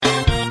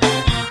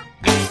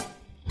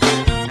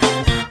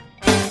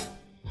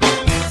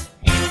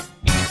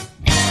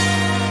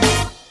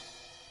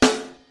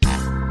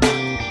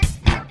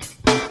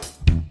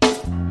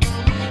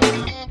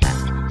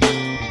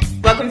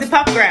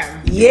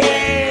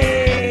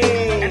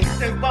Yay!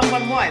 Episode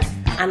 111.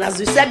 And as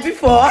we said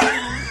before,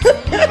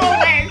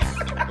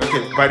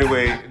 Okay, by the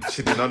way,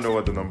 she did not know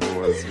what the number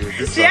was.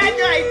 She had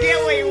no idea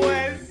what it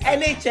was.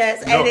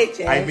 NHS, No,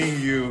 NHS. I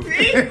mean you.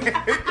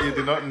 You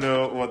did not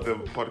know what the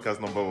podcast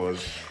number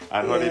was.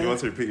 And honey, do you want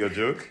to repeat your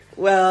joke?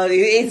 Well,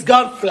 it's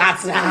gone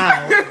flat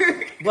now.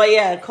 But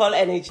yeah, call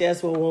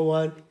NHS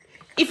 111.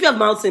 If you have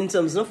mouth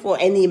symptoms, not for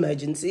any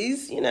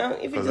emergencies, if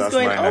you're just that's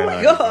going, my oh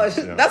my 999, gosh,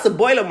 yeah. that's a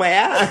boil on my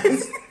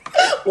ass.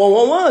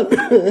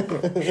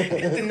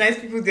 111. The nice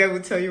people there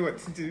will tell you what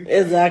to do.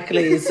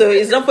 Exactly. So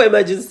it's not for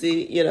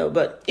emergency,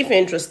 but if you're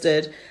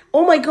interested,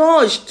 oh my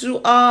gosh,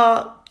 to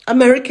our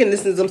American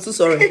listeners, I'm so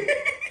sorry.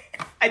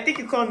 I think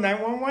you call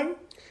 911.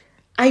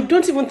 I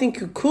don't even think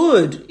you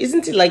could.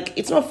 Isn't it like,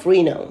 it's not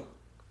free now?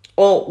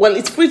 Or, well,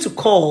 it's free to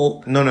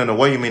call. No.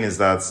 What you mean is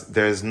that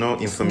there's no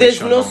There's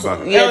information no,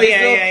 number.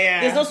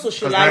 there's no 'Cause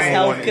socialized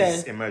 911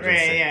 is healthcare. emergency.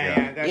 Right,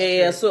 yeah. That's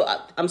Yeah. true. So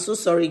I'm so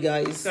sorry,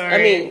 guys. Sorry. I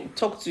mean,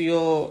 talk to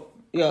your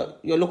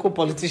local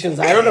politicians.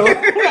 I don't know. I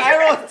don't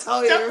know what to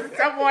tell you.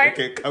 Someone.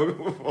 Okay, can we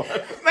move on?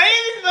 My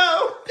name is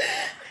Mo.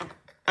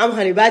 I'm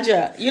Honey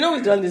Badger.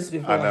 We've done this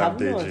before. And I'm have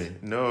we not?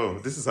 Deji. No,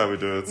 this is how we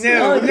do it.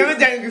 No, we've never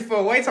done it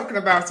before. What are you talking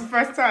about? It's the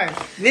first time.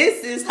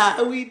 This is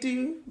how we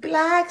do.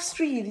 Black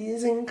Street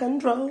is in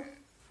control.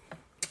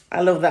 I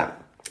love that.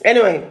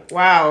 Anyway.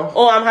 Wow.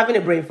 Oh, I'm having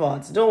a brain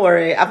fart. Don't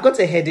worry. I've got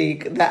a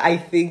headache that I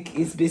think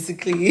is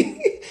basically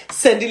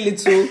sending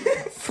little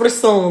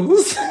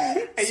frissons,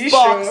 you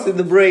sparks sure? in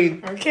the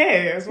brain.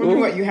 Okay, I was wondering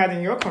what you had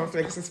in your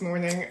cornflakes this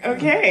morning.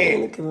 Okay.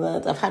 Look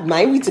at that. I've had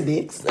my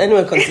Weetabix.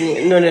 Anyway,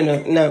 continue.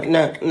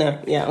 No.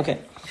 Yeah, okay.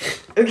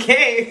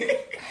 Okay.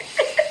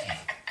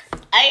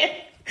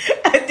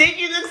 I think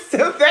you look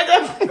so fed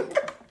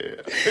up.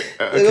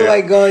 Oh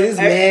my God, this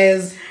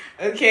mess.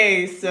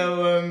 Okay,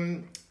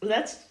 so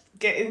let's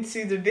get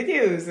into the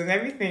videos and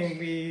everything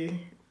we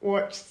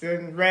watched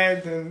and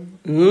read and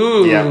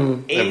Yeah,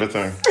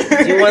 everything.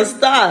 Do you want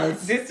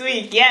stars? this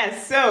week.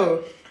 Yes,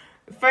 so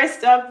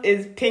first up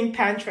is Pink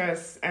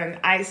Panthers and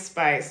Ice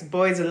Spice,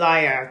 Boy's a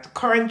Liar,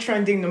 current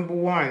trending number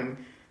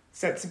 1,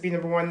 set to be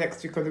number 1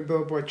 next week on the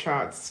Billboard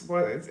charts.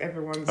 What is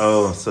everyone's...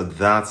 Oh, so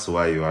that's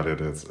why you added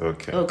it.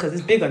 Okay. Oh, because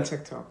it's big on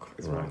TikTok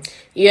as well.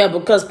 Yeah,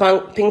 because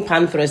Pink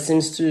Panther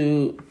seems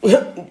to...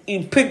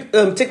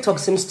 TikTok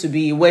seems to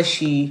be where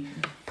she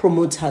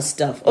promotes her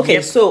stuff. Okay,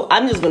 Yep. so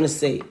I'm just going to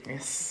say,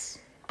 Yes.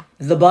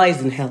 the bar is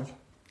in hell.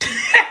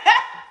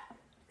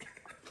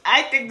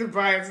 I think the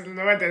bar is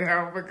lower than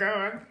hell, but go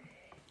on.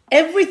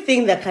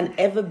 Everything that can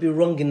ever be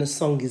wrong in a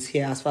song is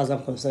here as far as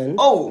I'm concerned.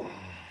 Oh.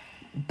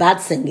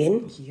 Bad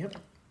singing, Yep.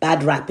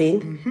 bad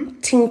rapping,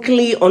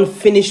 tinkly,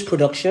 unfinished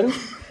production,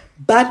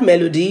 bad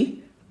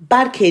melody,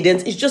 bad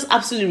cadence. It's just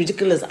absolutely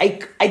ridiculous.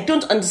 I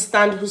don't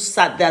understand who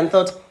sat there and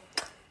thought,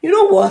 you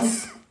know what?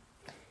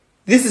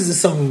 This is a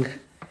song.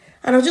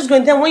 And I was just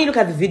going, then when you look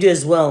at the video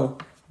as well,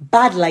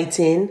 bad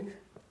lighting,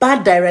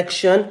 bad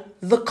direction,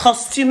 the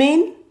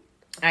costuming.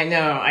 I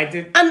know, I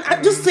did. And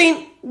I'm just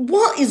saying,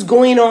 what is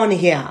going on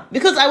here?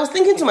 Because I was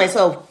thinking to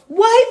myself,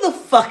 why the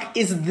fuck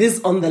is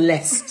this on the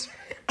list?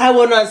 I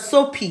was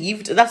so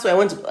peeved. That's why I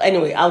went to...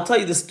 Anyway, I'll tell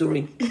you the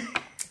story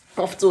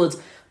afterwards.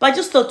 But I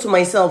just thought to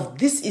myself,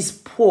 this is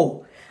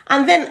poor.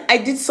 And then I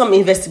did some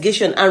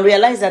investigation and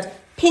realized that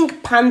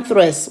Pink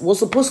Panthers was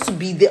supposed to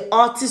be the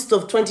artist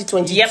of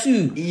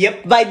 2022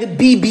 Yep. by the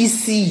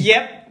BBC.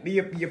 Yep.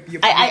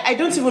 I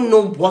don't even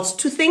know what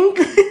to think.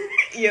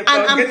 Yep, And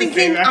I was I'm gonna say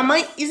thinking,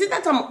 that. is it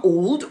that I'm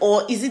old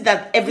or is it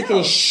that everything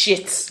No. is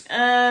shit?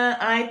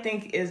 I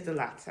think is the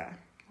latter.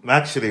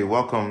 Actually,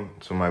 welcome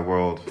to my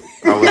world.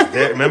 I was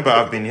there. Remember,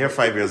 I've been here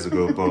 5 years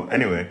ago. But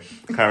anyway,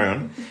 carry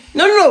on.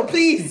 No,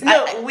 please. No,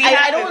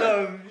 I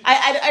don't.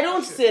 I don't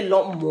want to say a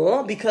lot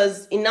more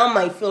because it now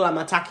might feel I'm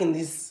attacking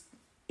these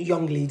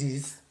young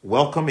ladies.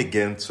 Welcome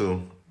again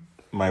to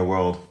my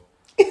world.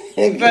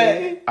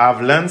 But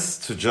I've learned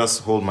to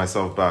just hold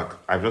myself back.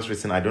 I've just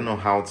written, I don't know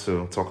how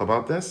to talk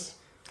about this.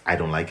 I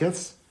don't like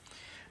it.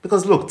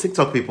 Because look,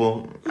 TikTok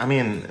people,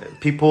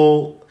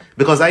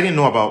 because I didn't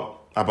know about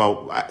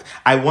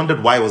I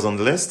wondered why it was on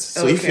the list.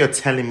 So if Okay. you're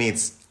telling me are you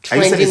saying it's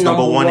Trending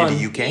number number 1 in one.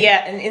 the UK?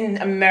 yeah, and in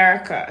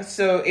America,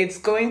 so it's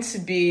going to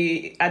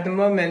be at the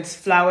moment.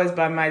 Flowers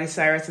by Miley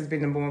Cyrus has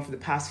been number 1 for the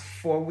past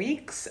 4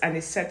 weeks, and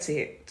it's set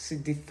to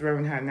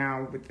dethrone her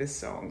now with this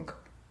song.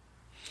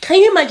 Can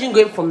you imagine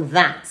going from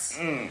that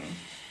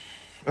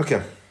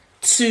Okay.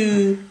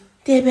 to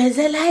The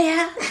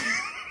Bezalaya?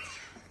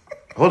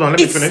 Hold on, let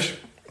me It's- finish.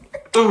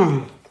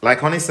 Like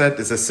Honey said,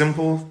 it's a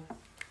simple,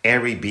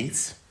 airy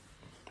beat.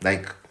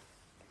 Like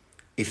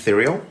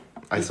ethereal,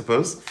 I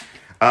suppose.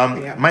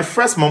 Yeah. My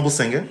first mumble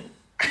singing.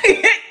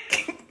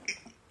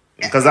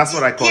 Because that's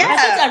what I call I it.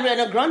 thought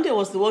Ariana Grande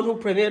was the one who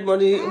premiered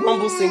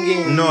Mumble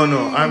singing. No.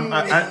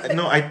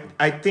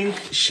 I think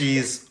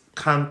she's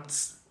can't.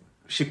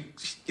 It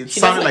She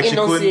sounded doesn't like she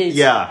couldn't. enunciate.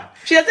 Yeah,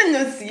 She doesn't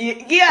know.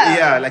 Yeah.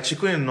 yeah, like she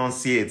couldn't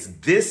enunciate.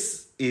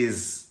 This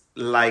is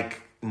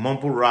like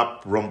mumble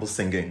rap, rumble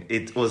singing.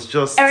 It was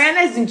just.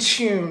 Ariana is in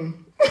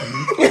tune.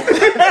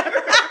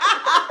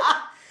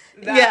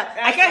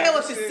 I can't hear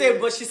what she's too.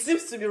 saying, but she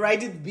seems to be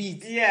riding the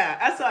beat. Yeah,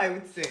 that's what I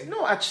would say.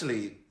 No,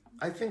 actually,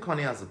 I think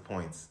Honey has a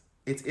point.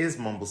 It is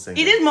mumble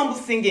singing. It is mumble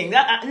singing.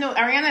 That no,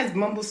 Ariana is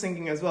mumble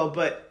singing as well,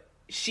 but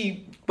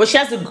she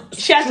has a good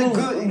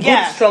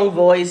strong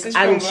voice, Good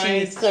strong and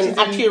voice. she can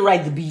actually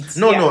ride the beat.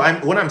 No,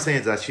 Yeah. what I'm saying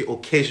is that she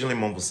occasionally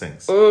mumble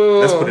sings.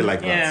 Let's put it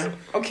like yeah, that.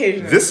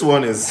 occasionally. This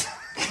one is,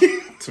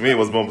 to me, it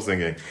was mumble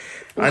singing. And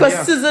Because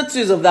yeah. Scissor 2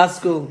 is of that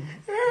school.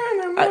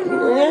 I don't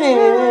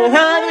know what.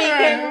 I'm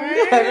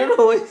gonna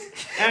kill my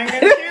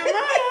And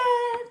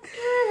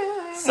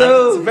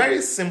So it's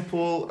very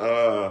simple.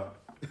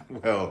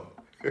 Well,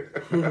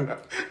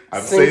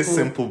 I'm Simple. saying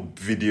simple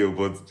video,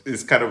 but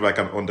it's kind of like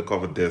an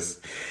undercover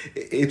disc.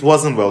 It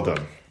wasn't well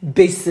done.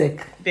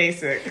 basic.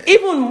 basic.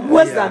 Even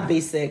worse Yeah. than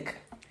basic.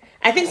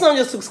 I think someone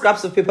just took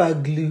scraps of paper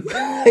and glue.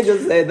 I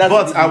just said that's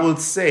But the- I would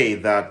say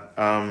that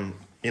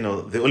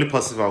the only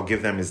positive I'll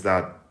give them is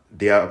that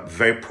they are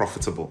very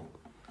profitable.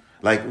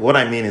 Like what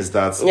I mean is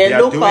that Yeah, they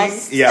are low doing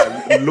cost.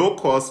 low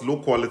cost, low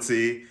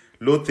quality,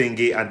 low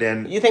thingy, and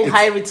then you think it's-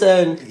 high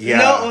return. yeah,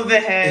 No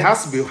overhead. It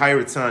has to be high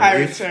return. High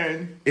if,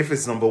 return. If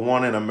it's number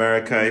one in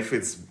America, if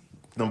it's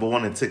number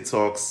one in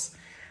TikToks,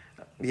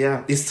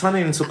 yeah, it's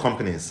turning into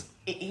companies.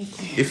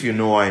 If you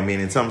know what I mean,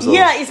 in terms of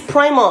Yeah, it's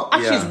primal.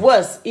 Actually, Yeah. it's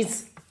worse.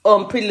 It's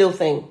Pretty Little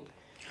Thing.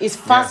 It's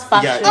fast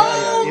fashion.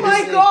 Oh It my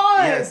is-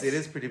 God! Yes, it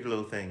is Pretty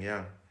Little Thing.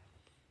 Yeah,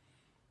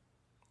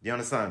 you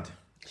understand?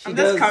 I'm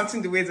does. just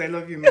counting the ways I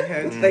love you in my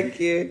head. Thank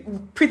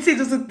you. Pretty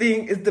Little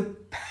Thing is the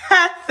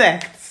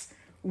perfect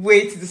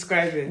way to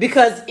describe it.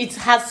 Because it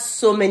has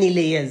so many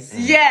layers.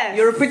 Yes.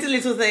 You're a pretty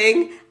little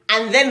thing,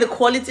 and then the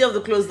quality of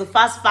the clothes, the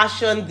fast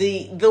fashion,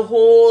 the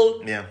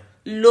whole Yeah.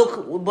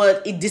 look,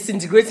 but it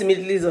disintegrates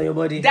immediately on your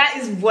body. That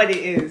is what it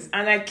is.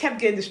 And I kept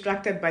getting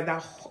distracted by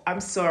that. I'm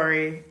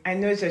sorry. I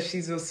know that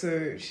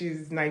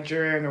she's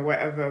Nigerian or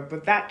whatever,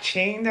 but that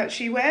chain that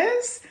she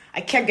wears,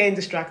 I kept getting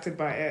distracted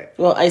by it.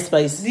 Well, Ice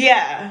Spice.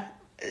 Yeah.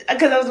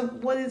 Because I was like,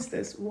 what is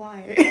this?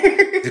 Why?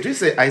 Did you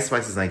say Ice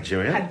Spice is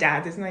Nigerian? Her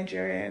dad is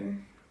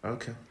Nigerian.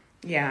 Okay.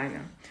 Yeah, I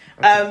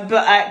know.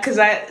 But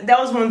that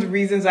was one of the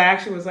reasons I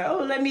actually was like,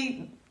 oh, let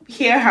me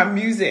hear her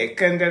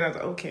music. And then I was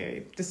like,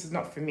 okay, this is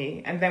not for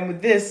me. And then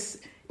with this,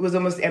 it was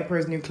almost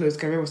Emperor's New Clothes.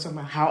 Because everyone was talking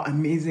about how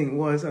amazing it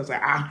was. I was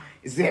like,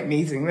 is it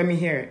amazing? Let me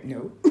hear it.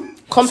 No.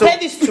 Compare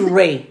this to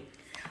Ray.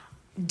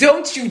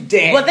 Don't you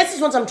dare. But this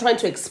is what I'm trying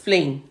to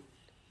explain.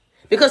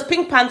 Because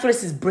Pink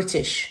Panthers is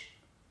British.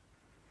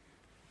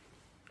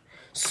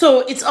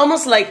 So it's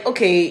almost like,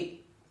 okay,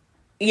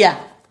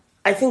 yeah,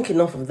 I think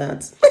enough of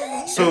that.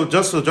 So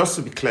just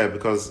to be clear,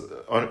 because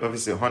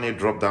obviously Honey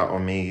dropped that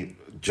on me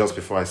just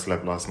before I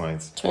slept last night.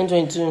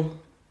 2022.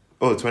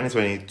 Oh,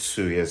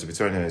 2022, yes, to be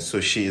 2022.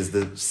 So she is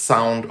the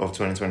sound of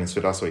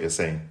 2022. That's what you're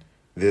saying.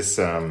 This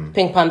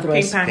Pink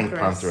Panthers. Pink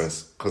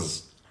Pantheress.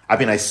 Because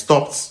I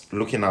stopped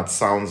looking at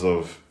sounds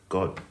of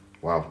God.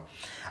 Wow.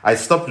 I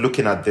stopped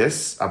looking at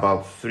this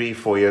about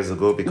 3-4 years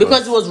ago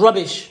Because it was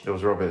rubbish. it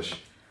was rubbish.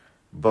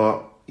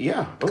 But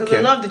yeah, Because okay.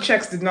 a lot of the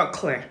checks did not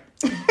clear.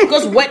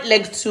 Because Wet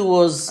Leg 2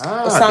 was a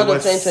sound they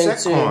of were 2022.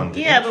 second.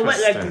 Yeah, but Wet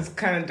Leg Interesting. is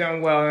kind of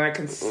done well, and I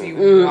can see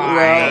Well,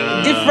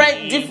 why.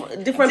 different people.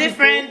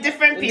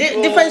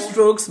 different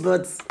strokes,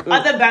 but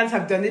Other bands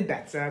have done it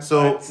better.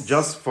 So, but-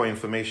 just for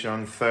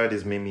information, third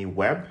is Mimi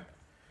Webb.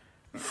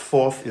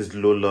 Fourth is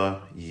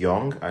Lola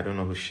Young. I don't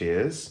know who she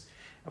is.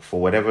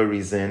 For whatever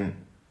reason,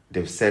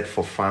 they've said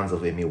for fans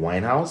of Amy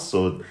Winehouse.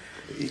 So,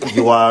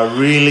 you are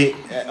really...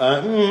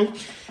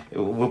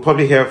 we'll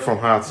probably hear from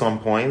her at some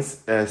point.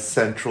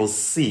 Central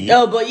C.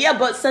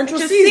 but Central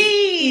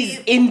C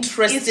is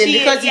interesting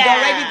because he's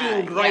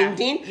already been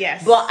grinding. Yeah,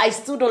 yes. But I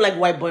still don't like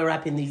white boy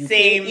rap in the UK.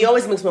 Same. It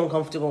always makes me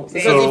uncomfortable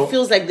because So- it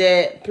feels like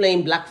they're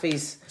playing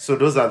blackface. So,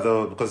 those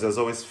are because there's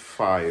always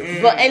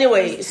 5. But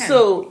anyway, It's 10,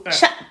 so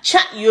but-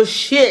 chat your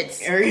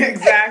shit.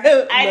 Exactly.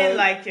 I No. didn't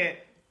like it.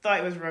 Thought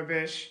it was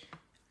rubbish.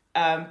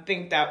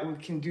 Think that we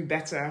can do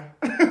better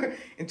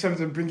in terms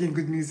of bringing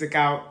good music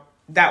out.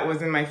 That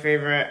wasn't my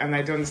favorite, and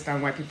I don't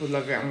understand why people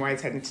love it and why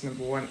it's heading to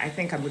number one. I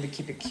think I'm going to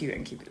keep it cute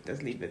and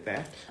just leave it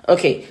there.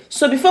 Okay,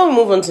 so before we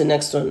move on to the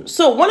next one,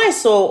 so when I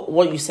saw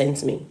what you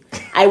sent me,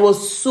 I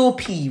was so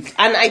peeved,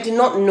 and I did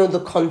not know the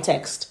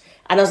context,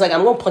 and I was like,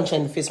 I'm going to punch her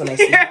in the face when I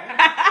see her.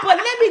 But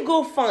let me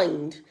go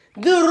find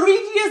the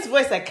readiest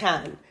voice I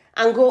can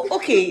and go,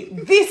 okay,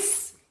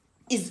 this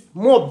is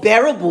more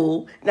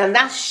bearable than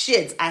that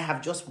shit I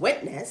have just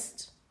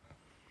witnessed.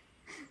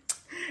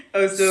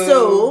 Oh,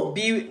 So-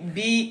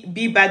 be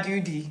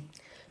Badudi.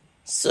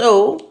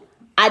 So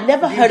I'd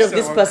never heard of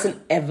this song.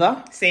 person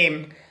ever.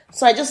 Same.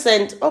 So I just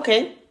sent,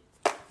 okay,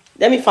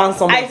 let me find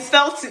someone. I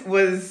felt it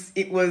was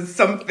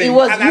something. It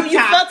was an you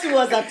attack. felt it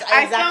was that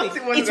I exactly.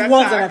 felt it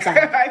was an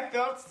attack. I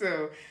felt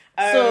so.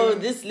 So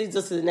this leads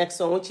us to the next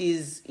one, which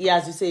is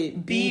as you say,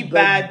 Be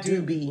Bad Bad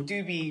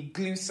Doobie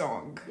glue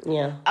song.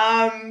 Yeah.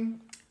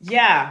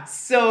 Yeah.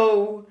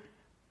 So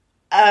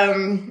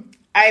I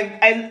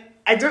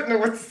don't know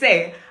what to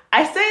say.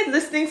 I started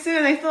listening to it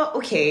and I thought,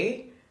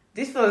 okay,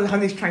 this feels like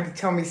Honey's trying to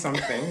tell me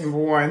something. Number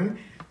one.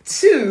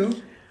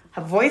 Two,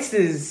 her voice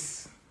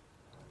is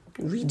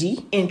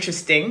Reedy.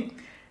 interesting.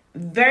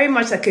 Very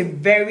much like a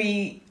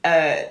very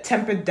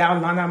tempered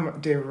down Lana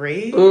Del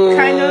Rey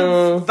kind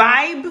of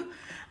vibe.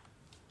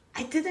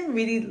 I didn't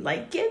really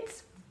like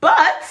it,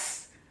 but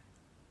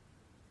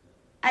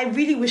I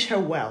really wish her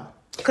well.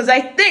 Because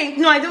I think,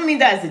 no, I don't mean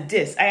that as a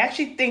diss. I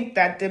actually think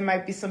that there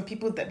might be some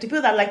people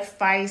that like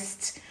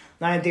Feist,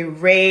 Lana Del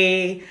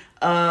Rey,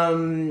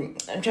 I'm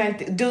trying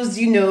to, those,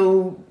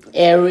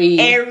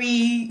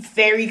 airy,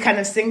 fairy kind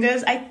of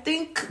singers. I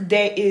think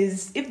there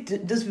is, if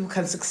those people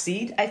can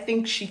succeed, I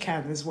think she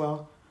can as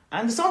well.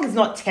 And the song is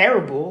not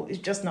terrible. It's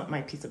just not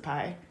my piece of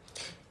pie.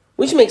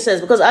 Which makes sense,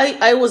 because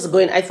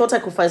I thought I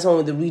could find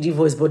someone with a reedy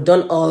voice, but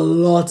done a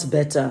lot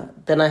better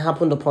than I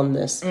happened upon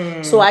this.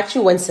 So I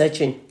actually went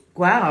searching.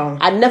 Wow.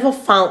 I never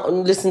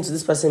listened to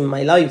this person in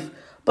my life,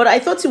 but I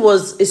thought it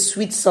was a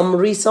sweet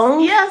summary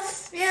song.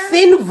 Yes, yeah.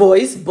 Thin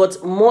voice,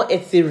 but more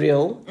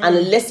ethereal and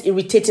less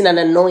irritating and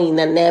annoying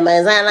than them.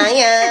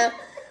 I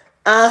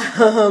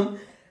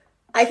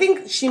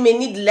think she may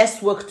need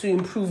less work to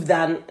improve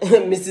than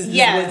Mrs.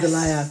 Yes. The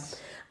Liar.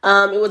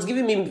 It was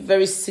giving me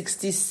very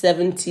 60s,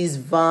 70s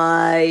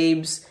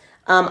vibes.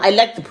 I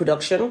like the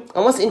production.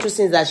 And what's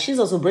interesting is that she's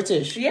also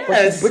British. Yes,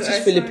 but she's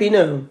British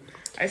Filipino.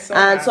 I saw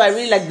And that. so I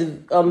really like the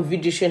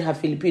video showing her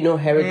Filipino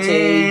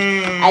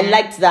heritage. I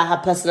liked that her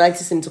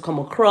personality seemed to come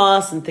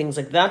across and things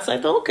like that. So I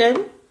thought, okay.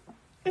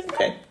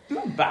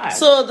 Not bad.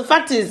 So the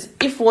fact is,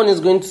 if one is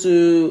going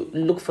to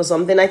look for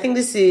something, I think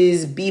this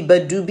is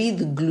Biba Doobie,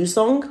 the glue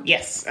song.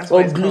 Yes, that's Or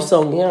what it's glue called.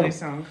 song, yeah. Glue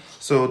song.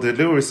 So the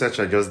little research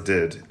I just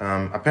did,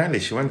 apparently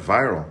she went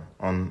viral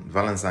on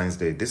Valentine's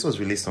Day. This was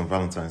released on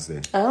Valentine's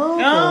Day. Oh.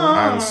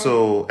 And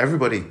so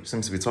everybody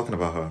seems to be talking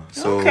about her.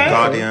 So Okay.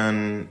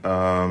 Guardian,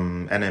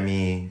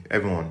 NME,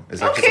 everyone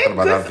is actually talking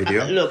about that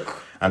video. Look.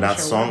 And that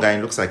Sure song, will. and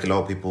it looks like a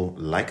lot of people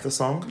like the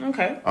song.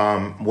 Okay.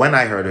 When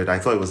I heard it, I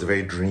thought it was a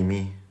very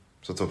dreamy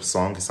sort of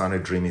song. It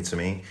sounded dreamy to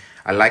me.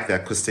 I like the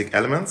acoustic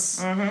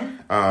elements.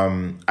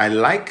 I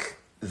like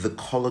the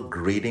color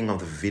grading of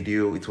the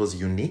video. It was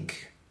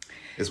unique,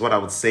 is what I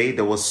would say.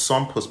 There was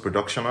some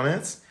post-production on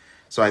it.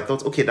 So I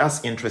thought, okay,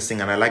 that's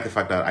interesting. And I like the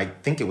fact that I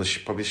think it was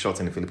probably shot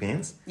in the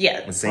Philippines. Yeah.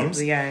 It seems.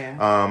 Probably, yeah.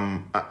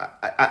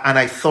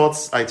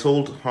 I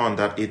told Han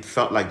that it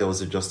felt like there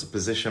was a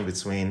juxtaposition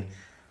between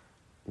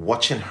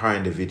watching her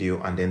in the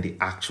video and then the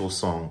actual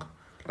song.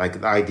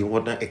 Like I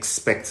wasn't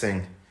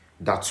expecting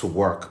that to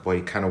work, but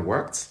it kind of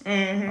worked.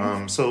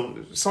 So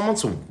someone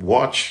to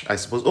watch, I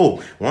suppose.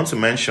 Oh, want to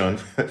mention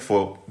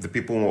for the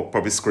people who are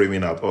probably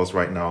screaming at us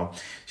right now,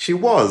 she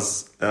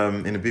was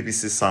in the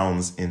BBC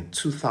Sounds in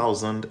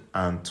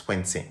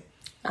 2020.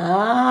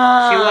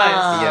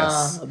 Ah.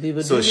 Yes.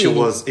 Biba So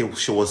Doobie.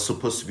 she was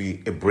supposed to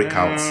be a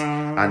breakout,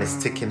 and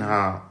it's taken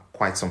her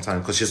quite some time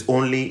because she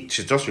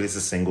just released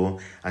a single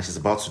and she's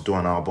about to do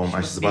an album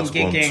and she's about to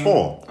go on gigging.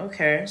 tour.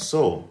 Okay.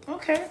 So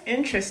Okay,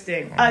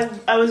 interesting.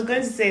 I was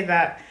going to say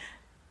that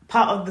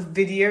part of the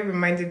video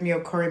reminded me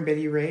of Corinne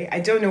Bailey Ray. I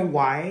don't know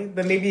why,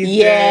 but maybe it's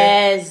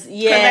Yes,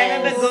 Because I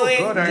remember yes. going,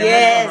 God, I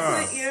Yes. remember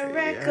her. "Put your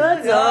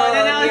records Good on,"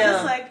 and I was yeah.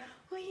 just like,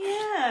 oh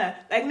yeah,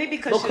 like maybe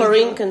because But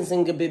Corinne can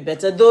sing a bit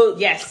better, though.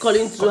 Yes.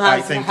 Colin to I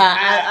have think-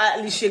 her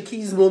Alicia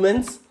Keys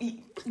moments.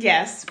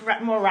 yes,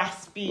 more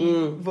raspy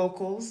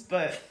vocals,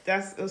 but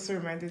that's also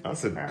reminded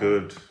that's me a of her.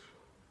 good.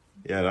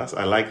 Yeah,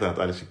 I like that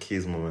Alicia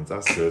Keys moment.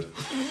 That's good.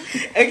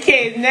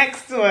 Okay,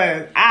 next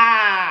one.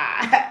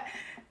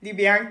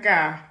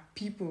 Libianca,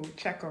 people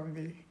check on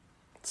me.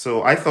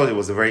 So I thought it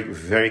was a very,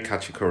 very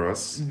catchy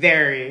chorus.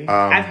 Very.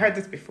 I've heard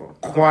this before.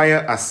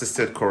 Choir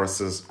assisted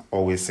choruses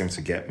always seem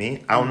to get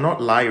me. I'll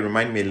not lie, it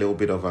reminded me a little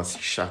bit of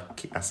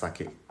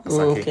Asake.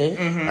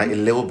 Okay. Like a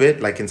little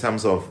bit, like in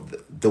terms of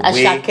the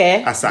way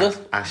Asake.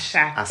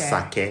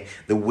 Asake,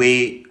 the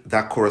way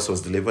that chorus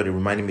was delivered, it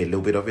reminded me a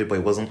little bit of it, but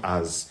it wasn't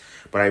as.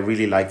 But I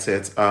really liked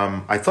it.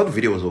 I thought the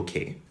video was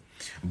okay,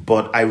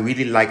 but I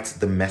really liked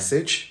the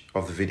message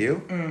of the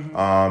video.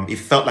 It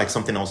felt like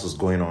something else was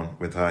going on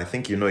with her. I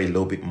think you know a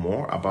little bit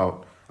more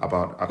about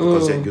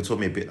because you told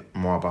me a bit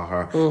more about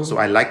her. So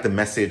I like the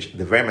message,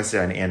 the very message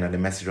at the end, and the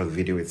message of the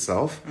video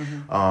itself.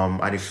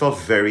 And it felt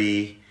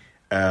very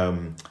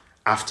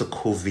after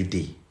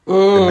COVID-y,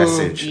 the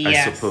message,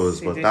 Yes, I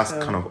suppose. it But did that's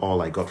so. kind of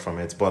all I got from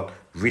it. But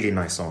really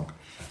nice song.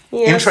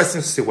 Yes.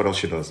 Interesting to see what else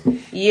she does.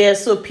 Yeah,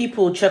 so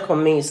people check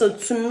on me. So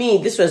to me,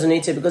 this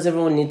resonated because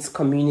everyone needs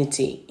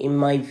community, in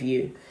my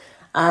view.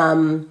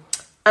 And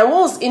what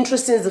was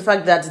interesting is the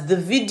fact that the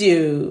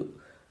video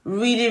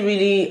really,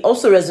 really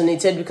also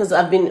resonated because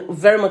I've been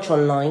very much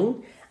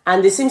online,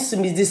 and there seems to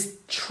be this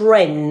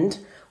trend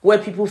where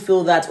people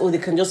feel that, they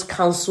can just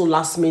cancel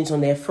last minute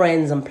on their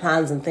friends and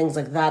plans and things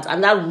like that.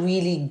 And that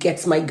really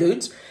gets my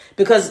goat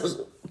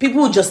because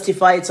people will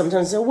justify it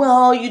sometimes, say,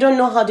 well, you don't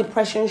know how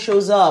depression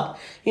shows up.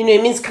 You know,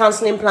 it means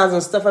cancelling plans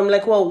and stuff. I'm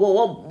like,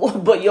 well,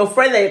 but your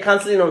friend that you're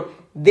cancelling on,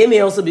 they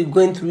may also be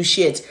going through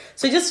shit.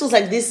 So it just feels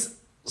like this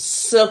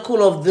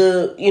circle of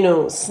the,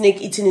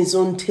 snake eating its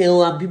own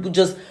tail, and people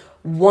just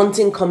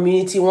wanting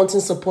community,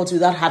 wanting support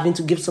without having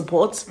to give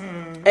support.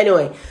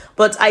 Anyway,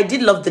 but I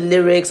did love the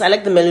lyrics. I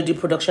like the melody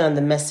production and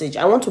the message.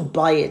 I want to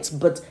buy it,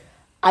 but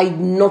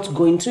I'm not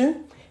going to,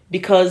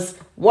 because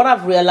what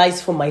I've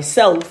realized for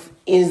myself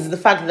is the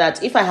fact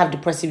that if I have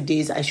depressive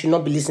days, I should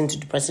not be listening to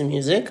depressive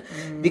music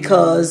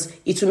because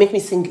it will make me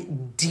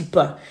sing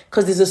deeper.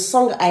 Because there's a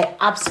song I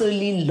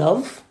absolutely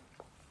love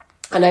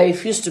and I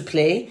refuse to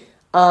play.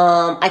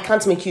 I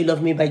Can't Make You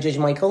Love Me by George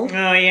Michael.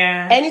 Oh,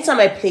 yeah. Anytime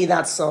I play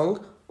that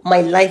song,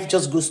 my life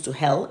just goes to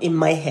hell in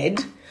my head.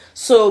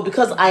 So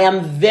because I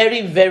am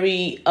very,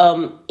 very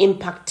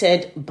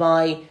impacted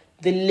by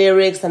the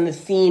lyrics and the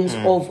themes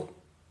of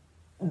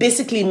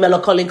basically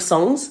melancholic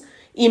songs,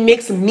 it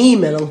makes me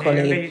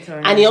melancholic.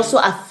 Yeah, and it also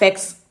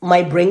affects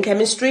my brain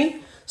chemistry.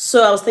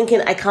 So I was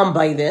thinking, I can't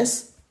buy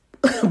this,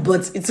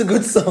 but it's a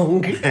good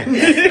song.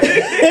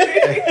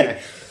 Okay.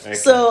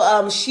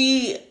 So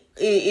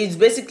it's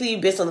basically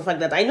based on the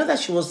fact that I know that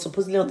she was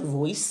supposedly on The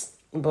Voice,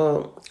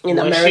 but in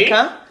Was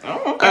America. she?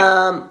 Oh,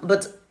 okay.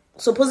 But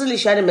supposedly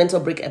she had a mental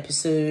break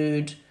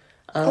episode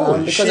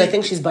because I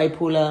think she's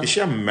bipolar.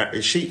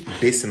 Is she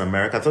based in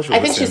America? I thought she was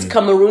I think she's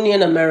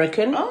Cameroonian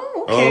American.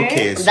 Oh, okay.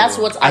 Okay, so That's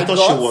what I thought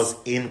got. she was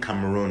in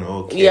Cameroon.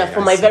 Okay. Yeah,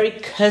 from I my see. very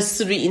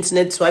cursory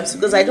internet swipes,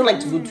 because I don't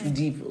like to go too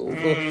deep over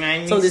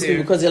me some of these too.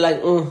 people, because they're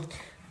like,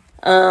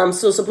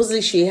 so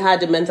supposedly she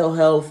had a mental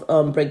health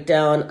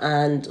breakdown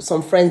and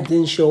some friends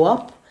didn't show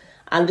up.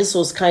 And this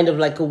was kind of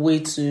like a way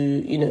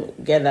to,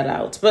 get that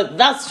out. But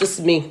that's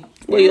just me.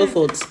 What are your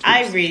thoughts?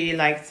 I really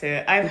liked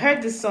it. I've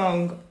heard the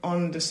song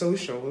on the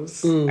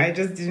socials. I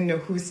just didn't know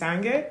who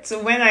sang it.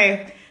 So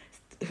when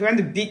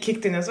the beat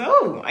kicked in, I was like,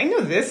 oh, I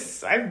know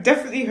this. I've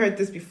definitely heard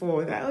this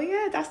before. Like, oh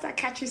yeah, that's that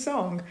catchy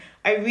song.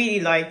 I really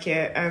like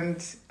it. And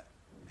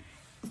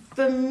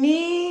for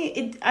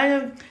me,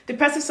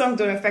 depressive songs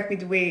don't affect me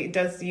the way it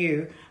does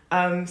you.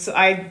 So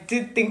I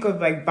did think of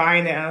like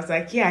buying it, and I was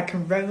like, yeah, I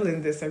can revel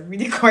in this. I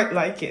really quite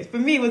like it. For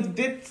me, it was a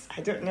bit,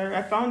 I don't know,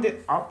 I found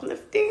it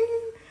uplifting.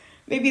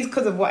 Maybe it's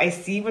because of what I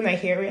see when I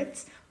hear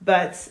it.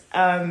 But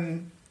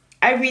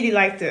I really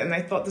liked it, and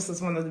I thought this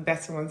was one of the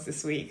better ones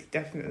this week,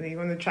 definitely.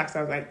 One of the tracks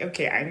I was like,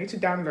 okay, I need to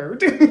download,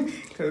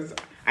 because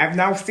I've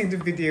now seen the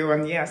video,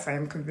 and yes, I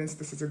am convinced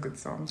this is a good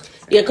song. So.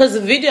 Yeah, because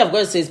the video I've got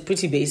to say is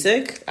pretty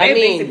basic. Very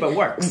basic, but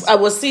works. I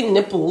was seeing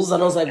nipples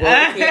and I was like,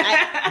 well, okay,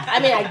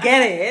 I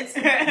get it,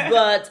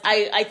 but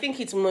I think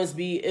it must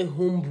be a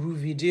homebrew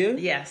video.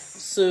 Yes.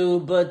 So,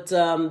 but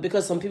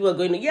because some people are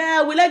going,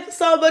 yeah, we like the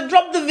song, but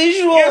drop the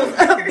visuals,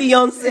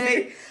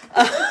 Beyonce.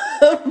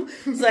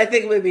 So I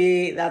think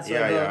maybe that's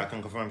what I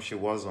can confirm she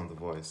was on The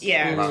Voice.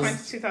 Yeah,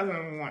 Last-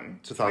 2001.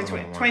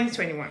 2001.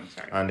 2021,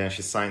 sorry. And then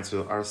she signed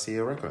to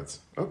RCA Records.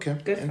 Okay,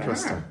 Good for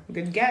interesting. her.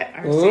 Good get.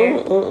 I see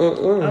it.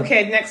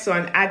 Okay, next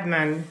one.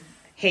 Adman,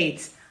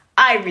 Hate.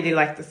 I really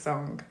like the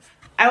song.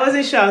 I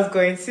wasn't sure I was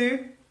going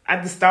to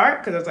at the start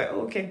because I was like,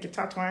 oh, okay,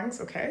 guitar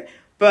twangs, okay.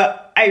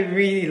 But I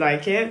really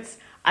like it.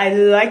 I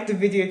like the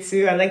video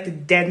too. I like the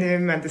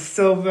denim and the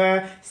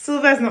silver.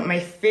 Silver is not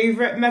my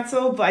favorite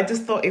metal, but I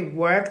just thought it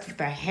worked with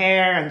the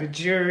hair and the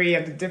jewelry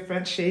and the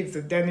different shades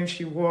of denim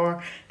she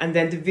wore. And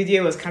then the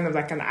video was kind of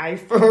like an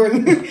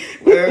iPhone,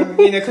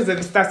 because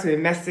it starts with a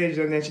message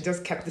and then she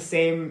just kept the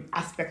same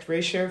aspect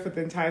ratio for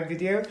the entire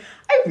video.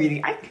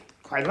 I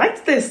quite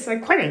liked this. I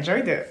quite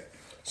enjoyed it.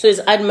 So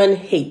it's Adman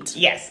Hate.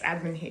 Yes,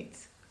 Admin Hate.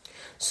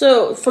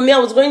 So for me, I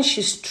was going,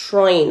 she's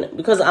trying,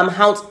 because I'm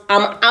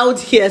out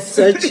here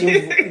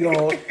searching,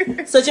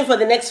 searching for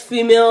the next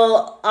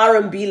female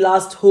R&B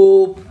last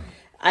hope.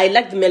 I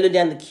like the melody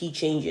and the key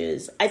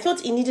changes. I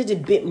thought it needed a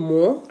bit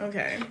more.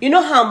 Okay. You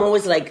know how I'm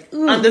always like,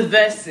 And the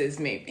verses,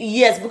 maybe.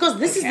 yes, because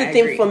this is Okay, the I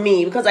thing agree. for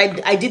me, because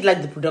I did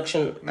like the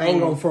production. I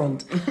ain't gonna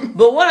front.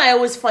 But what I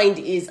always find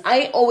is,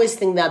 I always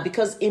think that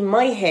because in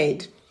my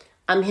head,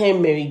 I'm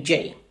hearing Mary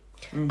J.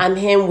 I'm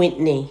hearing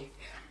Whitney.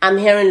 I'm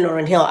hearing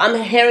Lauryn Hill.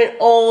 I'm hearing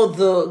all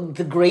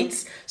the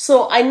greats.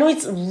 So I know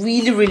it's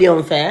really, really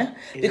unfair.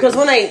 Because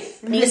when I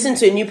listen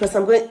to a new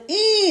person, I'm going,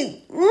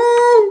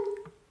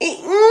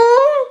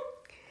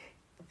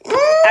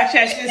 Actually,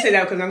 I shouldn't say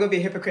that because I'm going to be a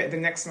hypocrite the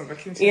next one, but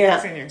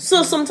continue.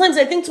 So sometimes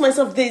I think to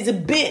myself, there's a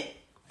bit,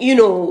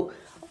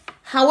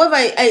 however,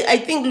 I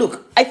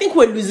think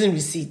we're losing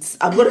receipts.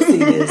 I'm going to say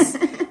this.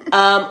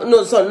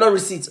 No, sorry, not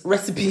receipts,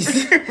 recipes.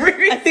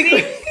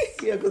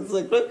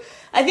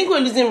 I think we're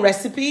losing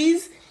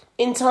recipes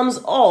in terms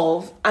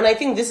of, and I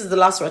think this is the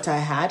last rota I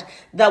had,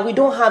 that we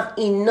don't have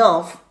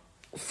enough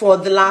for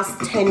the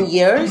last 10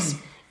 years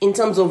in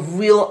terms of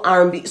real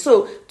R&B.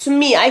 So to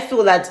me, I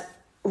feel that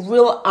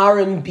real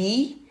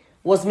R&B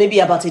was maybe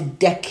about a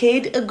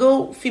decade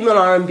ago, female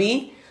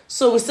R&B.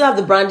 So we still have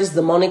the Brandies,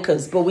 the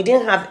Monicas, but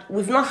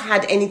we've not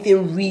had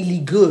anything really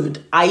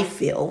good, I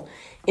feel,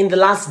 in the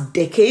last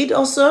decade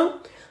or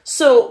so.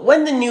 So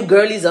when the new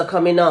girlies are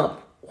coming up,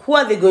 who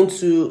are they going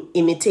to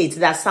imitate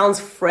that sounds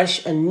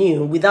fresh and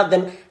new without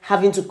them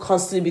having to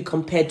constantly be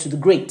compared to the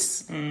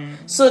greats?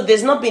 So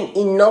there's not been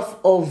enough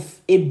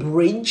of a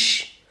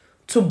bridge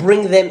to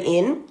bring them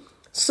in.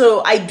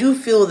 So I do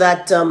feel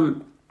that,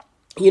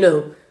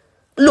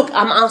 look,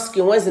 I'm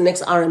asking, where's the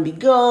next R&B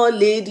girl,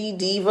 lady,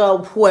 diva,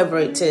 whoever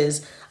it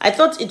is? I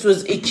thought it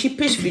was a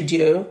cheapish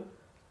video,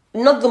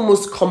 not the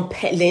most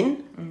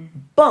compelling,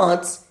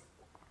 but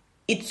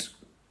it's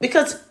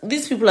because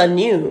these people are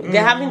new.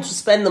 They're having to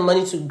spend the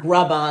money to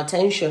grab our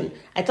attention.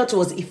 I thought it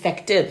was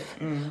effective.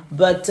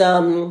 But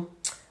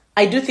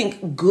I do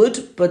think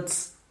good, but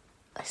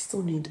I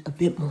still need a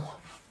bit more.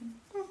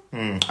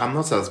 I'm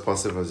not as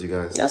positive as you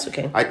guys. That's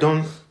okay. I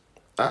don't.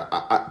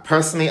 I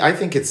personally, I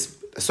think it's.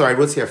 So I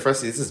wrote here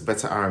firstly, this is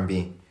better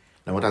R&B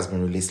than what has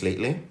been released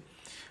lately,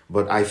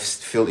 but I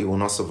feel it will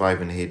not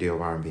survive in the heyday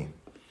of R&B.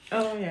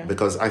 Oh yeah.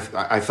 Because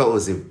I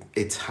felt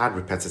it's hard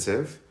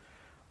repetitive,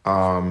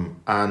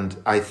 and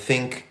I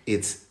think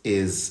it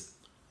is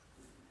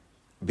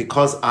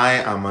because I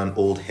am an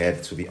old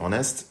head. To be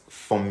honest,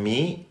 for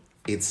me,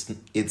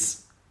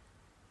 it's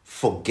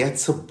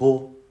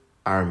forgettable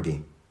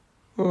R&B.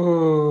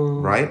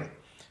 Right?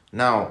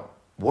 Now,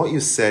 what you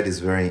said is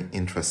very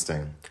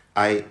interesting.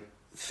 I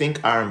think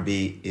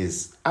R&B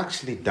is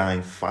actually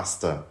dying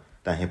faster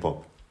than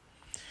hip-hop.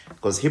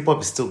 Because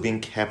hip-hop is still being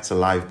kept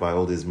alive by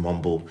all these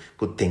mumble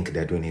who think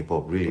they're doing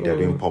hip-hop. Really, they're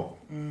doing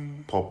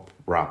pop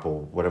rap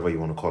or whatever you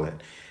want to call it.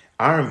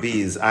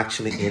 R&B is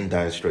actually in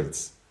dire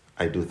straits,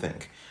 I do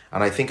think.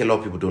 And I think a lot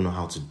of people don't know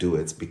how to do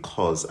it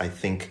because I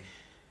think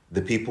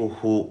the people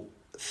who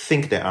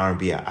think they're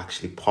R&B are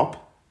actually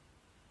pop.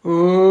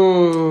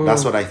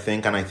 That's what I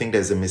think, and I think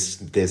there's a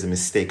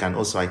mistake, and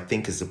also I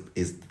think is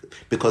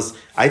because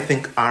I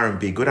think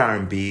R&B, good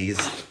R&B is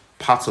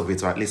part of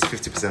it, or at least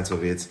 50%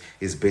 of it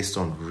is based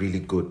on really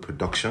good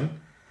production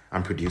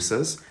and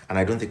producers, and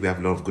I don't think we have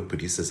a lot of good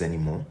producers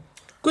anymore.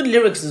 Good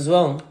lyrics as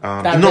well.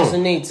 That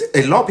resonate.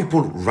 A lot of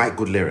people write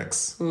good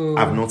lyrics.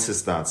 I've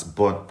noticed that,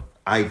 but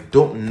I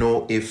don't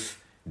know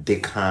if they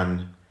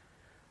can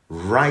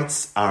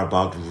write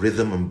about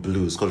rhythm and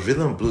blues, because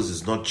rhythm and blues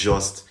is not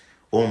just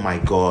oh my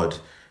God,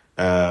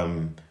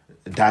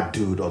 that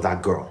dude or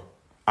that girl.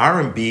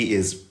 R&B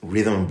is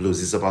rhythm and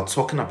blues. It's about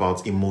talking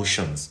about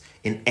emotions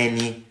in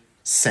any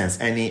sense.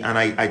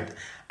 And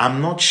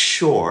I'm not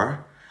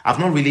sure. I've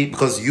not really,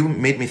 because you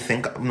made me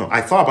think. No,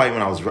 I thought about it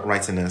when I was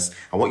writing this,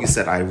 and what you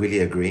said, I really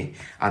agree.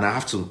 And I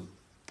have to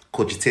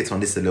cogitate on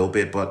this a little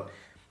bit, but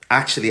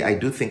actually, I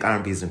do think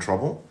R&B is in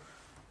trouble.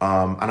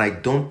 And I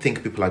don't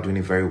think people are doing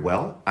it very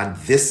well. And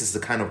this is the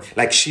kind of,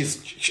 like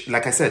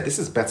like I said, this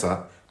is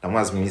better than what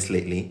has been released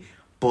lately,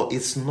 but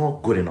it's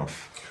not good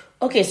enough.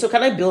 Okay, so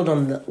can I build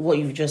on what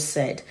you've just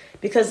said?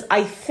 Because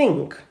I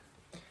think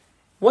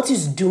what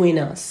is doing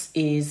us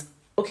is,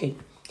 okay,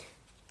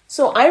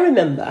 so I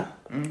remember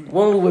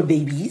when we were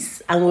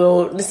babies and we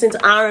were listening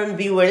to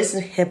R&B, we were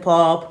listening to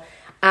hip-hop,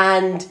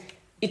 and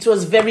it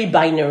was very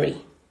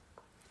binary.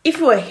 If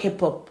you were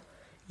hip-hop,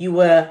 you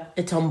were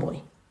a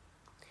tomboy.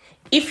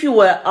 If you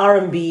were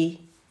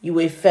R&B, you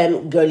were a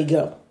femme girly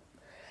girl.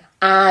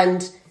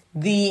 And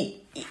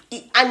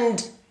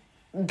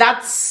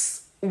that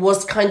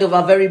was kind of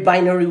a very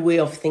binary way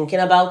of thinking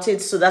about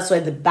it. So that's why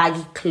the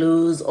baggy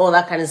clothes, all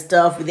that kind of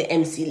stuff with the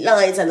MC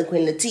Lights and the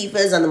Queen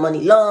Latifahs and the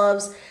Money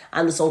Loves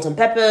and the Salt and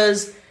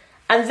Peppers.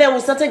 And then we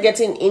started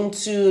getting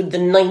into the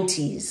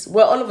 90s,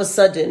 where all of a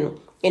sudden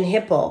in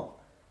hip-hop,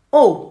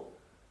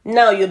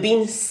 now you're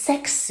being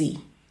sexy.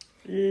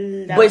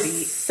 But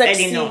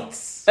sexy. Early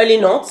noughts. Early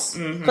noughts?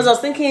 Because I was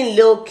thinking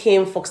Lil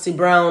Kim, Foxy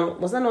Brown.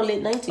 Was that not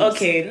late 90s?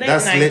 Okay, late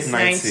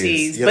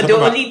 90s. You're but there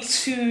were about... only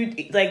two,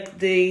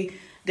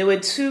 there were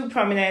two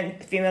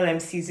prominent female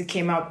MCs who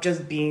came out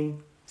just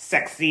being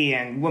sexy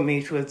and women,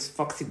 which was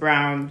Foxy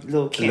Brown,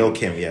 Lil Kim. Lil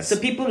Kim, yes. So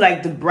people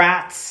like the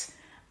Brats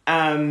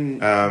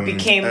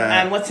became,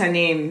 what's her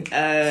name?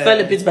 Fell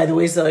a bit by the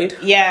wayside.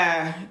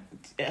 Yeah.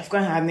 I've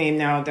forgotten her name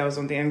now. That was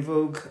on the En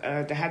Vogue.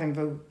 They had En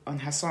Vogue on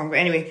her song. But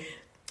anyway.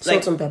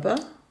 Salt and Pepper?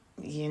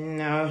 You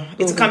know,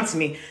 it's come to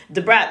me.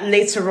 The Brat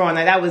later on,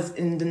 and that was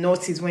in the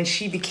noughties when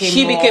she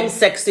became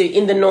sexy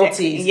in the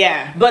noughties.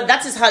 Yeah. But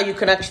that is how you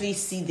can actually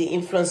see the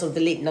influence of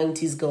the late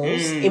 90s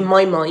girls, in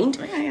my mind.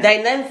 Yeah.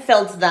 They then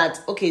felt that,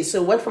 okay,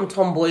 so it went from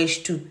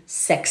tomboyish to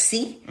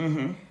sexy.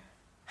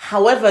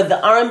 However,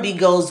 the R&B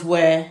girls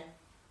were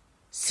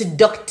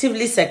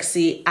seductively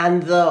sexy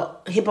and the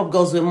hip-hop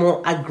girls were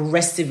more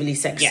aggressively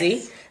sexy.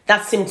 Yes.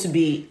 That seemed to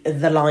be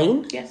the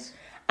line. Yes.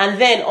 And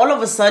then all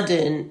of a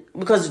sudden,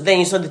 because then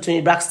you saw the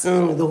Toni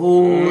Braxton with the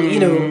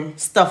whole,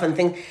 stuff and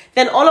thing.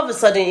 Then all of a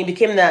sudden it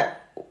became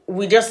that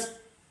we just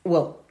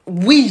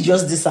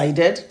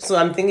decided. So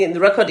I'm thinking the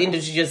record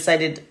industry just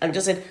decided and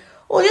just said,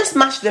 just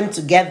mash them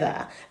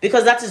together.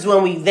 Because that is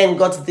when we then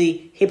got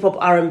the hip-hop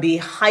R&B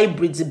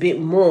hybrids a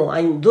bit more.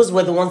 And those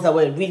were the ones that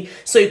were really...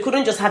 So you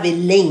couldn't just have a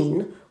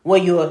lane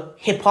where you were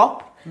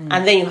hip-hop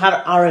and then you had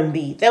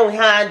R&B. Then we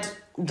had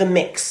the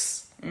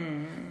mix.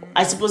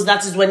 I suppose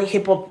that is when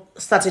hip-hop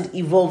started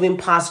evolving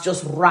past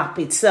just rap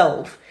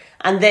itself.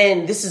 And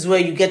then this is where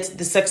you get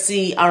the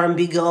sexy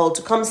R&B girl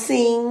to come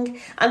sing.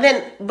 And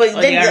then...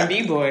 the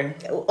R&B boy.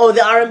 Or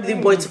the R&B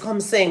boy to come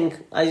sing.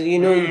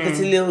 You can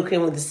see Lil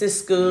Kim with the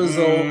Ciscos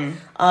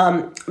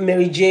or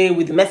Mary J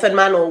with the Method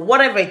Man or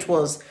whatever it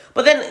was.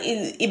 But then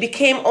it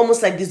became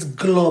almost like this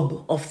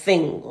glob of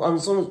thing.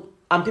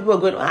 And people were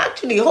going,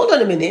 actually, hold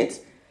on a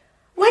minute.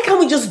 Why can't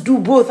we just do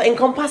both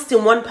encompassed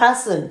in one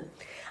person?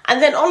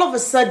 And then all of a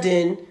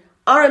sudden,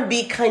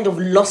 R&B kind of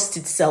lost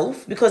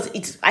itself because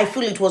I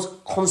feel it was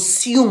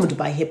consumed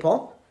by hip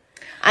hop,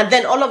 and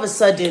then all of a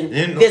sudden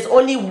there's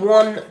only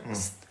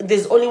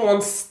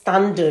one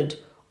standard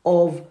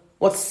of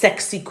what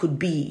sexy could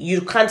be.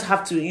 You can't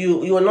have to.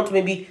 You are not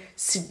maybe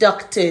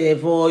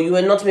seductive, or you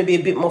are not maybe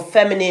a bit more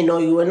feminine,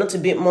 or you are not a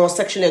bit more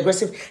sexually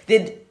aggressive.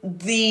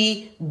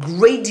 The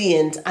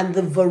gradient and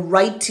the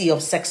variety of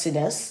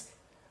sexiness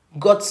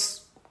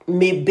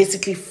may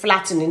basically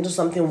flatten into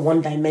something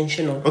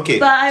one-dimensional. Okay,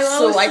 But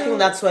I think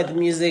that's why the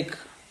music.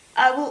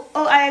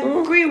 I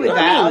agree with that.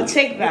 I mean, I'll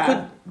take you that.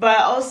 could- But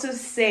I also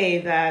say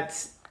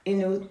that,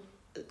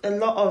 a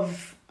lot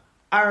of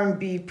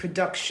R&B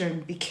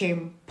production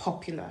became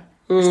popular.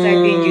 It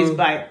started being used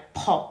by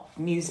pop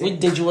music. Which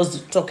Deji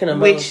was talking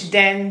about. Which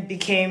then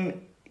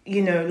became,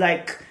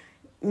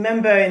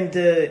 remember in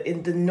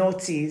the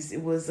noughties,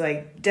 it was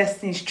like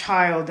Destiny's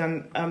Child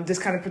and this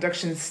kind of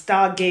production,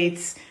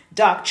 Stargate's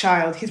Dark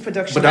Child, his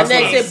production. But that's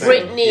and what then I'm say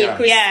saying.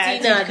 Britney, Yeah.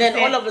 Christina, then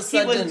all of a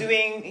he was sudden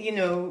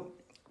doing,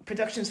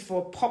 productions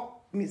for pop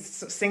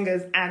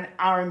singers and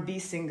R&B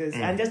singers,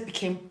 and just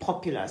became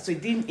popular. So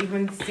it didn't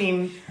even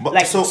seem But-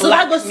 like so So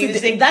black that goes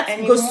music to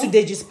anymore.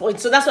 Deji's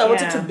point. So that's why I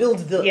wanted Yeah. to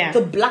build Yeah.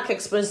 the black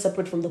experience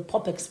separate from the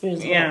pop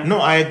experience. Yeah. No,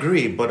 I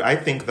agree, but I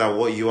think that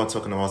what you are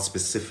talking about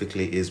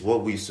specifically is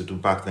what we used to do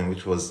back then,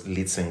 which was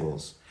lead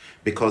singles.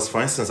 Because,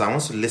 for instance, I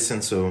want to listen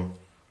to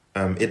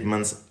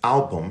Idman's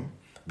album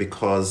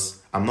because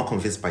I'm not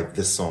convinced by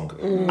this song.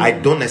 I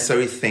don't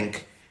necessarily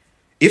think,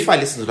 if I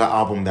listen to that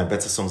album, there are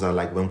better songs that are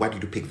like, why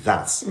did you pick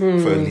that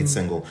for a lead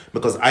single?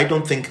 Because I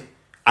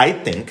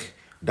think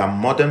that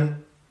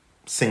modern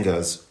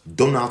singers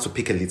don't know how to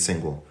pick a lead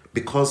single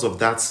because of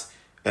that,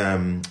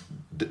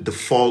 the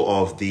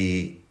fall of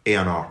the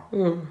A&R.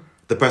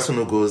 The person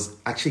who goes,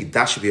 actually,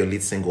 that should be a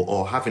lead single,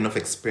 or have enough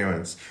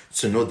experience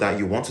to know that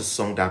you want a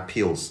song that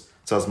appeals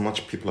to as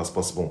much people as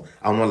possible.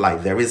 I'm not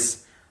like, there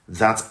is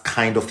that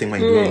kind of thing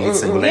when you're doing a lead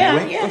single Yeah,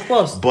 anyway. yeah. Of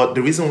course. But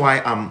the reason why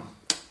I'm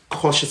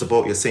cautious about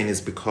what you're saying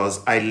is because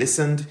I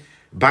listened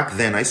back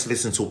then. I used to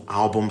listen to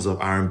albums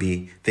of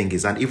R&B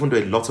thingies, and even though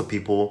a lot of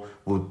people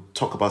would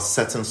talk about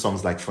certain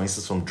songs, like for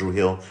instance from Drew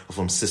Hill or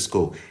from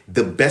Cisco,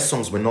 the best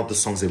songs were not the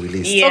songs they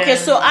released. Yeah. Okay,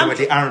 so They were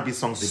the R&B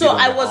songs they So did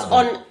on I the was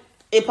album. on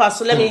a path.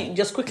 So let me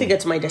just quickly get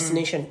to my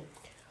destination.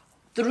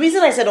 The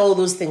reason I said all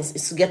those things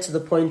is to get to the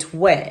point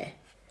where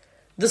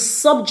the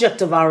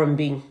subject of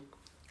R&B,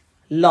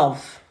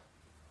 love,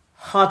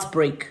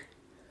 heartbreak,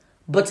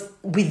 but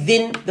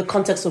within the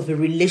context of a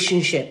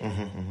relationship,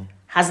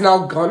 has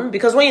now gone.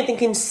 Because when you're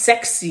thinking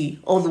sexy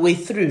all the way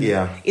through,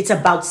 Yeah. it's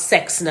about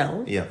sex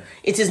now. Yeah.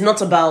 It is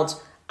not about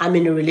I'm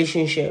in a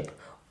relationship.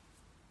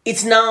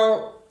 It's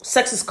now,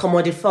 sex is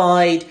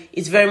commodified.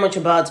 It's very much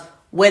about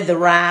wear the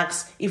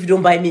racks, if you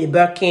don't buy me a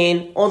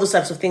Birkin, all those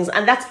types of things.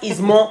 And that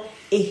is more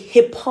a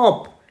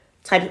hip-hop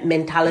type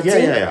mentality.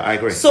 Yeah, I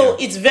agree. So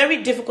Yeah. it's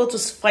very difficult to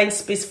find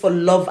space for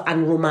love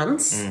and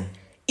romance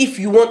if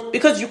you want,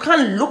 because you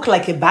can't look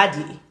like a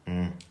baddie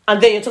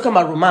and then you're talking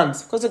about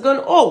romance, because they're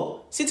going,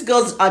 oh, city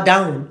girls are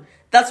down.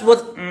 That's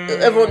what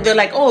everyone, they're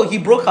like, oh, he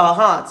broke our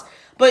heart.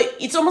 But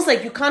it's almost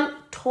like you can't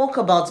talk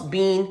about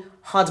being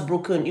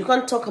heartbroken. You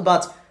can't talk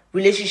about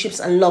relationships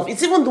and love.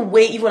 It's even the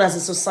way, even as a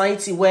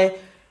society, where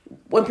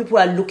when people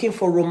are looking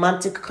for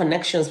romantic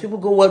connections, people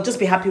go, well, just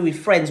be happy with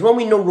friends. When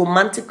we know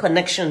romantic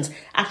connections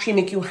actually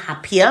make you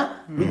happier,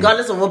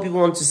 regardless of what people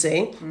want to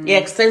say, it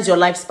extends your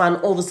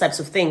lifespan, all those types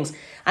of things.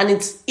 And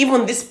it's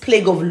even this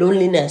plague of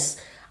loneliness.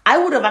 I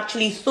would have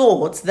actually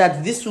thought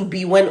that this would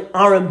be when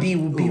R&B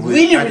would be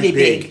really, and really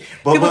big.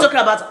 But People talking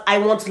about, I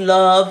want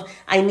love,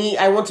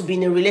 I want to be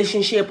in a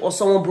relationship, or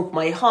someone broke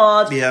my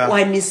heart, Yeah. or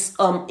I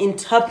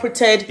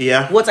misinterpreted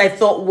Yeah. what I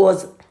thought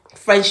was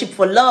friendship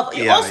for love,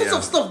 Yeah, all sorts yeah.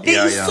 of stuff. There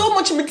Yeah, is yeah. so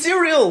much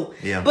material,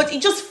 Yeah. but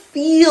it just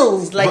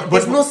feels like But-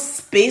 there's no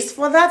space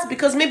for that,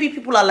 because maybe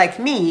people are like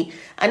me,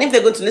 and if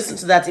they're going to listen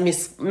to that, it may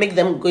make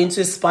them go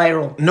into a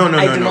spiral. No,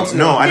 I do not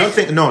know. I don't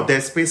think, no,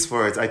 there's space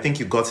for it. I think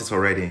you got it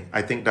already.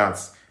 I think that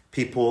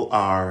people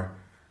are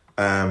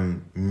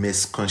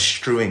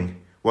misconstruing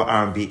what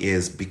R&B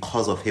is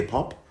because of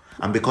hip-hop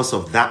and because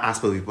of that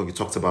aspect of hip-hop you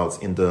talked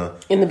about in the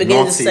beginning, the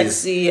noughties.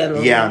 sexy and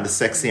all yeah, that. and the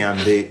sexy and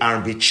the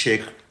R&B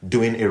chick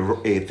doing a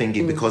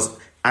thingy, because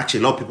actually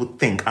a lot of people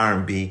think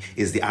R&B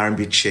is the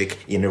R&B chick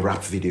in a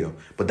rap video,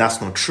 but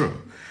that's not true.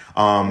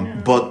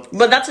 But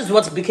But that is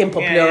what became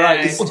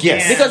popularized. Yeah,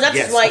 yes, Because that is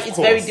yes, why of it's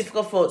very course.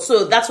 difficult for.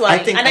 So that's why. I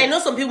think and I that- know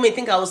some people may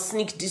think I was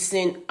sneak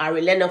dissing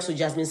Ari Lennox or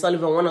Jasmine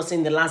Sullivan when I was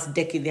saying the last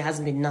decade there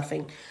hasn't been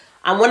nothing.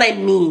 And when I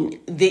mean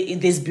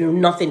there's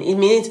been nothing, it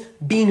means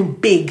being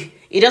big.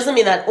 It doesn't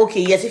mean that, okay,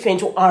 yes, if you're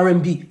into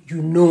R&B,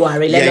 you know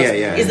Ari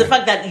Lennox. It's the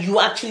fact that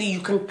you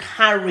can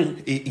carry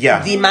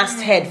the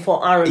masthead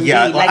for R&B,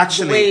 Yeah, well, like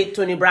actually- the way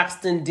Tony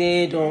Braxton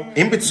did, or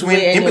in the between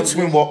way any of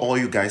them- what all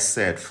you guys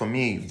said, for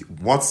me,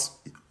 what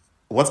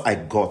I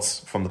got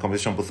from the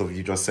conversation both of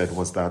you just said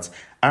was that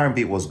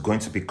R&B was going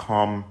to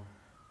become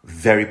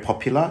very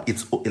popular.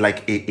 It's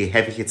like a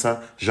heavy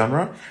hitter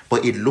genre,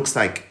 but it looks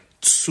like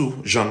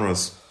two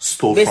genres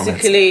stole from it.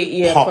 Basically,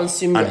 yeah, Pop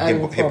consumer and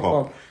hip hop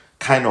hip-hop.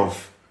 kind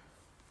of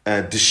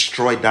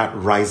destroyed that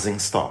rising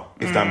star,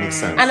 if that makes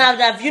sense. And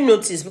have you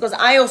noticed? Because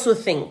I also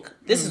think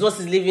this is what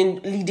is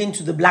leading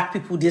to the black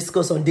people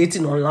discourse on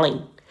dating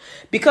online.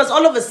 Because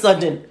all of a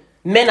sudden,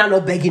 men are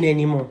not begging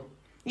anymore.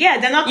 Yeah,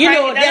 they're not. You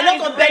know, crying, they're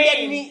not on bended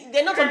rain. knee.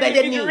 They're not on Crying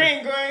bended in knee. the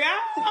rain going,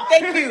 ah.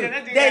 Thank you. They're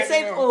not doing They that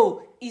said, anymore.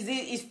 "Oh,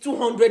 it's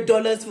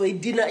 $200 for a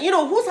dinner." You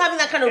know, who's having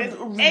that kind of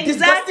Exactly.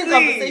 disgusting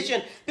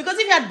conversation? Because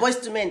if you had Boys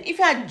to Men, if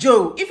you had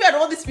Joe, if you had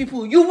all these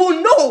people, you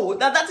will know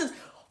that is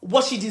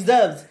what she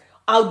deserves.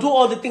 I'll do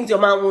all the things your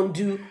man won't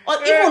do.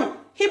 Or even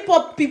hip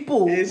hop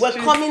people It's were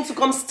true. coming to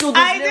come steal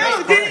this. I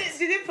know. lyrics.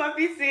 Didn't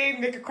Poppy say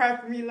 "Make a cry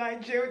for me"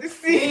 like Joe the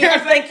scene? Yeah, I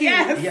was thank you.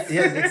 Yeah,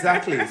 yes,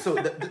 exactly. So,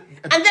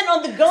 And then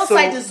on the girl So-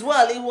 side as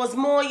well, it was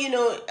more, he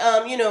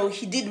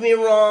did me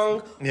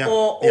wrong, Yeah,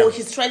 or yeah.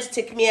 he's trying to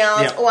take me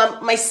out, Yeah.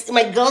 or my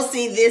girl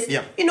say this.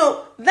 Yeah.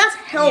 That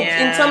helps in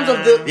Yeah. terms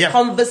of the Yeah.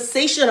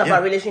 conversation about Yeah.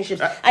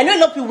 relationships. I know a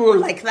lot of people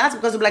won't like that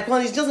because they're like, well,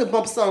 it's just a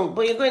pop song,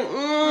 but you're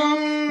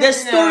going, there's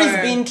stories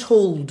no. being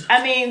told.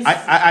 I mean,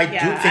 I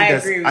yeah, do think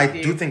agree with I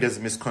you. do think there's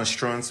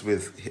misconstruence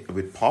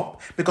with pop,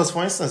 because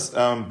for instance,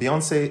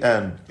 Beyonce,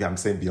 I'm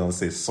saying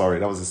Beyonce, sorry,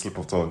 that was a slip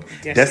of tongue.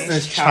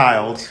 Destiny's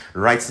Child,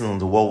 Writing on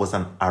the Wall was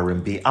an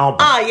R&B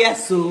album,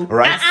 Yes, so.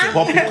 right?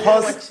 But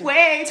because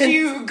Where do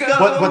you go?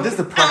 but this is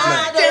the problem.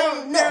 I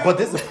don't know. But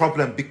this is the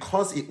problem,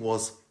 because it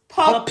was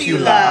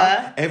Popular.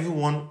 popular.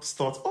 Everyone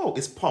thought, oh,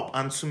 it's pop,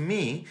 and to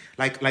me,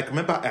 like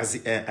remember As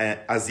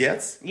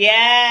Yet?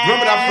 Yeah.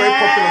 Remember that very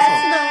popular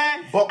song?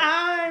 But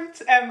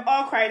I'm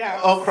all cried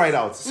out. all cried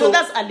out. So,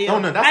 that's Aliyah.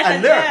 No, that's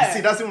That's Aliyah. Aliyah.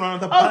 See, that's even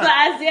another Oh, band. but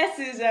as yes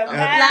is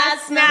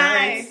last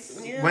night.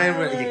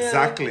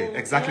 Exactly.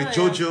 Yeah.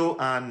 Jojo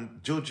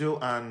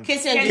and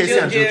Casey and Casey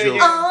and Jojo, Jojo.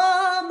 yeah.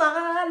 All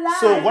my life.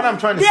 So what I'm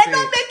trying to They're say,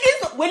 not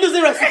making. We're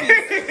losing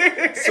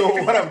recipes.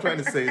 so what I'm trying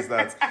to say is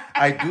that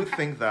I do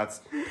think that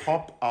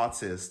pop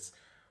artists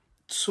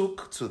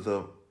took to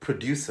the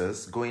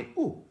producers going,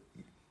 "Ooh,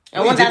 I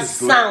what want you did that is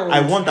good. sound. I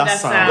want that That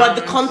sound." sound. But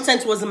the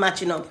content wasn't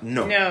matching up.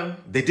 No.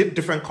 They did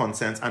different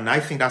content, and I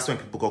think that's when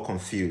people got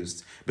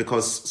confused,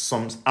 because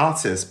some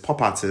artists,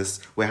 pop artists,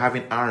 were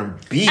having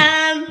R&B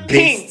Pink.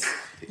 based.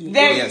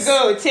 There Yes. you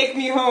go. Take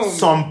me home.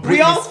 Some we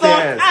Britney all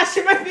thought Spears.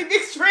 she might be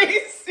mixed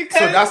race.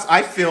 Because So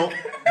I feel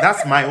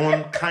that's my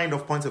own kind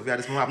of point of view at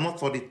this moment. I've not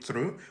thought it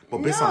through,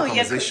 but based on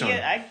conversation,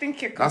 I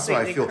think you're that's what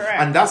I completely feel,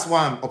 correct. and that's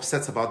why I'm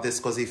upset about this,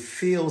 because it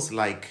feels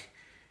like.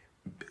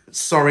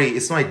 Sorry,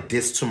 it's not a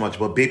diss too much,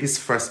 but Baby's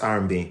first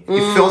R&B.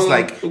 It feels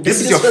like this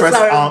is your Baby's first,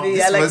 first R&B,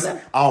 this I like first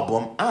that.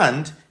 album,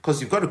 and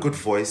because you've got a good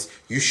voice,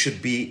 you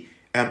should be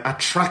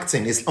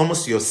attracting. It's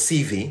almost your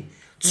CV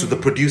to the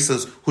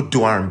producers who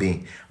do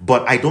R&B.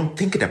 But I don't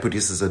think the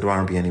producers that do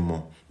R&B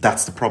anymore.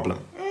 That's the problem.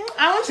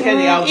 I want to hear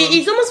the album.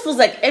 It almost feels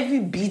like every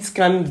beat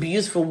can be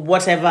used for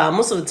whatever.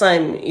 Most of the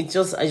time, I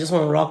just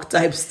want rock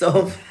type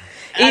stuff.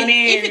 I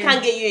mean- if it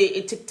can get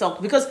you a TikTok,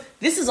 because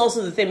this is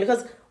also the thing.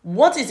 Because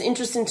what is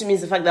interesting to me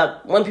is the fact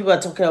that when people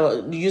are talking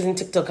about using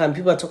TikTok and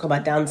people are talking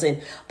about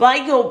dancing, but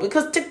I go,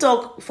 because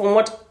TikTok, from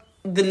what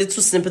the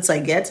little snippets I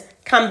get,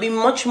 can be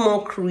much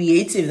more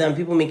creative than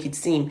people make it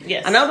seem.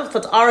 Yes. And I would have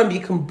thought R&B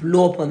can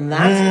blow up on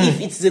that if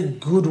it's a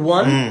good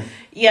one.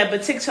 Yeah,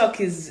 but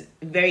TikTok is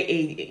very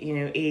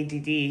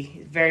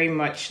ADD, very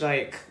much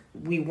like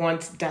we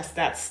want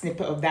that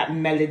snippet of that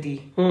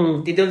melody.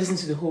 They don't listen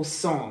to the whole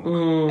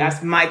song.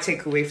 That's my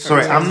takeaway from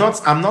Sorry,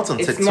 TikTok. I'm not on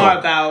It's TikTok. more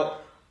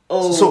about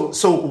So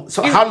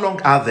how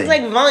long are they? It's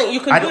like Vine. You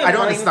can I do don't a I don't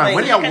Vine understand. thing.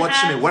 When You you're can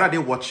watching have- it, what are they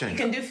watching? You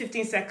can do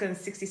 15 seconds,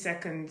 60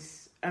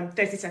 seconds,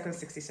 30 seconds,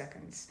 60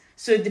 seconds.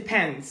 So it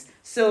depends.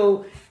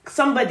 So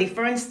somebody,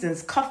 for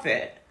instance, Cuff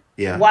It,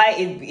 Yeah. why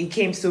it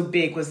became so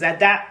big was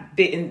that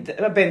bit in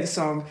the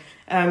song,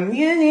 that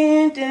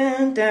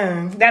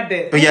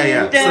bit. Oh,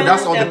 yeah. So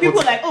that's all the people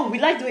put- were like, oh, we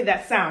like the way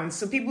that sounds.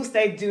 So people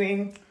started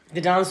doing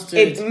The dance to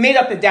it, it. made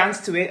up a dance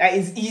to it.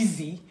 It's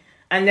easy.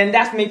 And then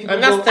that made people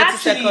And that's go, 30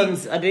 actually,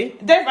 seconds, Abi.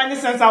 Def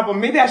Anderson's album,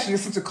 maybe I should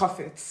listen to Cuff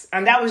It.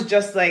 And that was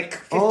just like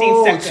 15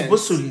 Oh, seconds. it's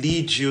supposed to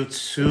lead you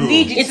to.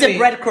 Lead you It's to a it.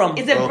 breadcrumb.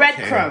 It's a Okay,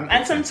 breadcrumb.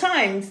 And okay.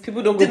 sometimes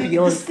People don't go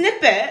beyond. The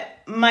snippet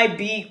might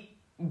be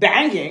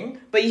banging,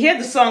 but you hear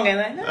the song and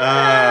like,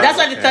 That's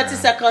why the 30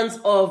 seconds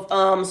of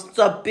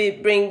stop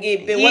it, bring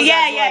it, what's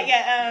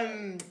that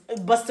one?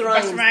 Busta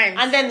Rhymes. Rhymes.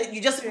 And then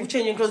you just keep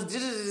changing clothes, so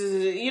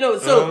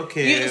so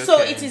Okay.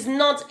 it is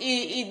not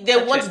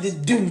they want the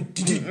do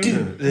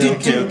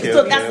Okay,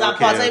 so that's that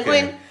part. So I'm okay.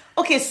 going,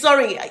 okay,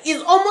 sorry,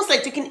 it's almost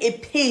like taking a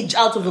page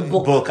out of a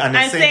book. And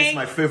I'm it's saying it's saying-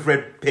 my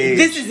favorite page.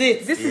 This is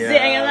it. this is Yeah,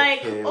 it, and you're like,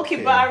 okay, okay,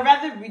 okay. but I'd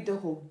rather read the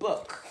whole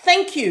book.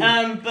 Thank you.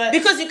 But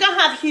Because you can't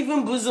have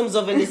heaving bosoms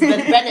of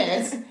Elizabeth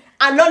Bennet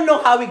and not know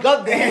how we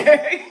got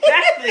there.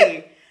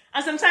 exactly.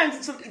 And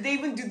sometimes they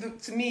even do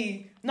to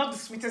me not the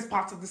sweetest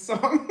part of the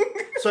song.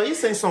 So are you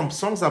saying some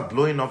songs are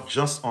blowing up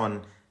just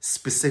on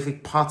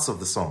specific parts of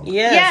the song.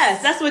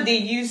 Yes, that's what they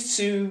used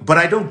to. But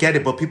I don't get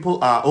it. But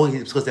people are,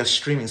 it's because they're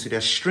streaming. So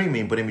they're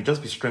streaming, but they may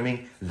just be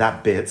streaming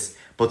that bit.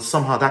 But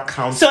somehow that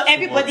counts. So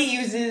everybody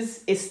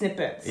uses a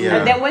snippet. Yeah.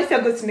 And then once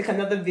you're going to make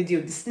another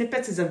video, the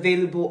snippet is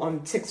available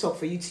on TikTok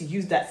for you to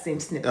use that same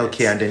snippet.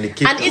 Okay, and then they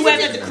keep... And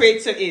whoever the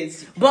creator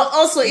is. But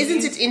also,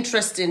 isn't it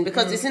interesting?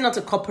 Because is it not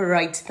a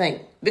copyright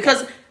thing?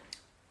 Because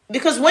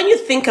when you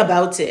think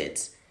about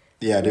it,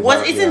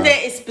 isn't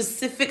there a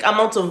specific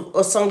amount of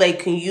a song that you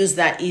can use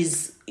that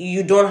is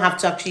you don't have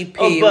to actually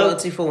pay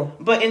royalty for?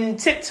 But in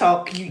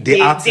TikTok,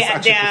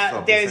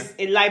 there's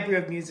a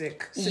library of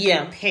music, so you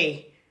can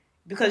pay.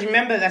 Because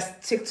remember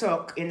that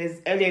TikTok in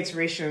its early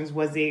iterations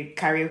was a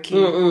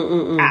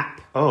karaoke app.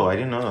 Oh, I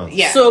didn't know that.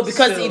 Yeah. So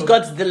because it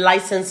got the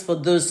license for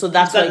those, so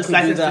that's why you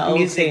could do that.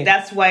 Music.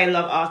 That's why a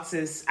lot of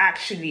artists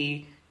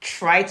actually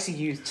try to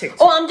use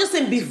TikTok. Oh, I'm just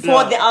saying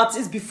before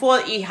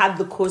it had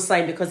the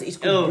cosign because it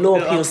could blow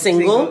up your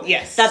single.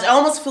 Yes. That I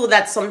almost feel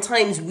that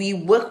sometimes we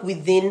work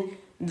within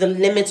the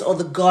limits or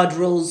the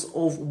guardrails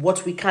of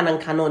what we can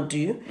and cannot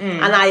do.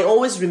 And I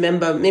always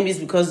remember, maybe it's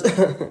because,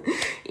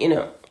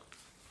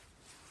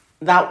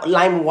 that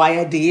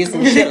LimeWire days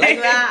and shit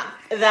like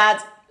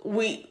that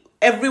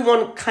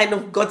everyone kind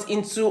of got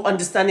into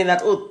understanding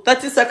that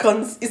 30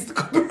 seconds is the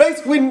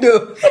copyright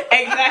window.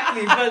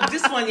 Exactly. But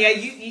this one,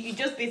 you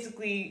just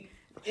basically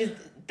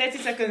 30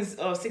 seconds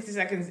or 60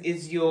 seconds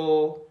is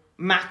your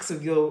max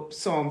of your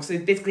song. So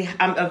it's basically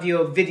of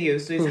your video.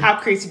 So it's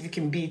how creative you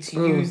can be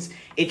to use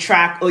a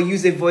track or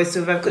use a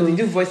voiceover, because they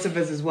do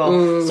voiceovers as well.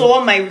 So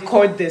one might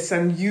record this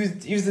and use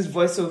this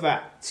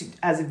voiceover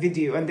as a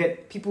video, and then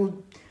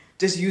people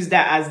just use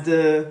that as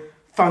the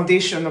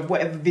foundation of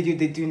whatever video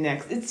they do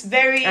next. It's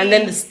very... And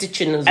then the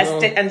stitching as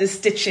well. And the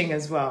stitching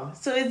as well.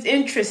 So it's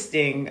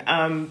interesting.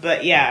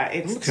 But yeah,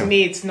 to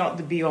me, it's not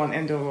the be-all and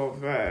end-all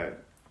of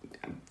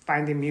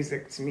finding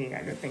music. To me,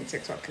 I don't think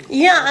TikTok can...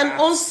 Yeah, and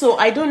also,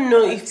 I don't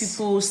know if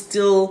people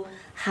still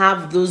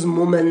have those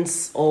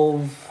moments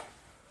of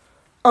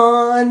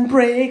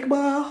unbreak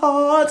my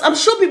heart. I'm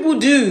sure people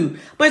do.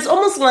 But it's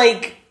almost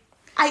like...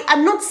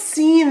 I'm not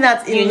seeing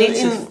that in... You need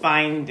to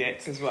find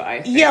it, is what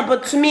I think. Yeah,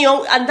 but to me,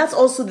 and that's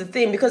also the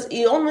thing, because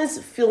it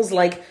almost feels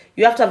like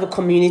you have to have a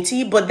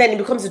community, but then it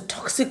becomes a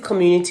toxic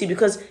community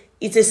because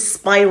it's a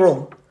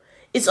spiral.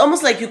 It's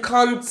almost like you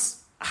can't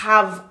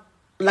have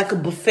like a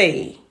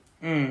buffet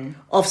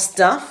of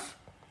stuff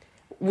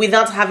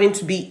without having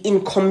to be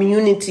in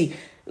community.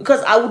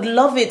 Because I would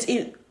love it,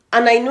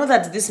 and I know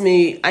that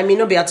I may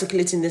not be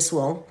articulating this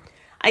well.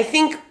 I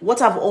think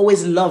what I've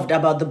always loved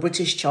about the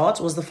British chart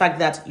was the fact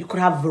that you could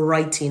have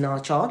variety in our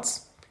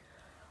charts.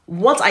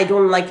 What I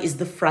don't like is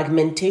the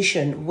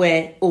fragmentation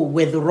where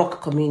we're the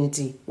rock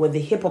community, we're the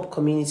hip-hop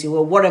community,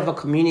 we're whatever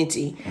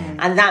community.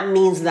 And that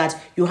means that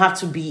you have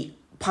to be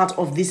part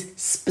of this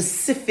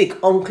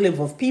specific enclave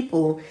of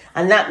people.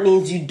 And that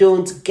means you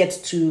don't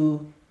get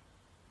to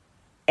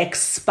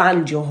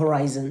expand your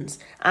horizons.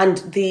 And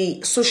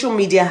the social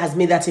media has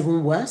made that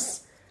even worse.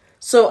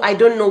 So I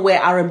don't know where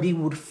R&B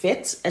would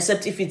fit,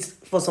 except if it's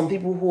for some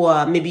people who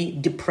are maybe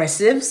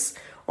depressives,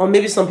 or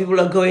maybe some people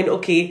are going,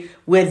 okay,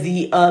 we're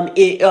the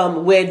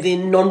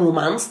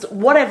non-romanced,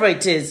 whatever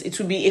it is. It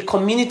will be a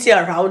community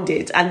around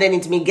it, and then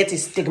it may get a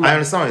stigma. I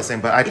understand what you're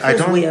saying, but I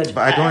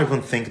don't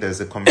even think there's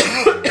a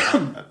community.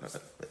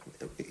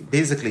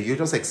 Basically,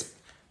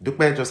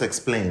 Dupe just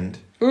explained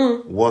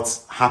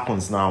what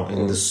happens now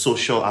in the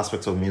social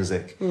aspect of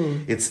music.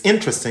 It's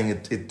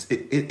interesting.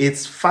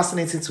 It's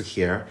fascinating to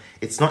hear.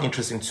 It's not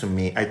interesting to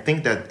me. I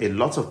think that a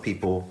lot of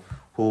people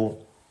who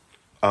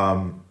there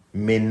are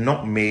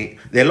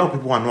a lot of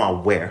people who are not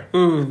aware.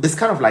 It's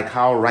kind of like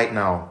how right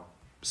now,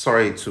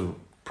 sorry to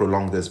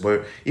prolong this,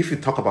 but if you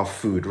talk about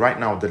food right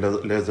now,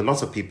 there's a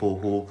lot of people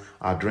who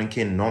are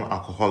drinking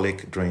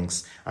non-alcoholic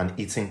drinks and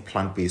eating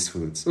plant-based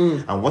foods.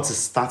 And what is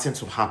starting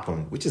to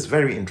happen, which is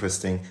very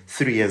interesting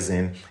 3 years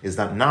in, is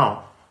that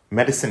now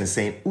medicine is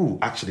saying,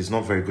 actually it's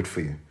not very good for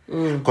you,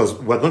 because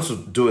we're going to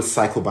do a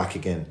cycle back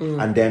again.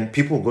 And then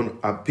people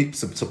are going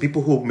so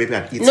people who maybe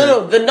had eaten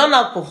the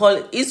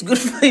non-alcoholic is good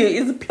for you.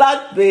 It's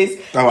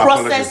plant-based,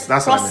 processed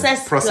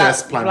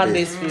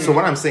plant-based food. So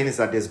what I'm saying is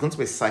that there's going to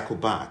be a cycle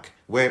back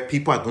where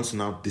people are going to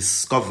now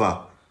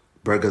discover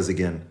burgers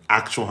again,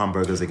 actual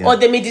hamburgers again. Or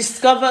they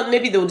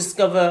will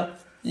discover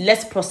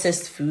less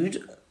processed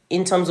food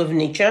in terms of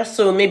nature.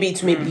 So maybe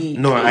it may be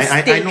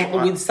steak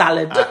with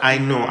salad. I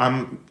know.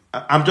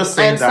 I'm just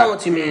saying that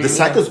what you mean, the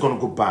cycle is going to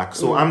go back.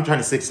 So I'm trying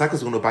to say the cycle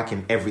is going to go back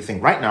in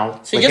everything. Right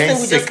now, so you just think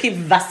we just keep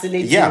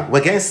vacillating? Yeah,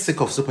 we're getting sick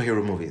of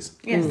superhero movies.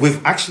 Yes.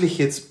 We've actually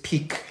hit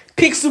peak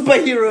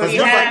superhero.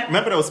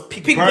 Remember there was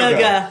peak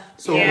burger.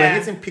 So we're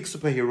hitting peak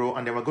superhero,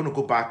 and then we're going to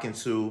go back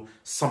into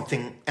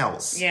something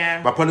else.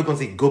 Yeah. We're probably going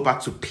to go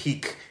back to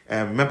peak.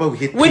 Remember we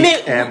hit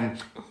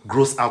peak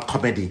gross out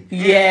comedy.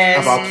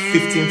 Yes. About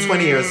 15,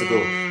 20 years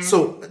ago.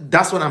 So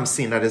that's what I'm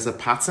seeing, that there's a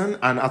pattern,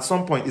 and at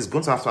some point it's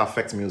going to have to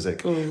affect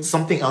music.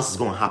 Something else is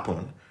going to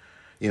happen.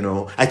 You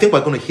know, I think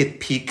we're going to hit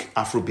peak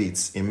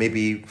Afrobeats in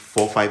maybe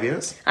 4 or 5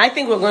 years. I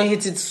think we're going to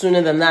hit it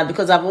sooner than that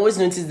because I've always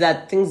noticed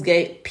that things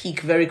get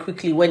peak very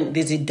quickly when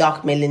there's a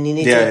dark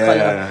melaninated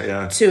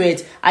color to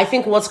it. I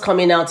think what's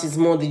coming out is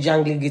more the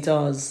jangly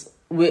guitars.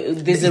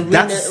 There's a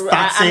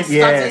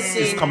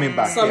it's coming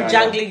back. Some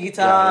jangly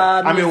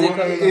guitar. I mean,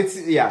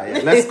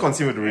 let's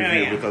continue the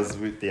review because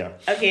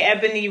Okay,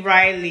 Ebony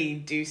Riley,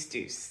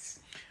 Deuce.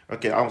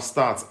 Okay, I'll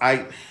start.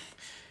 I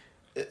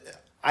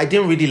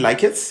didn't really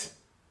like it.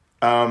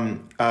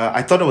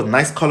 I thought there were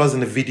nice colors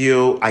in the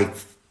video. I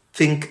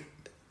think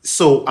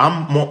so.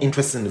 I'm more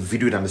interested in the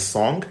video than the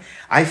song.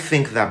 I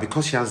think that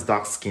because she has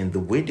dark skin, the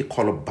way the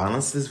color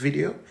balanced this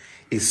video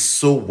is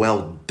so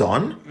well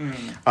done.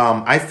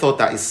 I thought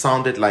that it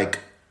sounded like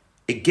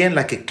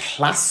a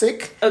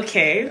classic.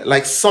 Okay.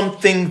 Like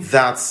something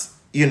that's,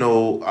 you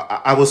know,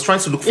 I was trying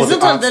to look for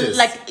the artist.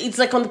 It's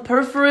like on the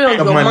periphery of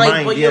your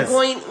mind, but you're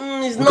going,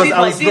 it's not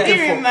like Did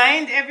it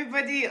remind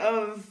everybody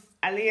of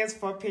Aaliyah's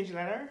 4-page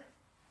letter?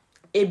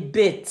 A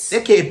bit.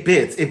 Okay, a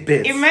bit. It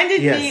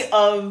reminded me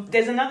of,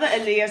 there's another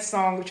Aaliyah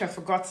song which I've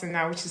forgotten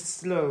now, which is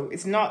Slow.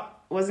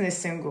 Wasn't a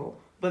single,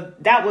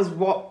 but that was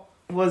what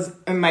was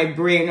in my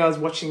brain when I was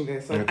watching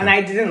this. And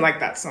I didn't like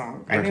that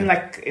song. I didn't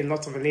like a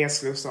lot of Aaliyah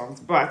slow songs,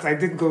 but I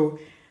did go,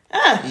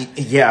 reminds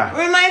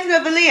me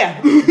of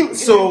Aaliyah.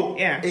 So,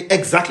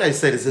 exactly as I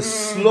said, it's a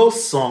slow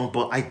song,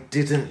 but I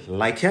didn't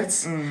like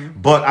it.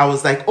 But I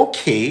was like,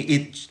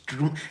 okay,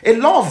 a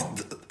lot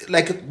of,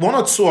 like 1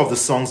 or 2 of the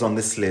songs on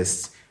this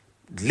list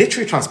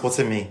literally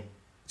transported me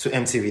to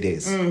MTV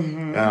days.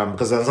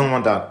 Because there's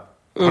someone that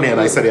Honey and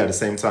I said it at the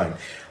same time.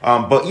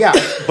 But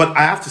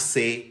I have to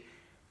say,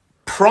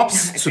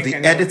 props to the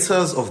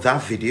editors of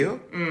that video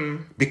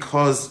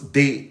because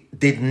they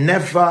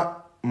never,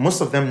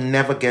 most of them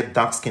never get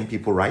dark-skinned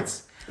people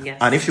right. Yes.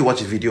 And if you watch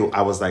the video,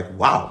 I was like,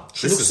 wow,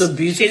 she looks so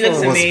beautiful. She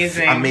looks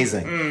amazing.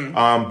 Amazing.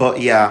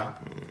 But yeah,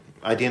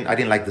 I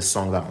didn't like the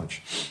song that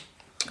much.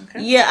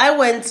 Okay. Yeah, I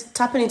went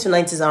tapping into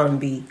 90s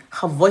R&B.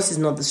 Her voice is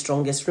not the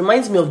strongest.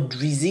 Reminds me of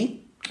Drizzy.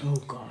 Oh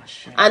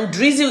gosh. And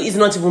Drizzy is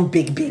not even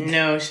big.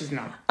 No, she's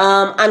not.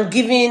 And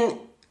giving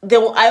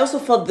I also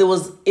felt there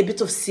was a bit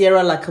of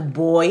Sierra like a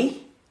boy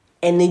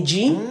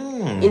energy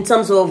in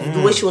terms of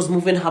the way she was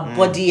moving her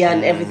body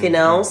and everything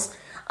else.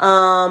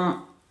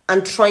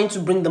 And trying to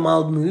bring the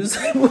mild moves.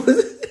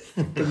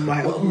 The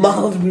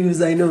mild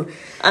moves, I know.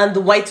 And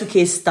the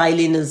Y2K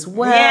styling as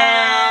well.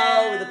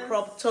 Yeah. With the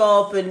crop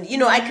top. And, you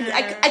know,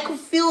 I could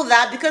feel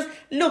that because,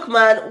 look,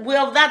 man, we're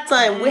of that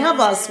time. We have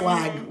our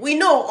swag. We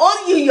know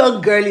all you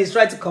young girlies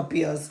try to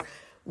copy us.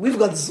 We've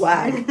got the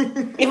swag.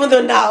 Even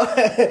though now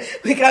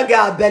we can't get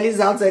our bellies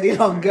out any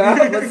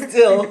longer. But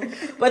still.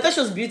 But I thought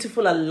she was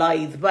beautiful and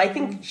lithe. But I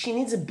think she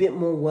needs a bit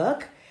more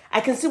work. I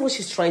can see what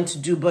she's trying to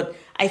do. But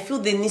I feel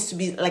there needs to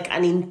be like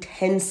an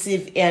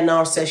intensive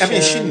A&R session. I mean,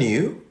 is she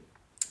new?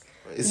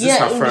 Is this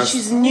her first?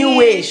 She's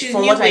newish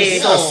from what I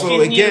saw. So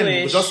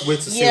again, we just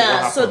wait to see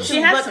what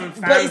happens.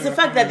 But it's the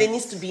fact that there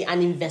needs to be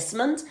an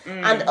investment,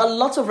 and a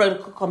lot of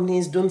record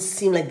companies don't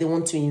seem like they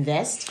want to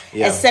invest,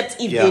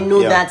 except if they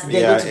know that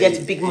they're going to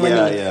get big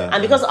money.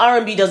 And because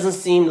R&B doesn't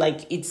seem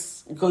like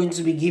it's going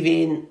to be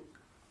giving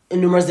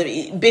numerous,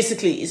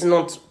 basically, it's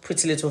not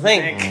Pretty Little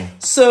Thing.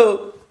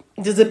 So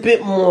there's a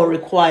bit more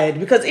required.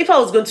 Because if I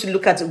was going to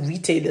look at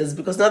retailers,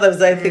 because now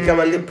that I think I'm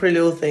a little Pretty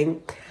Little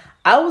Thing,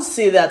 I would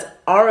say that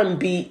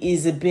R&B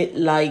is a bit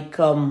like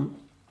Jane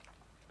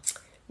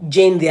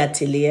the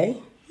Atelier.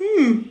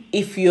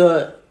 If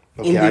you're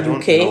in the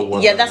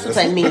UK. Yeah, that's what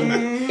I mean.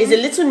 It's a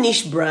little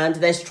niche brand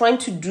that's trying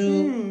to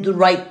do the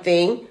right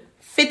thing,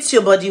 fits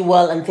your body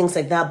well and things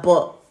like that,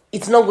 but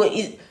it's not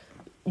going...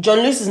 John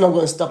Lewis is not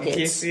going to stock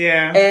it.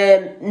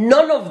 Yeah.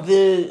 None of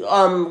the...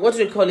 what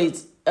do we call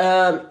it?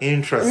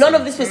 Interesting. None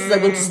of these places are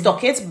going to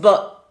stock it,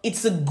 but...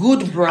 It's a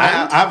good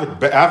brand. I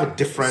have a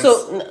different...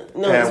 So,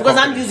 it's because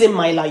I'm using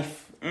my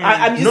life.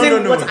 I'm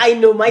using what I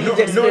know, my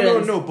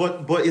experience. No,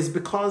 but it's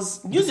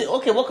because... Use it.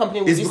 Okay, what company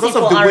would it's you because see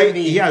of for the R&B?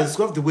 way, it's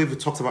because of the way we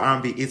talked about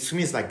R&B. To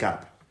me, it's like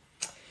Gap.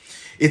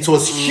 It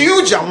was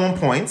huge at one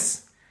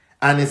point,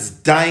 and it's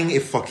dying a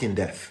fucking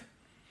death.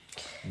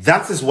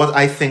 That is what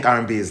I think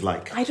R&B is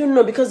like. I don't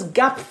know, because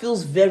Gap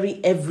feels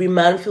very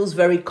everyman, feels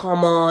very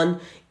common.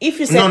 If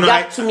you said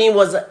Gap to me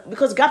was...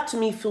 Because Gap to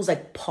me feels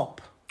like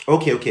pop.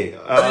 Okay.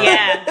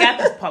 Yeah, Gap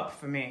is pop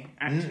for me,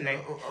 actually.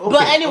 Okay,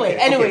 but anyway.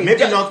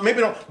 Maybe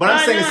not. But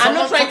I'm saying I'm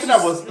not trying something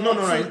that was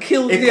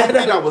kill a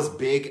company that was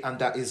big and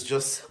that is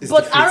just.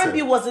 But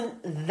R&B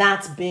wasn't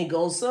that big.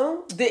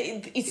 Also,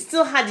 it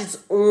still had its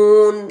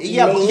own. But it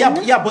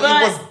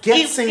was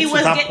getting to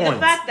that point. The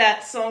fact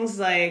that songs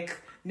like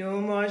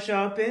No More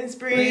Shopping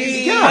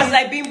Spree was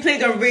like being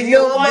played on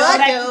radio.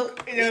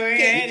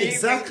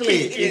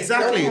 Exactly.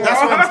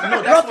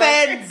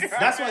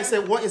 That's why I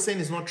said what you're saying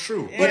is not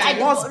true. But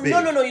it was big.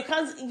 No. You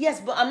can't.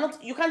 Yes, but I'm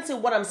not. You can't say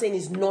what I'm saying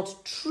is not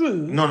true.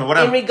 No.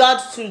 In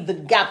regards to the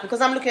Gap,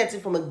 because I'm looking at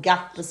it from a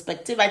Gap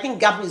perspective. I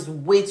think Gap is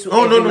way too.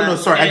 No.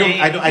 Sorry, I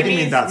didn't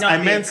mean that. I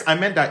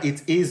meant that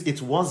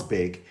it was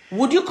big.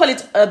 Would you call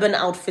it Urban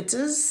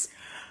Outfitters?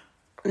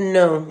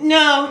 No.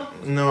 No.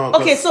 No.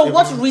 Okay, 'cause so even-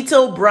 what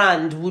retail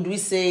brand would we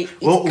say it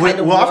We'll kind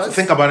of have to was?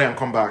 think about it and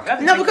come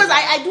back. No, because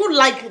I do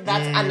like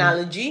that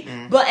analogy.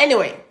 But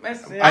anyway, I I'm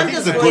think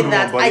just it's a going good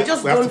that one, but I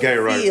just we have to don't get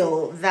it right.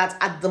 feel that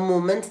at the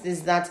moment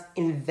there's that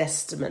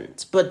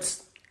investment. But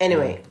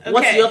anyway, Mm.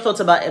 what's Okay. your thoughts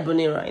about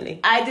Ebony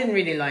Riley? I didn't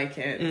really like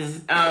it.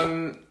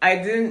 I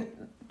didn't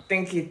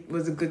think it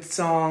was a good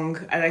song.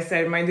 As I said,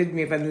 it reminded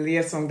me of an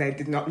Aaliyah song that I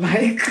did not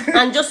like.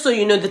 And just so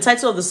you know, the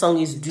title of the song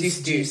is Deuce Deuce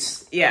Deuce.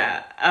 Deuce.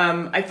 Yeah.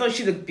 I thought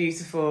she looked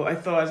beautiful. I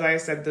thought, as I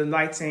said, the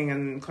lighting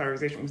and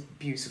colorization was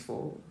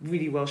beautiful.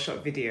 Really well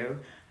shot video.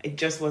 It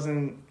just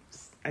wasn't.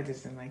 I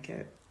just didn't like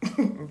it.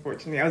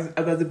 Unfortunately, I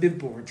was a bit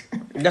bored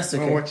That's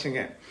when okay. watching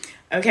it.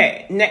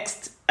 Okay,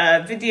 next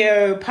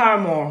video,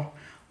 Paramore.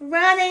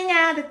 Running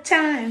out of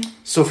time.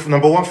 So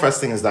number one, first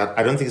thing is that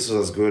I don't think this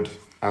was as good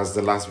as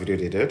the last video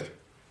they did.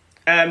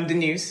 The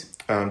news.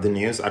 The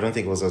news, I don't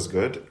think it was as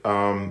good.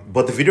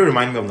 But the video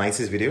reminded me of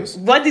 90s videos.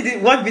 What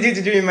video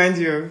did it remind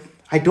you of?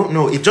 I don't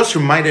know. It just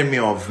reminded me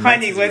of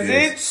Honey, 90s was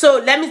videos. it? So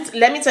let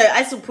me tell you, I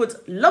used to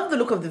put love the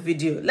look of the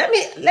video. Let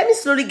me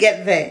slowly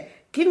get there.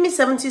 Give me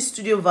 70s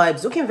studio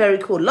vibes, looking very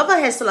cool. Love her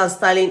hairstyle and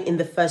styling in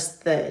the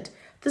first third.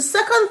 The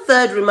second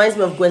third reminds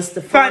me of Gwen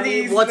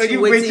Stefani. Funny, What what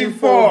you waiting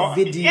for?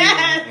 Video.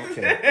 Yes.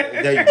 Okay,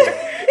 there you go.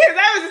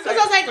 That was just Because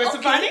I was like, Gwen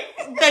Stefani?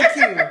 okay, thank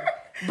you.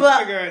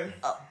 But Good.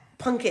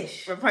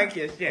 punkish. For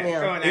punkish, yeah.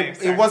 Yeah. Go on,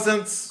 It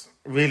wasn't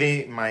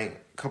really my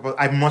cup of...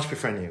 I much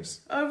prefer news.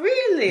 Oh,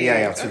 really?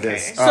 Yeah, to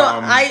this. So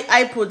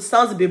I put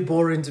sounds a bit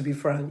boring, to be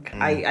frank.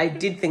 I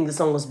did think the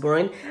song was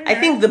boring. I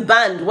think the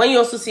band, when you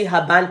also see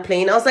her band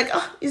playing, I was like,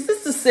 is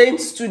this the same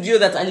studio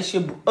that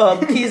Alicia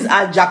Keys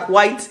and Jack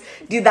White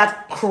did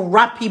that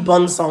crappy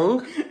Bond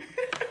song?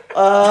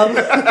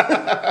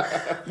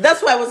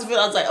 That's why I was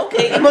like,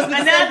 okay, it must be the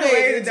same Another way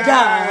way to to die.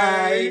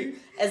 die.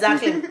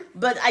 Exactly.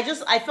 But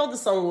I felt the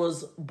song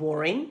was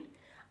boring.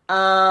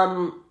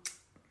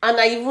 And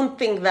I even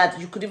think that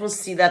you could even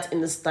see that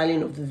in the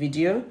styling of the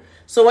video.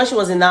 So when she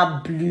was in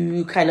that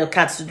blue kind of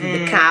catsuit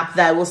with the cap,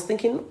 that I was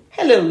thinking,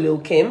 hello, Lil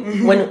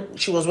Kim, when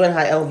she was wearing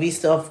her LV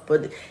stuff.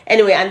 But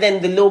anyway, and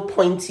then the little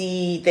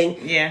pointy thing.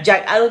 Yeah.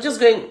 Jack, I was just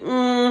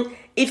going,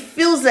 it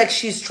feels like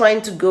she's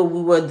trying to go,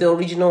 we were the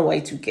original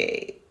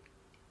Y2K.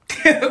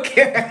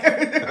 Okay.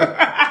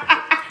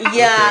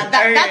 Yeah,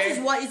 that Okay. is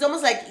what, it's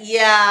almost like,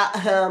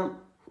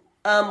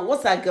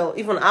 what's that girl?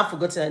 Even I've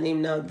forgotten her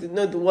name now.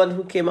 The one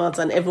who came out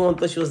and everyone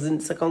thought she was in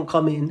Second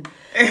Coming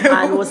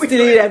and was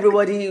stealing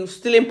everybody,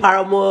 stealing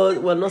Paramore.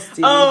 Well, not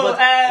stealing, but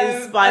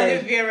inspired.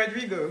 Olivia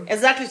Rodrigo.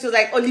 Exactly. She was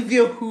like,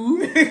 Olivia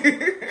who?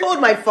 Hold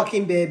my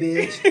fucking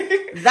baby.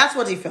 That's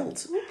what he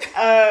felt.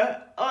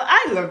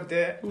 I loved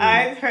it.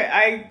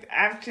 I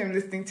actually am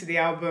listening to the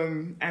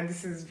album, and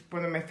this is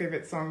one of my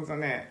favorite songs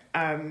on it.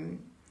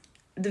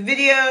 The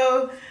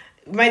video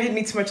reminded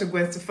me too much of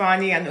Gwen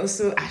Stefani and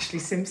also Ashley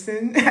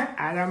Simpson.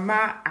 Out of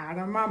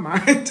my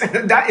mind.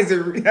 That is a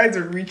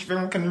reach if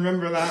anyone can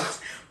remember that.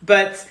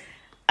 But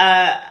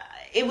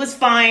it was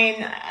fine.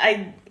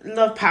 I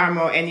love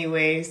Paramore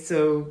anyway,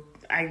 so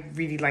I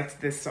really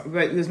liked this song.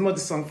 But it was more the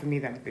song for me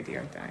than the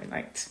video that I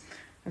liked.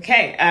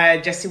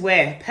 Okay, Jessie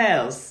Ware,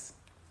 Pearls.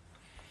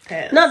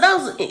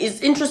 Now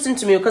it's interesting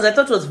to me because I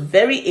thought it was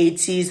very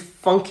 80s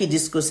funky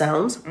disco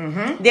sounds.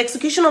 The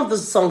execution of the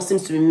song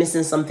seems to be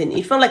missing something.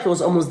 It felt like it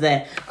was almost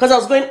there because I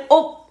was going,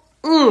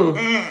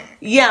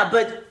 yeah,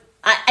 but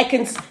I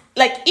can,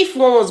 like, if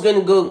one was going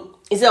to go,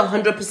 is it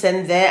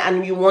 100% there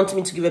and you want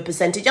me to give a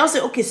percentage, I'll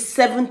say okay,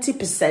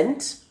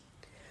 70%.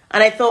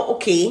 And I thought,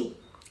 okay,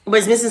 but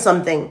it's missing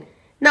something.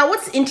 Now,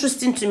 what's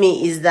interesting to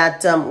me is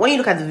that when you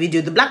look at the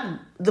video, the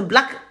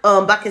black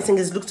backing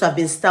singers look to have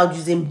been styled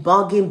using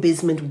bargain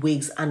basement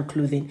wigs and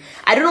clothing.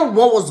 I don't know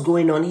what was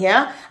going on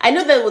here. I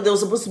know that there was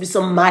supposed to be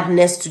some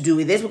madness to do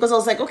with this because I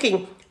was like,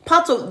 okay,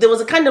 there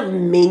was a kind of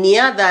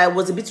mania that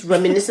was a bit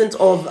reminiscent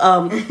of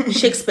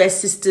Shakespeare's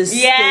Sisters.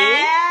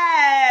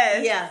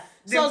 Yes! Yeah.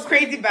 The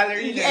crazy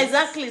ballerinas. Yeah,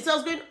 exactly. So I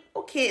was going,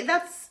 okay,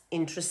 that's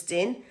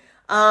interesting.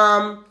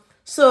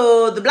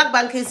 So the black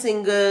backing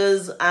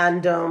singers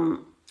and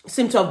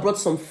seem to have brought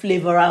some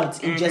flavor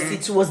out in Jessie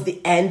towards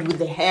the end with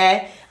the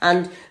hair,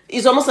 and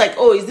it's almost like,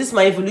 oh, is this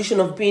my evolution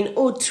of being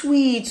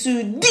twee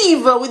to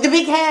diva with the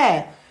big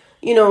hair?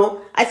 You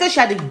know, I thought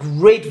she had a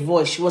great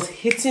voice. She was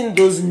hitting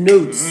those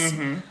notes.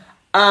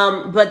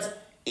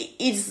 But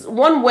it's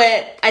one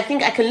where I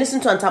think I can listen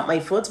to and tap my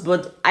foot,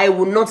 but I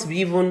will not be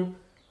even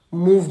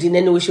moved in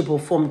any way, shape or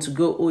form to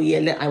go, oh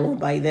yeah, I won't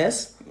buy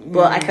this.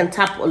 But I can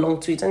tap along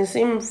to it and it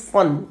seems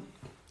fun.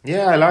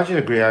 Yeah, I largely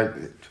agree.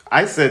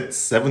 I said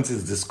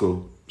 70s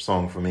disco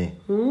song for me.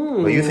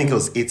 But you think it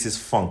was 80s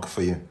funk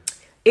for you?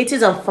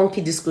 80s and funky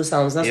disco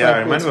sounds. That's Yeah, what I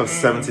I remember put. of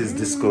 70s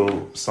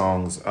disco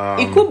songs.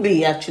 It could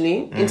be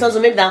actually in terms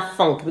of maybe that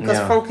funk because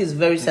Yeah. funk is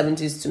very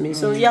 70s to me.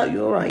 So yeah,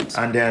 you're right.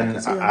 And then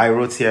I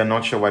wrote here,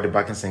 not sure why the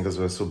backing singers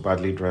were so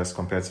badly dressed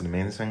compared to the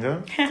main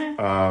singer.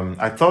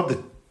 I thought that,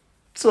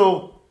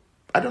 so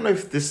I don't know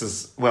if this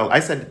is, well, I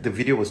said the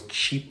video was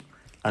cheap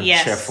and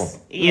cheerful.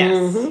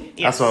 Yes.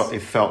 That's what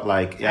it felt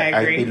like. I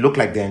agree. It looked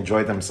like they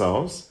enjoyed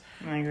themselves.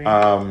 I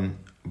agree.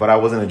 but I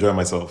wasn't enjoying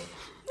myself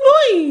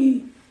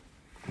Oi!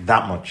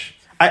 that much.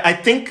 I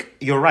think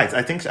you're right.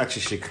 I think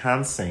actually she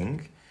can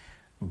sing,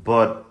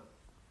 but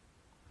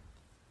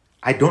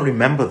I don't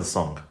remember the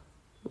song.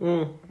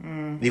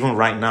 Even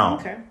right now.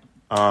 Okay.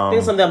 I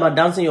think something about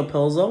dancing your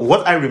pearls off.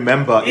 What I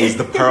remember is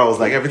the pearls.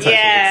 Like every time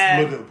Yeah.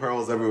 she exploded the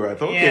pearls everywhere. I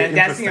thought, okay, Yeah, dancing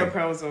interesting. your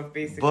pearls off,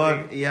 basically.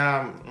 But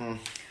yeah,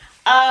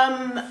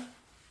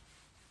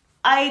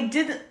 I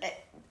didn't.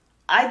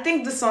 I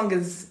think the song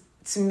is,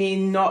 to me,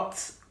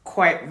 not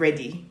quite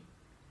ready.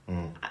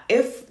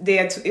 If they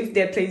had played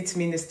it to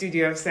me in the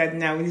studio, I've said,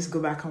 now we need to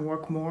go back and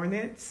work more on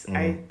it.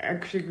 I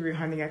actually agree with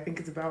Honey. I think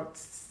it's about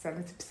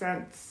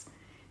 70%,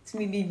 to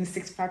maybe even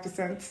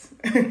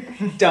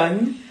 65%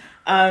 done.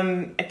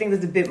 I think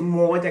there's a bit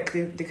more that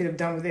they could have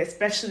done with it,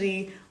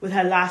 especially with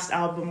her last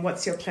album,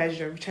 What's Your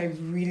Pleasure, which I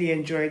really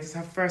enjoyed. It's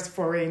her first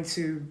foray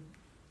into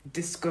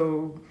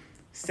disco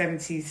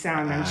 70s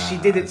sound, and she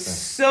did it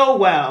so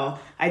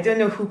well. I don't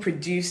know who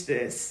produced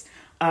this,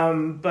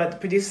 but the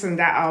producer on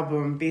that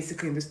album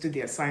basically understood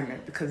the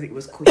assignment because it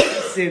was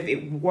cohesive,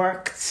 it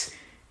worked,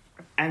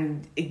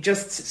 and it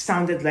just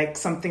sounded like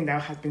something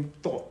that had been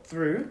thought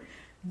through.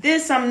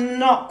 This I'm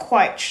not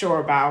quite sure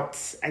about.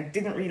 I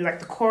didn't really like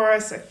the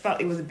chorus. I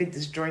felt it was a bit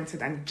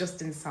disjointed and it just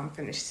didn't sound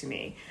finished to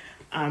me.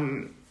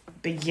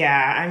 But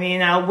yeah, I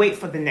mean, I'll wait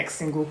for the next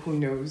single. Who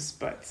knows?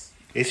 But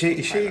is she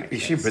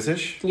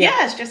British?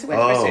 yeah, it's just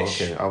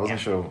British. Okay. I wasn't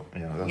sure.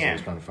 Yeah, that's what I Yeah.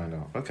 was trying to find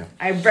out. Okay.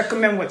 I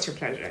recommend What's Your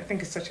Pleasure. I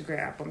think it's such a great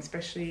album,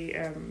 especially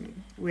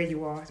Where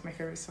You Are is my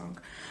favorite song.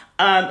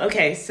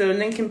 Okay, so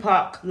Linkin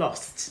Park,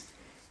 Lost.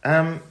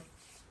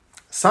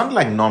 Sounded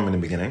like Numb in the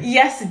beginning,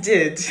 Yes, it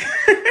did.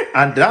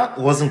 and that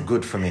wasn't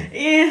good for me.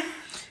 Yeah.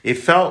 It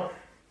felt.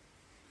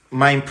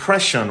 My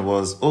impression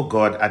was, oh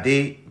God, are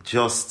they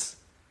just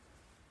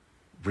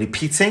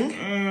repeating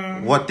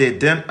what they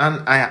did?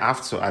 And I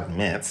have to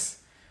admit,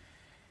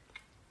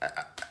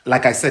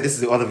 like I said, this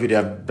is the other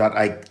video that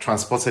I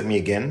transported me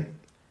again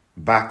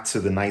back to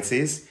the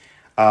 90s.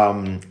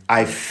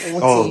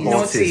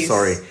 Noughties.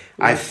 Sorry.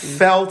 I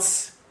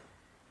felt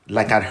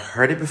like I'd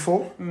heard it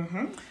before.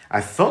 I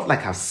felt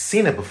like I've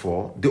seen it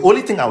before. The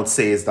only thing I would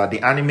say is that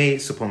the anime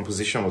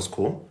superimposition was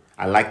cool.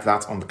 I liked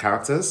that on the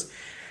characters.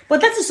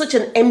 But that is such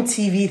an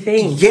MTV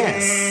thing.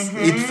 Yes,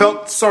 it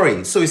felt,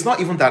 sorry. So it's not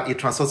even that it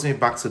transported me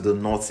back to the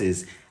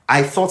noughties.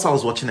 I thought I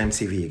was watching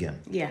MTV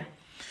again. Yeah.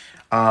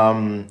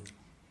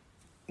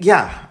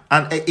 Yeah,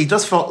 and it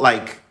just felt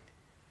like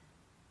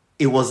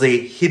it was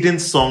a hidden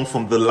song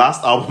from the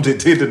last album they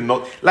did, and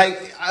not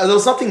like there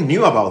was something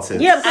new about it.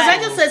 Yeah, because I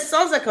just said it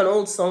sounds like an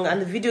old song, and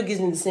the video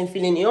gives me the same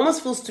feeling. It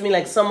almost feels to me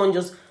like someone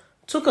just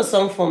took a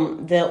song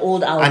from their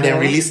old album And then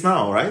released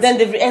now, right? Then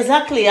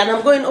exactly, and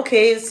I'm going,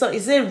 okay. So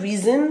is there a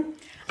reason?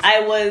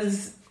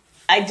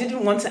 I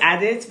didn't want to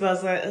add it, but I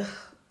was like, ugh,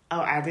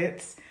 I'll add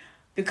it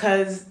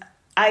because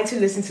I too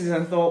listened to it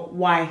and thought,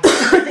 why?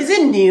 Is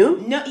it new?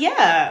 No,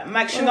 yeah,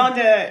 Mike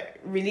Shinoda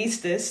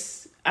released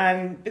this,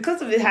 and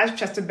because of it has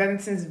Chester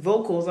Bennington's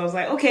vocals, I was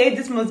like, okay,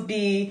 this must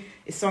be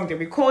a song they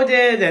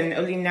recorded, and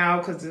only now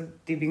because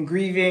they've been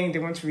grieving, they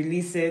want to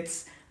release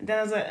it. And then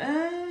I was like,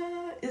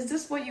 is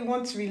this what you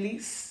want to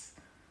release?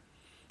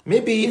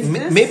 Maybe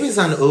this- maybe it's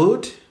an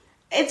ode.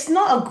 It's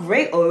not a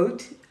great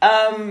ode.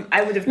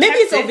 I would have Maybe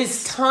kept it's of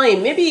its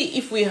time. Maybe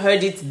if we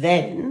heard it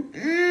then,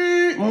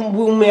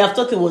 we may have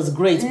thought it was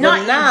great. Not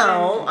But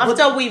now, even.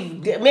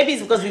 after maybe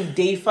it's because we've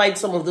deified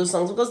some of those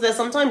songs. Because there's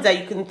sometimes that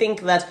you can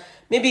think that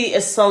maybe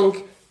the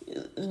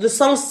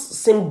songs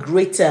seem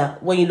greater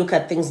when you look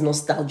at things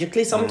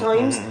nostalgically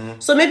sometimes.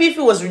 So maybe if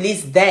it was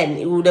released then,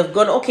 it would have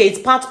gone,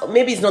 okay,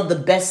 maybe it's not the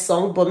best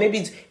song, but maybe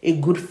it's a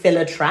good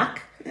filler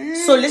track.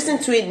 So listen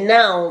to it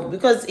now,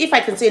 because if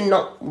I can say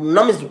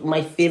Numb is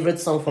my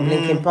favorite song from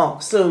Linkin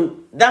Park, so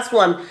that's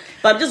one.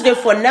 But I'm just going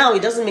for now.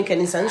 It doesn't make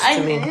any sense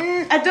to me.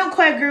 I don't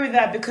quite agree with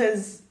that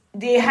because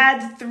they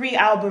had 3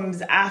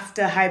 albums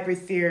after Hybrid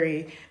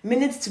Theory.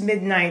 Minutes to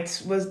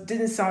Midnight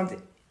didn't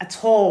sound at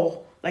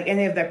all like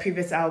any of their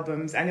previous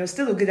albums, and it was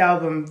still a good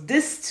album.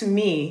 This, to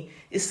me,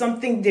 is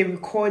something they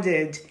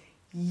recorded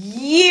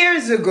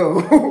years ago.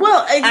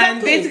 Well, exactly.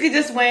 And basically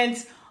just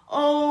went,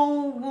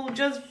 we'll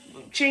just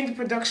change the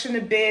production a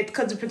bit,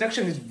 because the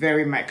production is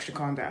very Mike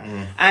Shinoda,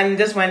 and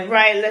just went,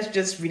 right, let's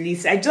just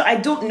release it. I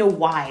don't know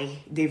why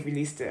they've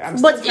released it. I'm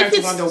still trying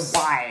to wonder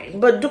why.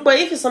 But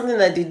if it's something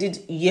that they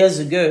did years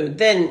ago,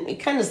 then it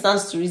kind of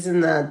stands to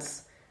reason that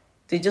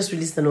they just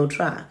released an old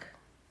track.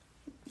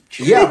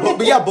 Yeah,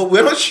 but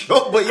we're not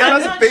sure. But yeah,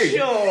 I'm that's the thing.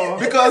 not sure.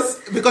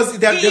 Because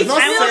they've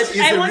not said it's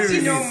I a want to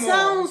re-release. know It more.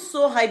 sounds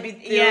so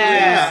hybrid theory.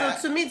 Yeah.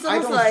 So to me, it's I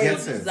almost don't like get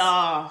it.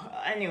 Bizarre.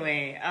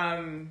 Anyway,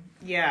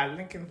 yeah,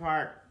 Linkin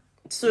Park.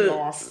 so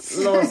Lost.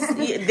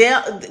 Yeah, they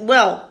are,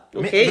 well,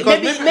 okay.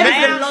 Because Maybe maybe it's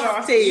I the am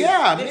lost tape.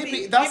 Yeah,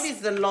 maybe that's- maybe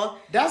it's the lost.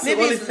 That's the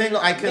maybe only it's thing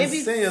I can maybe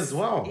say as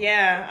well.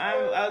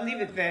 Yeah, I'll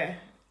leave it there.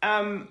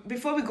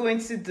 Before we go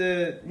into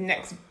the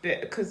next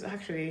bit, because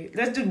actually,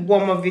 let's do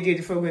one more video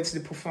before we go into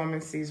the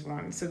performances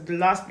one. So the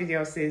last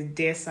video says,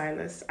 "Dear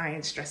Silas, I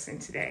ain't stressing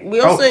today." We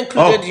also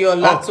included your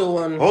Lato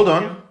one. Hold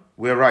on,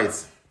 we're right.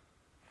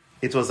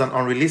 It was an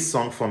unreleased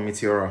song from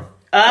Meteora.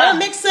 That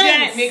makes sense.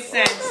 Yeah, it makes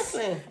sense.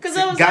 Because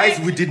I was Guys,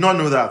 like, we did not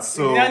know that.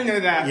 So we did not know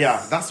that.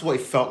 Yeah, that's what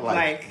it felt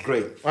like.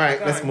 Great. All right,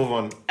 let's move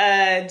on.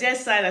 Dear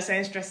Silas, are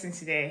interesting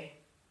today.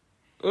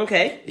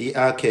 Okay.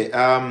 Yeah, okay.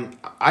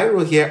 I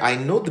wrote here. I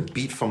know the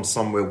beat from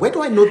somewhere. Where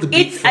do I know the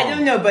beat from? I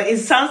don't know, but it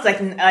sounds like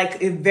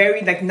a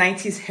very like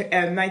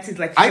 90s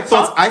like. I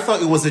hip-hop.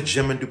 thought it was a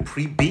German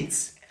Dupree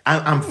beat.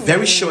 I'm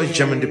very sure it's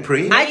German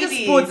Dupree. I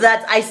just put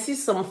that I see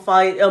some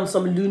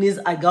loonies.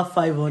 I got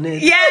 5 on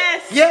it.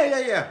 Yes.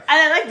 Yeah. And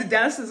I like the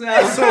dance as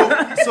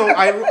well. So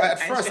at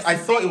first I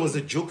thought it was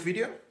a joke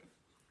video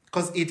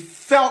because it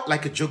felt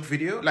like a joke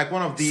video, like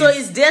one of these. So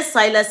is Dear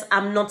Silas,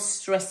 I'm not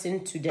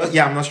stressing today.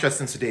 Yeah, I'm not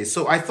stressing today.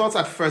 So I thought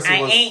at first it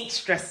I was. ain't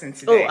stressing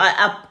today.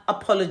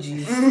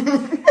 Apologies.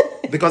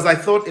 Because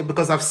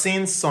I've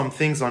seen some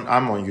things I'm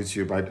on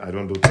YouTube. I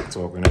don't do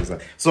TikTok and everything.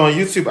 So on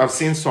YouTube, I've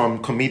seen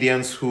some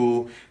comedians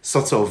who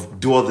sort of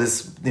do all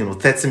this,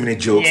 30-minute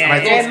jokes. Yeah.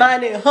 And I thought,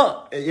 Man in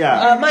her.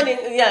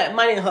 yeah.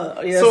 Man in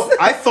her. Yes. So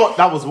I thought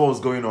that was what was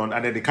going on,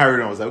 and then they carried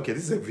on. I was like, okay,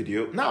 this is a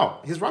video. Now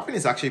his rapping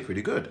is actually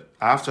pretty good.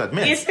 I have to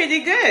admit, It's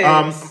pretty good.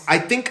 I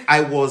think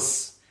I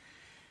was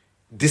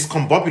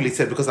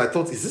discombobulated because I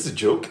thought, is this a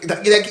joke?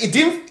 Like it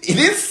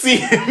didn't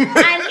seem.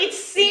 And it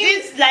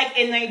seems like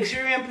a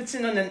Nigerian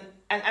putting on an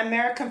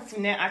American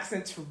female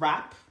accent to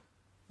rap.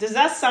 Does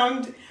that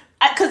sound?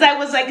 Because I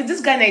was like, is this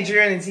guy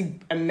Nigerian? Is he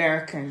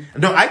American?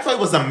 No, I thought it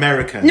was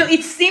American. No,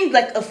 it seemed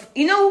like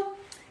you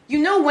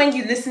know when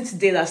you listen to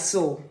De La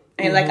Soul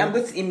and like I'm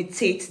going to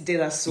imitate De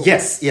La Soul.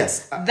 Yes.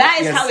 That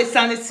is Yes. how it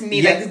sounded to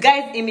me. Yeah. Like the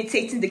guy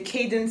imitating the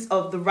cadence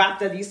of the rap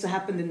that used to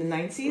happen in the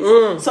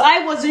 90s. So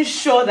I wasn't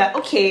sure that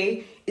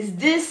is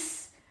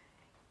this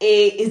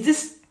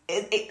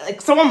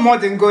like someone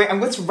modern going, I'm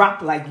going to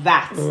rap like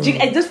that.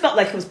 I just felt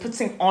like he was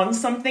putting on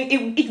something.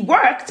 It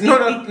worked.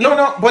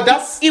 No, but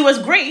that's it was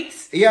great.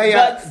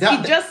 yeah.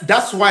 But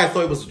That's why I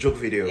thought it was a joke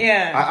video.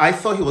 Yeah. I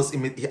thought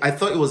I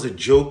thought it was a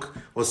joke,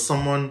 was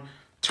someone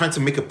trying to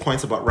make a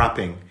point about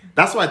rapping.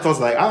 That's why I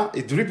thought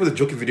did we put a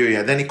joking video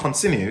here? Then it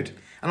continued,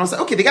 and I was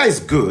like, okay, the guy is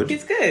good.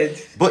 He's good.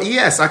 But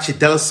yes, actually,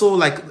 De La Soul,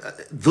 like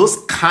those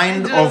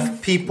kind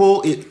of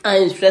people.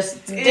 I'm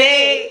stressed. But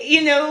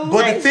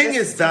the thing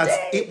is that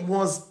it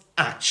was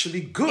actually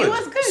good. It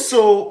was good.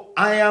 So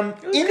I am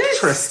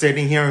interested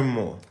in hearing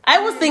more. I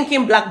was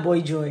thinking Black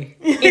Boy Joy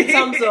in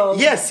terms of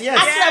Yes. Actually,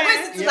 I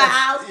went into the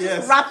house,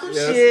 just rapping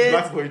shit.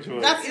 Black Boy Joy.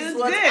 That It is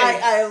was what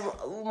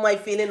good. my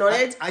feeling on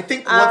it. I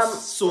think what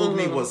sold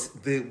me was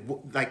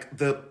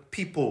the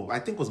people. I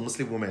think it was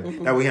mostly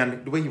women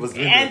that the way he was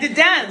doing And it. the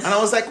dance. And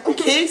I was like,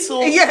 okay,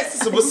 so Yes.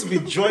 it's supposed to be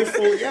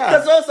joyful, yeah.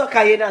 Because also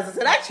Kayenas, I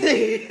said,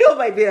 actually, oh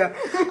my dear.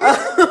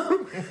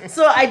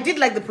 So I did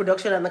like the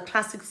production and the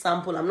classic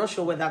sample. I'm not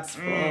sure where that's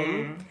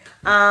from.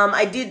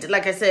 I did,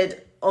 like I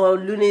said,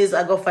 Lunis,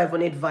 I got 5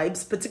 on 8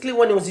 vibes, particularly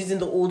when he was using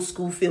the old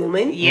school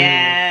filming.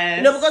 Yes.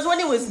 Because when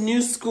it was new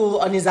school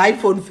on his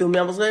iPhone filming,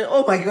 I was like,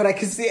 oh my God, I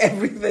can see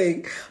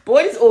everything. But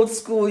when it's old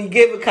school, he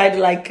gave a kind of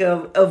like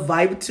a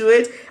vibe to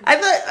it. I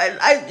thought,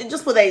 I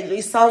just put that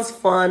it sounds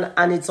fun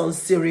and it's on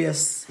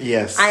serious.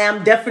 Yes. I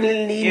am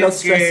definitely not It's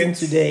stressing good.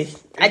 today.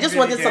 I just really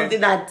wanted good.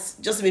 something that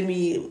just made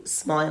me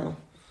smile.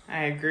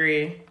 I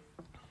agree.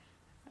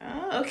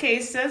 Oh, okay,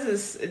 it says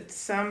it's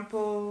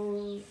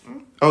sample.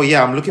 Oh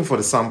yeah, I'm looking for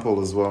the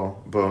sample as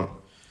well, but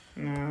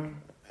No.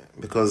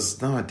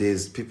 because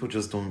nowadays people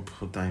just don't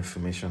put that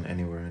information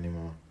anywhere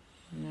anymore.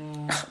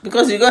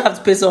 Because you're going to have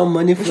to pay some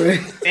money for it.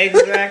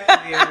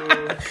 Exactly.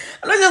 I'm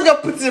not just going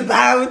to put it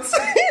about.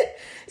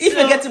 If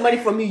you get the money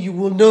from me, you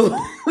will know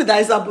that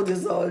I sampled your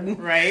song.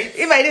 Right.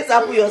 If I didn't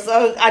sample your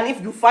song, and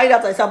if you find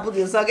out I sampled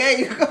your song,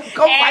 you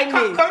come find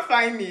me. Come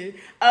find me.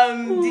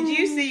 Did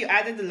you see you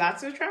added the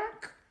Lato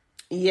track?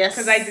 Yes.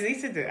 Because I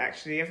deleted it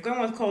actually. I've got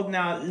one called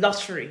now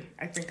Lottery,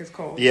 I think it's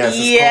called. Yes,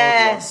 it's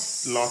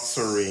Yes. called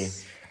Lottery.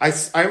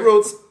 I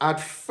wrote,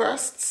 at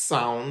first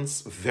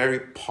sounds very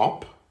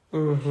pop.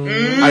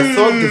 I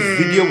thought the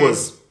video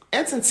was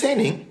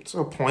entertaining to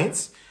a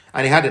point,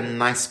 and it had a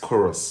nice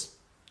chorus.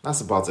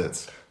 That's about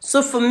it.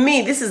 So for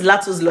me, this is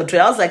Lato's Lottery.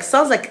 I was like,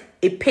 sounds like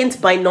a paint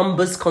by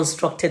numbers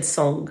constructed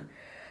song.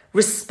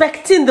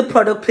 Respecting the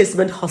product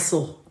placement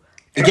hustle.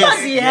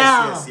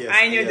 Yes.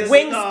 I know this.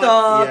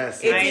 Wingstop,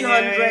 Yes,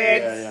 1800.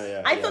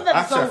 Yeah. I thought that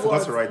Actually, the I song forgot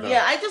was. to write that.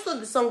 Yeah, I just thought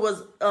the song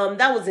was.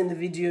 That was in the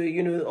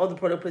video, all the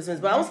product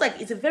placements. But I was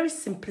like, it's a very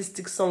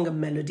simplistic song and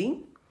melody,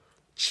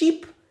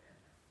 cheap,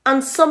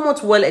 and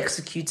somewhat well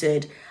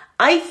executed.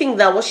 I think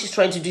that what she's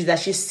trying to do is that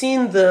she's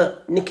seen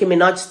the Nicki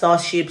Minaj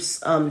Starships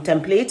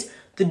template,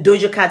 the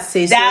Doja Cat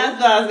Say So.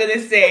 That's what I was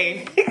gonna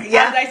say.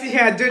 Yeah. I'd like to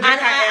hear a Doja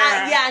Cat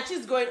era. Yeah,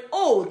 she's going,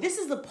 oh, this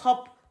is the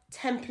pop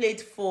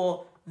template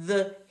for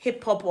the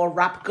hip hop or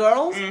rap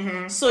girls.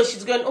 So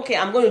she's going, okay,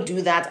 I'm going to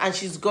do that. And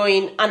she's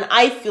going, and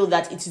I feel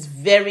that it is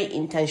very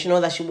intentional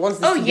that she wants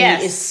this to be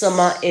a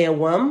summer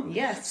earworm.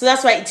 Yes. So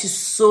that's why it is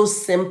so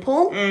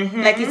simple.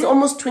 Like it's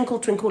almost Twinkle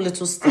Twinkle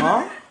Little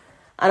Star.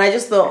 And I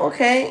just thought,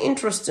 okay,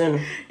 interesting.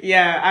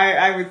 Yeah,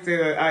 I would say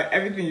that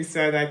everything you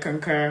said, I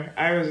concur.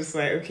 I was just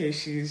like, okay,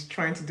 she's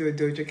trying to do a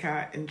Doja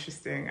Cat,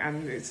 interesting,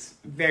 and it's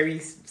very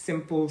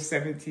simple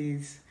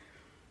 70s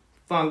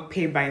funk,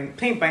 paint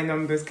by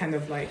numbers, kind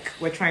of like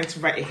we're trying to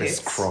write a Chris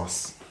hit.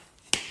 Cross.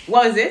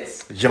 What is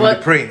it?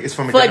 Gemini Pray. It's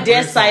from a For Gemini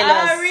Dear Pray song.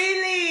 Silence. Oh,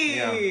 really?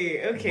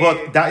 Yeah. Okay.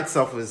 But that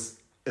itself was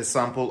a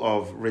sample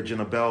of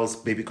Regina Bell's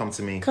Baby Come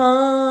to Me.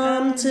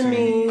 Come to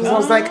me. Because I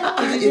was like,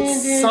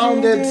 it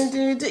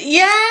sounded...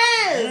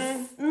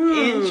 Yes!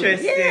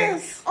 Interesting.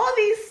 Yes. All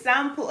these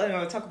sample. Oh, no,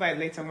 I'll talk about it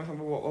later. I'm going to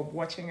talk about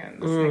watching and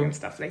listening and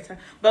stuff later.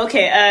 But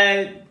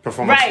okay,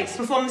 Performances. right,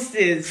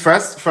 performances.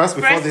 First,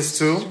 before this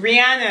too,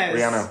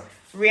 Rihanna's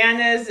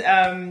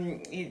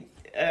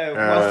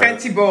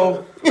Fenty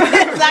Ball.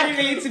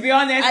 Exactly. To be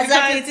honest,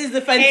 Exactly, because it is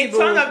the Fenty a Ball.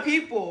 ton of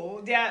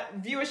people, their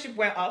viewership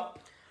went up.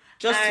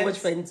 Just to and watch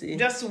Fenty.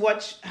 Just to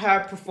watch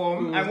her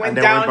perform, and went And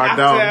then down went back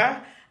after.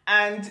 down.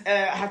 And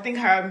I think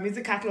her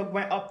music catalog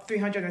went up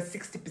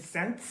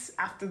 360%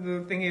 after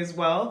the thing as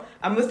well.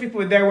 And most people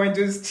were there wearing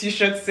those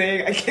t-shirts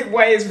saying, okay,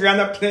 "Why is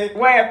Rihanna playing?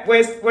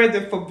 Where's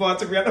the football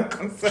to Rihanna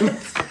concert?"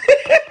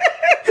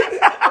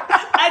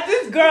 And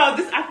this girl,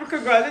 this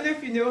African girl, I don't know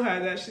if you know her,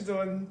 that she's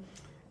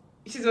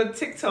on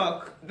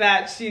TikTok,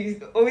 that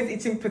she's always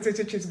eating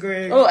potato chips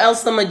going, Oh,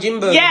 Elsa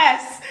Majimbo.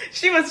 yes,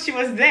 she was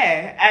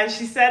there, and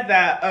she said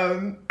that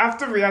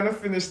after Rihanna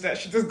finished that,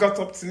 she just got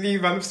up to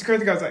leave, and the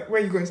security guy was like,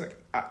 "Where are you going?" She's like,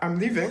 I'm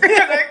leaving.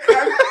 Like,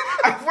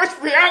 I've watched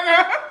Rihanna.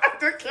 I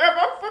don't care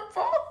about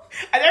football,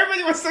 and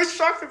everybody was so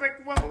shocked. I was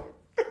like, "Well,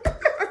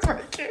 that's why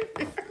I came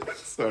here."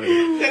 sorry.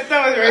 That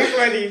was very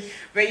funny.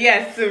 But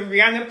yes, so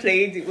Rihanna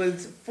played. It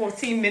was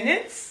 14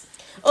 minutes.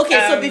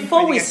 Okay, so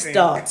before we really getting-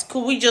 start,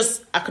 could we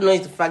just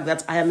acknowledge the fact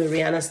that I am a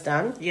Rihanna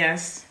stan?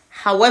 Yes.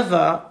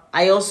 However,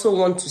 I also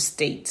want to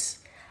state,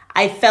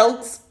 I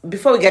felt,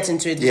 before we get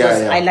into it, Yeah,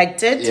 because yeah. I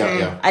liked it,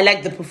 Yeah. I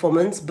liked the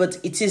performance, but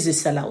it is a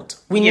sellout.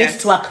 We Yes.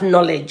 need to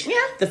acknowledge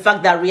the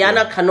fact that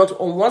Rihanna cannot,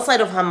 on one side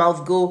of her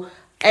mouth, go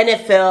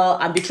NFL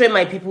and betray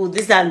my people,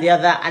 this, that, and the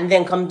other, and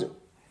then come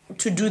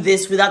to do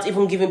this without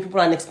even giving people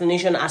an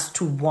explanation as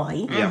to why.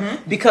 Yeah.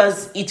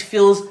 Because it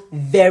feels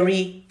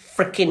very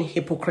freaking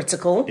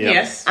hypocritical. Yeah.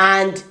 Yes.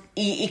 And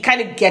it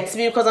kind of gets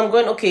me because I'm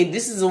going, okay,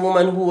 this is a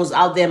woman who was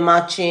out there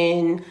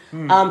marching,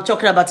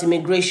 talking about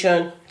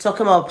immigration,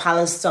 talking about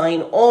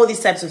Palestine, all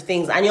these types of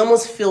things. And it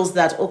almost feels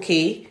that,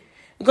 okay,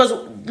 because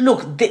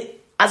look,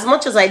 as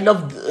much as I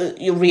love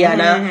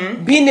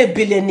Rihanna, being a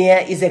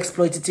billionaire is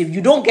exploitative.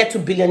 You don't get to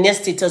billionaire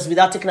status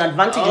without taking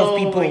advantage of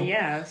people.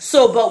 Yes.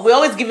 So, but we're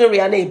always giving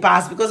Rihanna a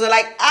pass because we're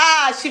like,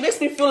 she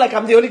makes me feel like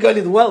I'm the only girl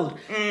in the world.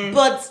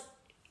 But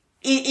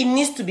it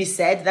needs to be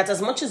said that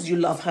as much as you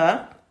love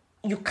her,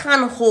 you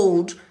can't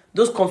hold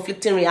those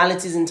conflicting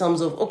realities in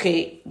terms of,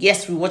 okay,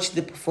 yes, we watched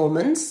the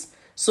performance,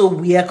 so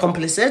we are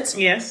complicit.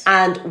 Yes.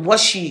 And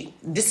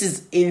this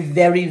is a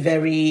very,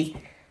 very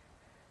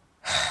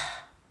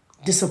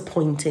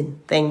disappointing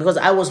thing because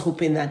I was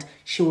hoping that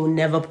she will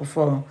never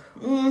perform.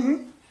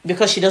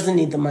 Because she doesn't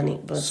need the money.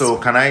 But So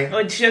can I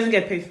Oh, she doesn't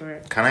get paid for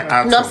it. add no,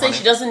 I'm some saying money?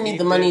 she doesn't need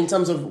the money in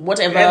terms of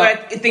whatever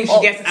thing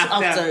she gets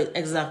after.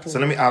 Exactly. So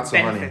let me add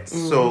some Benefits.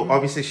 money. So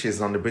obviously she's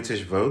on the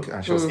British Vogue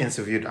and she was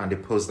interviewed and they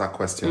posed that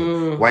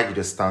question. Why did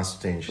your stance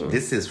change?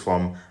 This is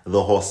from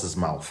the horse's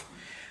mouth.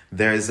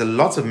 There is a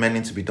lot of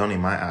mending to be done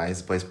in my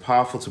eyes, but it's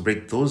powerful to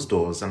break those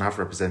doors and have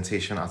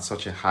representation at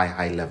such a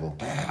high level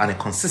and a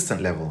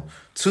consistent level.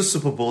 2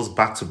 Super Bowls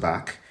back to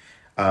back.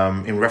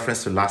 In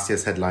reference to last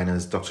year's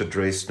headliners, Dr.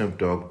 Dre, Snoop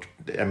Dogg,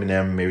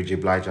 Eminem, Mary J.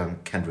 Blige,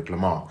 and Kendrick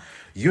Lamar.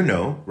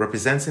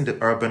 Representing the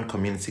urban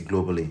community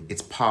globally,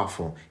 it's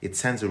powerful. It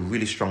sends a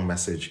really strong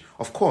message.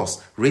 Of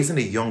course, raising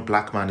a young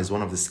black man is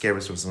one of the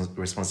scariest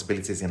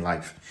responsibilities in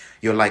life.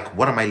 You're like,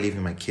 what am I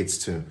leaving my kids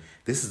to?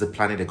 This is the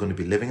planet they're going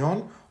to be living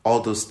on. All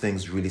those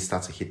things really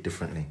start to hit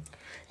differently.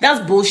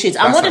 That's bullshit.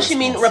 And That's what her does she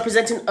mean response.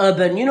 representing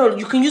urban?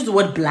 You can use the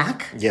word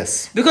black.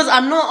 Yes. Because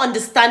I'm not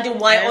understanding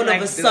why I all like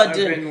of a the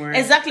sudden. urban word.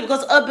 Exactly,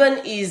 because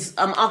urban is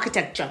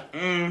architecture.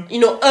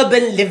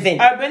 Urban living.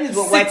 Urban is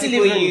what white City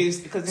people living. use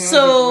because they don't use the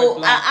So word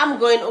black. I'm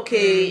going,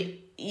 okay,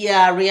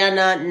 yeah,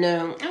 Rihanna,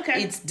 no.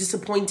 Okay. It's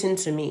disappointing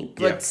to me.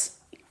 But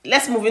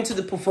let's move into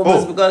the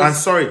performance Oh, because. and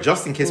sorry,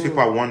 just in case people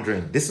are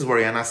wondering, this is what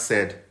Rihanna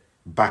said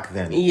back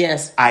then.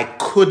 Yes. I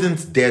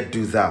couldn't dare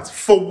do that.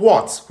 For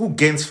what? Who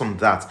gains from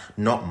that?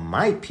 Not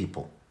my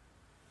people.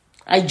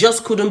 I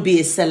just couldn't be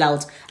a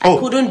sellout. I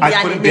couldn't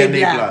be an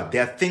enabler.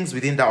 There are things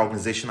within that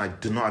organization I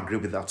do not agree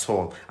with at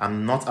all.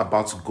 I'm not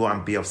about to go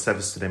and be of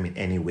service to them in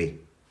any way.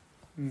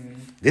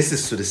 This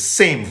is to the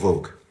same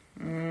Vogue.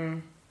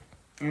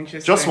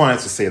 Interesting. Just wanted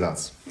to say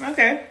that.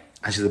 Okay.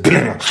 And she's a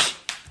billionaire.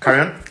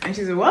 Carry on. And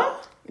she's a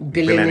what?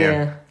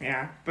 Billionaire.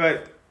 Yeah,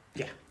 but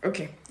yeah,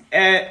 okay.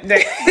 Next.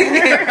 So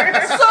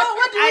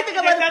what do you think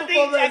about the I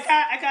performance?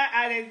 can't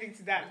add anything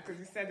to that because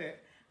you said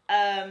it.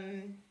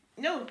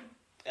 No.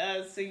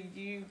 So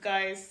you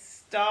guys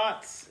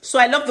start. So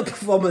I love the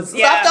performance.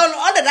 Yeah. So after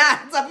all of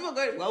that, some people are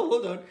going, well,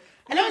 hold on.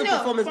 I love No, the no,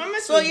 performance.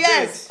 performance So was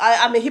yes, good.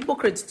 I'm a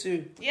hypocrite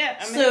too. Yeah,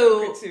 I'm So,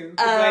 a hypocrite too.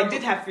 But I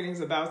did have feelings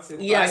about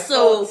it. Yeah, but I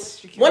so thought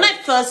she when came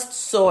I first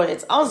saw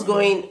it, I was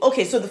going,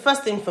 okay, so the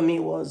first thing for me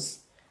was,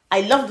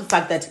 I love the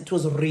fact that it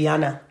was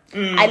Rihanna.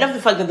 I love the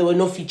fact that there were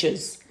no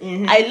features.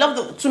 I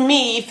love to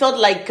me, it felt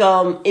like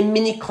a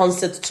mini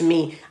concert to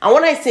me. And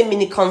when I say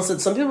mini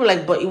concert, some people are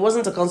like, but it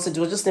wasn't a concert, it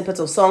was just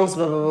snippets of songs,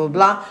 blah, blah, blah,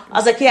 blah. I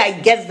was like, yeah, I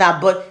get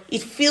that, but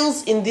it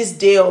feels in this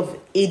day of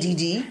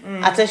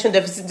ADD, attention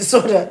deficit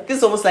disorder, this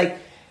is almost like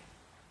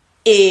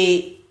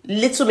a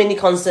little mini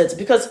concert,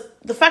 because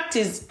the fact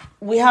is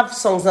we have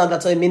songs now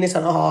that are a minute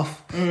and a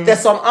half. There's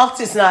some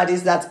artists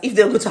nowadays that if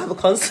they're going to have a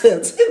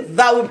concert,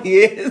 that would be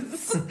it.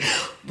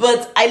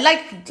 But I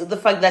like the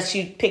fact that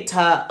she picked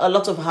a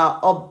lot of her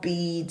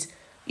upbeat,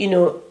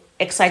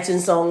 exciting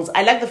songs.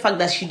 I like the fact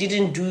that she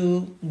didn't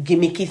do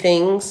gimmicky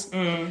things.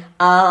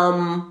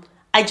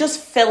 I just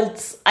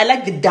felt, I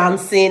like the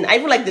dancing. I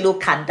even like the little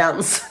cat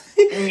dance.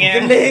 Yeah.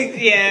 The leg,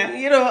 Yeah.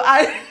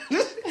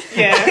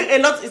 Yeah. A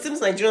lot. It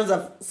seems Nigerians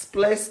have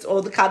spliced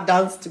all the cat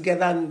dance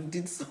together and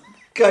did some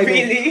kind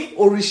Really? of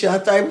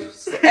Orisha type.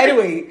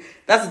 Anyway,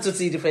 that's a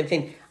totally different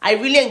thing. I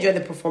really enjoyed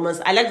the performance.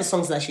 I like the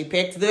songs that she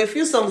picked. There were a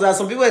few songs that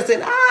some people were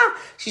saying,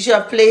 she should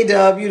have played,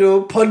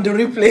 Ponder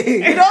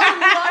Replay. She's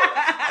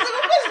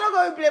not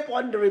going to play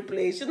Ponder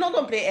Replay. She's not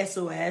going to play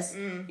SOS.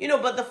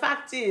 But the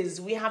fact is,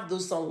 we have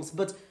those songs.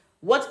 But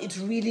what it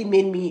really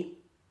made me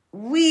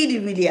really,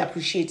 really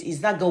appreciate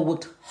is that girl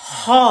worked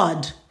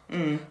hard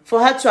for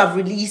her to have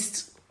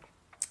released.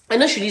 I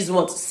know she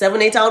released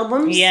 7, 8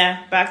 albums.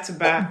 Yeah, back to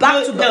back.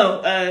 Back to back.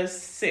 No,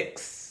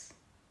 6.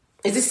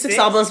 Is it 6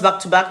 albums back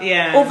to back?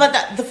 Yeah. Over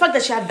that, the fact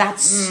that she had that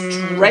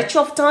stretch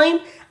of time,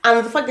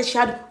 and the fact that she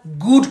had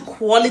good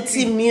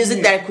quality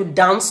music that I could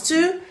dance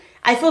to,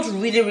 I felt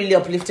really, really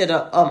uplifted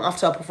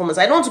after her performance.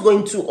 I don't want to go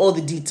into all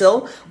the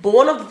detail, but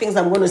one of the things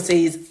I'm going to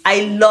say is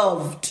I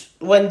loved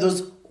when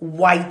those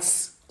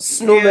white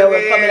snowmen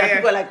were coming and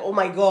people were like, oh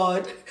my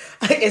god,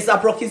 it's a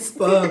broken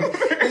sperm.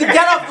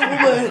 Get off the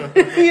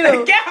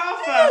woman. Get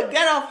off her.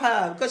 Get off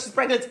her, because she's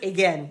pregnant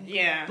again.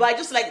 Yeah. But I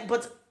just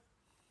but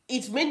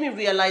it made me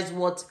realize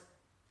what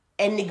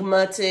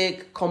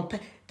enigmatic,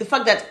 the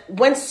fact that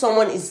when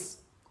someone is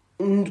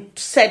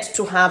said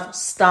to have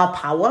star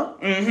power,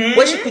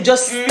 where she could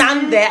just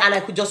stand there and I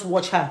could just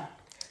watch her.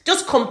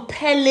 Just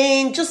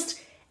compelling,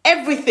 just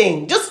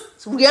everything. Just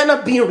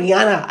Rihanna being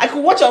Rihanna. I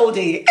could watch her all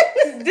day.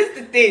 This is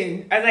the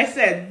thing. As I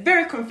said,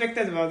 very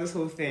conflicted about this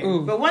whole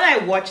thing. But when I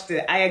watched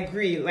it, I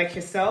agree, like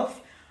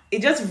yourself,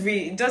 it just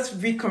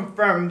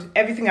reconfirmed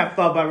everything I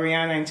thought about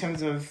Rihanna in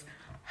terms of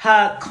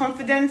her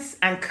confidence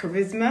and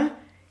charisma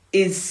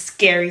is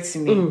scary to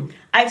me.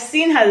 I've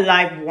seen her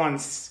live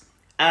once,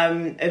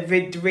 at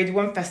the Radio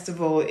 1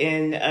 festival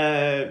in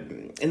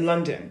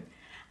London.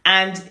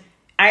 And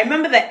I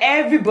remember that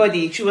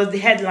she was the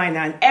headliner,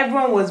 and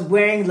everyone was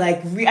wearing I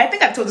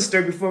think I told the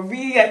story before,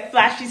 really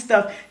flashy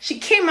stuff. She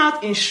came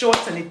out in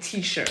shorts and a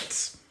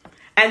t-shirt.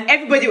 And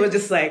everybody was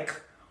just like,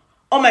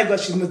 oh my God,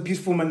 she's the most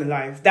beautiful woman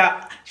alive.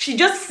 That she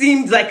just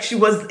seemed like she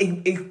was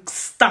a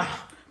star.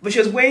 But she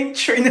was wearing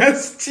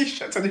trainers,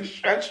 t-shirts, and a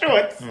shirt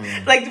shorts.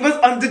 Like, it was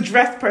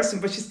underdressed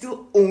person, but she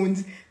still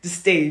owned the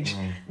stage.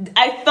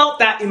 I felt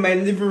that in my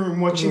living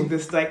room watching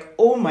this. Like,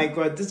 oh my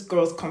God, this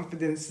girl's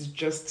confidence is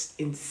just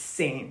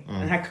insane.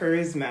 And her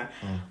charisma.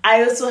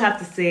 I also have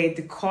to say,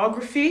 the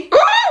choreography.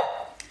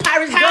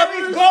 Paris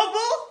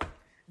Goebel.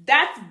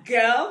 That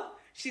girl,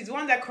 she's the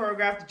one that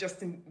choreographed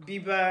Justin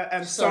Bieber.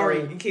 I'm sorry,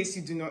 in case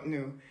you do not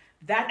know.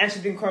 That, and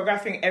she's been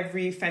choreographing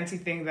every fancy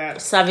thing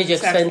that Savage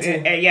X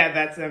Fenty.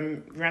 That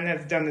Rihanna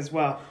has done as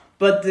well.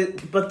 But the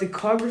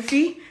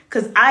choreography,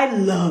 because I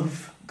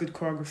love good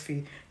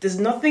choreography. There's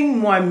nothing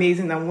more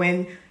amazing than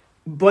when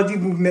body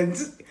movement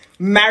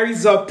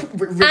marries up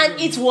with rhythm.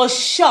 And it was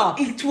sharp.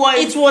 It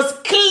was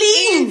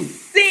clean.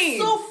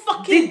 Insane. So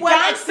fucking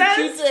well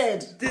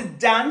executed. The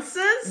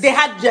dancers. They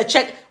had their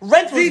check.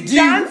 Rent was due.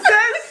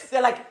 Dancers.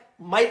 They're like,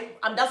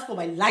 I'm dancing for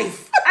my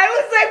life. I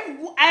was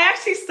like, I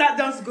actually sat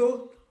down to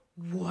go,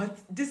 what?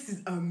 This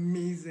is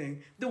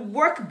amazing. The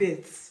work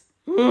bits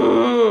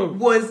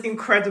was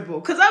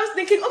incredible. Because I was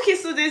thinking, okay,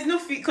 so there's no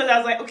because I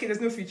was like, okay,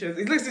 there's no features.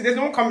 It looks like there's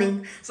no one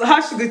coming. So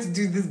how's she going to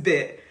do this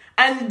bit?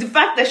 And the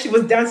fact that she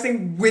was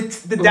dancing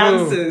with the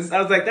dancers, I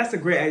was like, that's a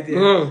great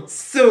idea.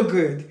 So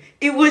good.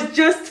 It was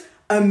just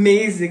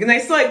amazing. And I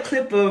saw a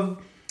clip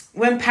of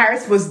when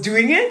Paris was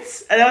doing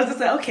it, and I was just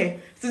like,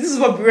 okay, so this is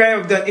what Brianna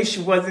would have done if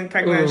she wasn't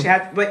pregnant.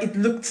 But it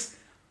looked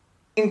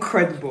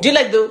incredible. Do you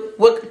like the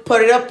work?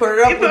 Put it up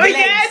with the legs?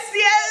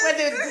 Yes. When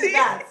they do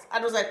that,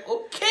 and I was like,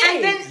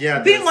 okay. And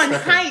then being on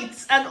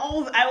heights and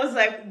all, I was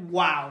like,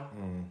 wow.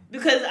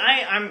 Because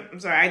I'm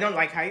sorry, I don't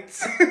like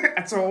heights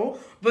at all.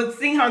 But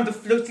seeing her on the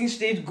floating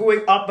stage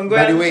going up and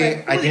going. By the way,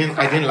 like, I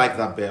didn't like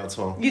that bit at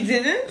all. You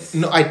didn't?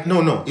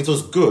 No, no. It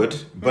was good,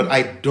 but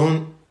I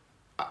don't.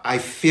 I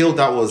feel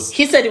that was.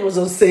 He said it was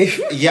unsafe.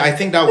 Yeah, I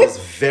think that was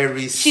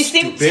very. She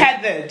seemed stupid.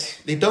 tethered.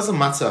 It doesn't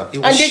matter. It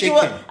was shaking.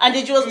 And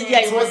Deji was, yeah,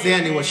 It was there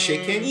and it was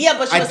shaking. Yeah,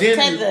 but she was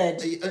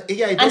tethered.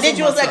 Yeah, it And doesn't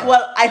Deji was matter. like,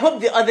 well, I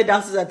hope the other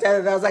dancers are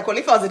tethered. I was like, well,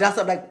 if I was a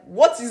dancer, I'm like,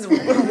 what's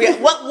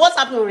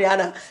happening with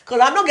Rihanna?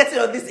 Because I'm not getting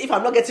on this if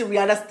I'm not getting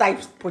Rihanna's type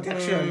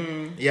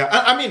protection. Yeah,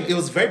 I mean, it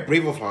was very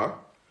brave of her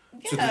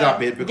to do that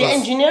bit The because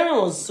engineering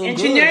was so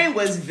Engineering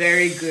was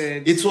very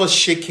good. it was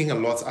shaking a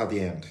lot at the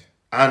end.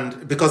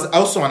 And because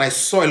also, and I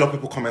saw a lot of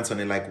people comment on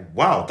it, like,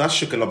 wow, that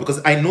shook a lot.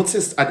 Because I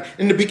noticed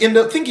in the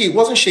beginning, thinking it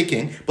wasn't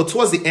shaking, but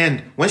towards the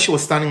end, when she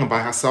was standing by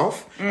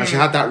herself and she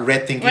had that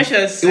red thing, When she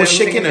was, it was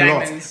shaking a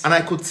lot. diamonds. And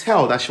I could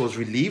tell that she was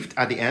relieved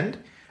at the end,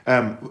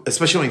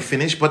 especially when it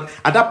finished. But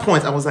at that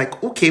point, I was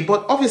like, okay,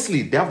 but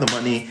obviously they have the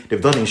money,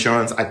 they've done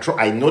insurance.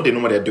 I know they know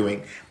what they're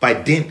doing, but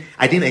I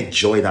didn't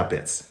enjoy that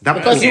bit. That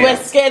Because bit- you were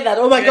scared that,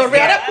 oh my God,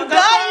 Yeah, Rihanna could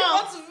that's die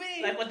all. in front of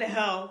me. Like, what the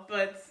hell?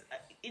 But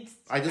it's.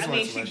 I just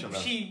wanted to she, mention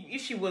that.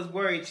 if she was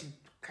worried, she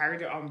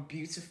carried it on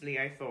beautifully,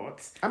 I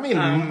thought. I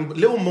mean,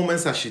 little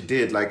moments that she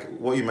did, like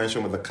what you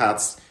mentioned with the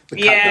cats, the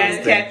cat Yeah, dance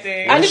the thing. cat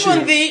thing. And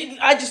When even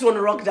I just want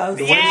to rock dance.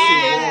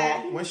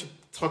 Yeah. when she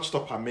touched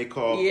up her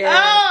makeup,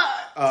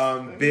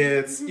 Yeah.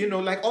 bits,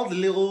 like all the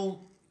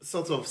little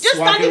sort of Just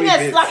standing swaggery there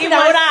bits. slapping her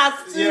own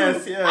ass too.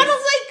 Yes, yes. And I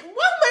was like,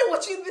 why am I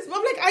watching this? But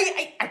I'm like,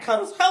 I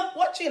can't help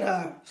watching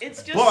her.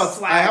 It's just But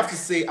swag. I have to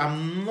say,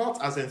 I'm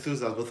not as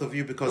enthused as both of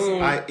you because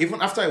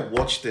even after I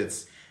watched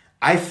it,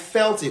 I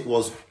felt it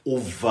was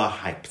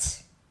overhyped.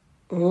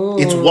 It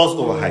was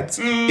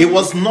overhyped. It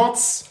was not.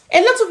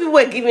 A lot of people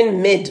were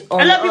giving mid. A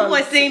lot of people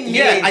were saying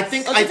Yeah, mid. I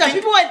think.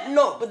 People were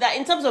no, but that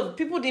in terms of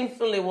people didn't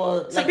feel it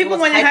was. So like, people it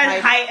was wanted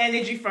hype. high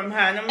energy from her,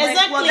 and I'm like,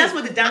 Exactly. well, that's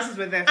what the dancers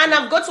were there for. And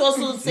I've got to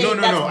also say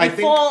No, I think-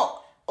 before.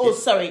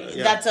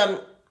 Yeah.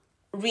 That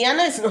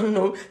Rihanna is not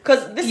known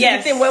because this Yes.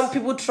 is the thing when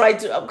people try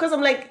to because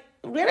I'm like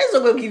Rihanna is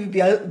not going to give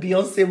you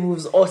Beyonce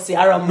moves or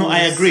Ciara moves. No, I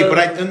agree, so- but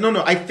I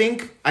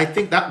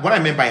think that what I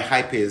meant by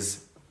hype is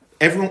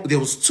everyone there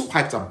was too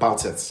hyped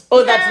about it.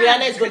 Oh, that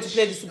Rihanna is going to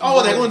play the Super Bowl.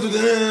 Oh, they're going to do.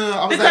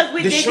 I was because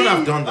like, they shouldn't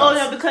have done that. Oh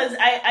no, because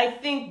I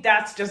think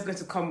that's just going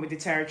to come with the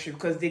territory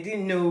because they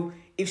didn't know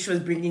if she was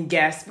bringing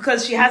guests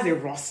because she has a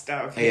roster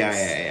of hits.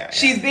 Yeah.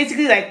 She's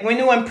basically like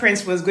when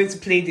Prince was going to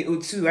play the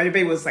O2,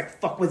 everybody was like,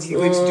 "Fuck, what's he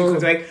going to do?"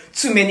 Because like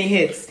too many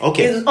hits.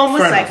 Okay, it's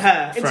almost fair like enough,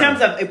 her in fair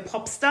terms enough. of a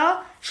pop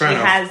star. Fair she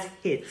enough. has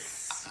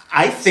hits.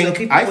 I think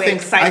people were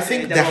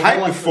excited the about hype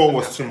what before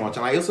was was too much,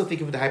 and I also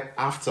think if the hype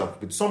after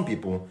with some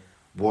people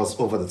was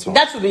over the top.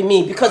 That would be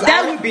me because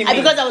That would be me.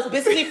 because I was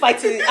basically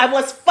fighting. I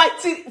was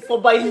fighting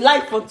for my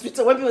life on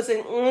Twitter when people were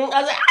saying, I was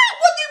like,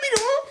 what do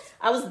you mean?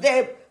 I was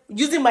there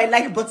using my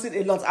like button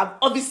a lot. I'm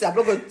not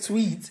going to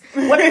tweet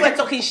when people were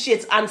talking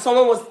shit and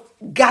someone was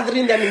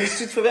gathering them in the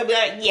street for me. I'd be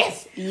like,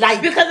 yes,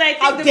 like Because I think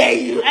how dare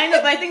you? I know,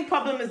 but I think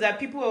problem is that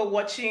people were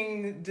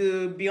watching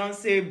the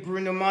Beyonce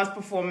Bruno Mars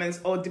performance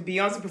or the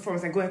Beyonce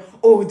performance and going,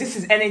 "Oh, this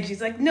is energy."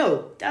 It's like,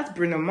 no, that's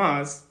Bruno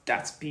Mars.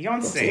 That's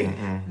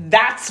Beyonce.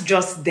 That's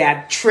just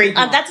their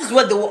trademark. And that is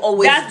what they will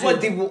always That's do.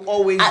 what they will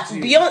always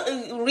do.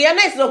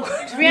 Rihanna is not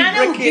going to Rihanna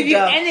will breaking give you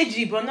down.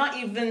 energy, but not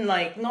even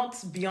not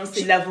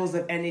Beyonce levels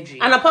of energy.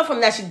 And apart from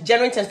that, she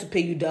generally tends to pay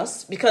you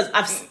dust because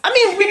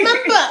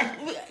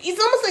remember, it's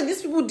almost like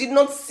these people did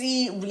not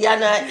see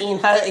Rihanna in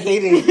her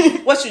heyday,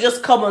 where she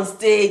just come on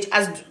stage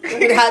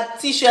with her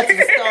t-shirts and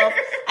stuff.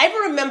 I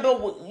even remember,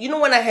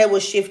 when her hair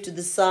was shaved to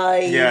the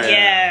side, Yeah.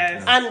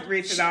 yes, and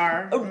rated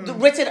R.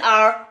 Rated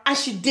R, and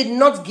she did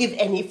not give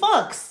any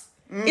fucks.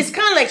 It's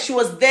kind of like she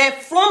was there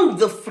from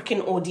the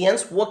freaking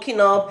audience, walking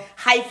up,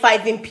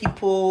 high-fiving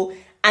people,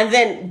 and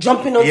then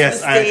jumping onto Yes,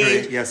 the I agree.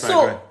 stage. Yes, I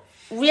so, agree.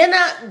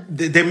 Rihanna,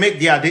 They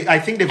make I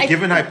think they've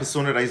given her a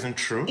persona that isn't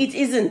true. it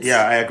isn't.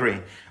 Yeah, I agree.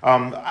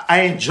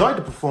 I enjoyed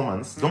the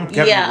performance. Don't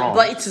get me wrong.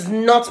 but it is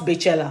not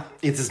Beychella.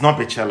 It is not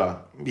Beychella.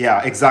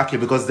 Yeah, exactly.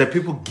 Because there are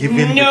people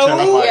giving No.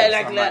 Beychella vibes.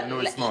 Yeah, I'm like, no,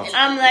 it's not.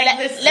 I'm like,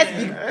 listen, Let's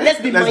be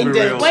Let's be minded.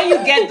 real. when you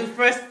get the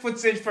first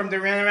footage from the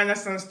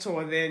Renaissance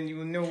tour, then you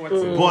will know what's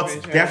in But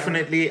Beychella.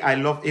 definitely, I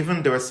love.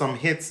 Even there were some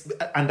hits,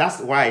 and that's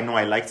why I know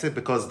I liked it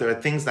because there are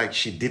things like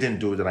she didn't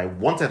do that I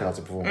wanted her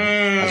to perform,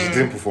 and she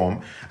didn't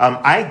perform.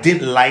 I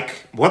didn't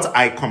like what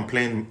I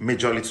complained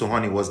majorly to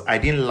Honey was I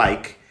didn't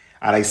like,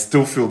 and I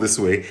still feel this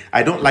way.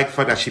 I don't like the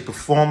fact that she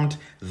performed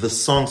the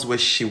songs where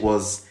she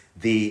was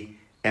the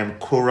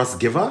chorus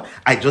giver.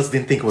 I just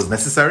didn't think it was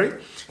necessary.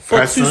 For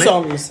personally.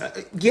 2 songs.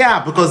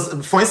 Yeah,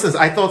 because for instance,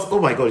 I thought,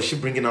 oh my god, is she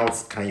bringing out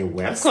Kanye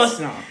West? Of course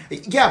not.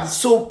 Yeah,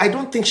 so I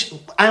don't think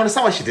I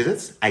understand why she did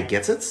it. I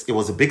get it. It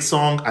was a big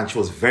song and she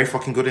was very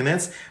fucking good in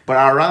it. But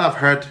I'd rather have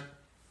heard.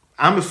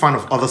 I'm a fan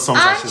of other songs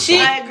that she's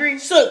done. I agree.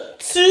 So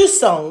 2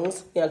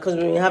 songs, because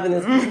we've been having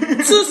this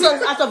 2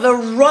 songs out of a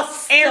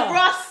roster. A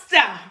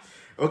roster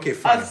Okay,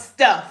 fine. of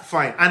stuff.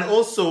 Fine. And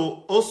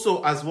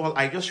also as well,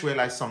 I just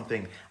realized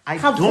something. Her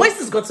don't, voice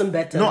has gotten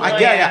better. No, Oh,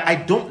 yeah, yeah. I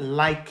don't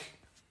like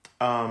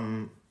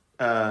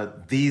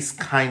these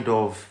kind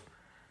of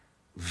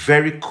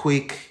very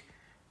quick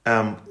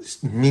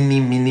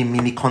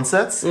mini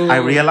concerts. I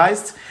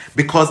realized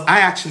because I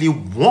actually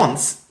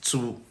want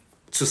to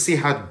to see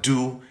her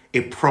do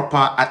a proper,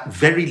 at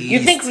very least. You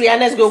think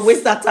Rihanna's going to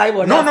waste that time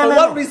on No, that? no, For no.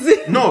 what reason?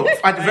 No,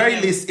 at the very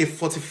least, a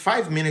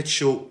 45-minute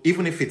show,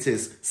 even if it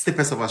is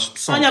snippets of a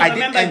song, Oh, no, I but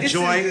didn't remember,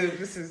 enjoy.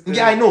 This is the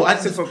Yeah, I know.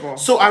 Super Bowl.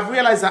 So I've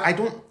realized that I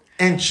don't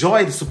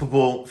enjoy the Super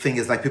Bowl thing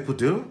as like people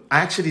do. I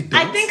actually don't.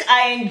 I think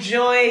I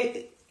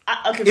enjoy.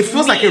 Okay, it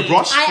feels like a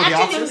rush for the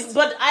I artist.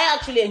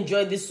 actually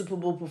enjoyed this Super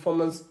Bowl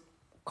performance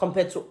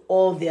compared to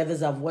all the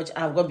others I've watched.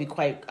 I'm going to be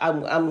quite,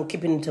 I'm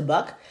keeping it a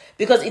buck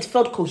because it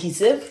felt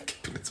cohesive.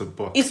 It's a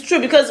book. It's true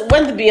because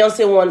when the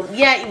Beyonce one,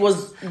 yeah, it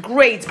was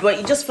great, but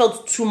it just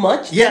felt too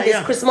much. Yeah, Then there's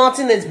yeah. Chris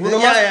Martin, there's Bruno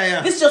Yeah, Mars. yeah,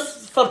 yeah. This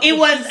just felt It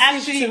was cohesive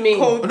actually to me.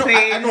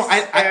 Coldplay's No,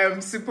 I-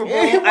 Super Bowl.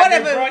 Whatever, And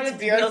they brought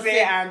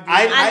Beyonce and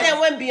And then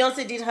when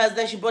Beyonce did hers,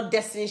 then she brought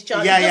Destiny's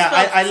Child. Yeah, It just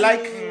yeah. felt I too-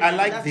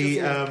 like that's the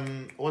just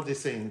it. what they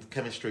say in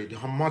chemistry, the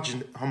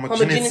homogeneity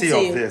Homogeneity.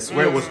 of this,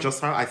 where it was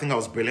just her. I think that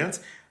was brilliant.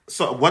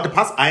 So what the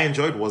part I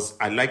enjoyed was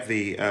I like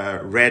the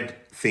red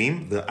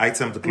theme, the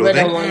item, the Red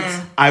clothing. and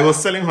white. I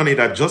was telling Honey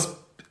that just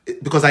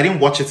because I didn't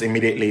watch it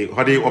immediately.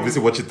 Honey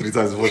obviously watched it 3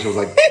 times before she was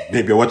like,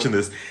 "Babe, you're watching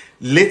this."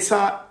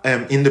 Later,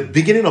 in the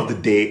beginning of the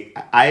day,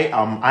 I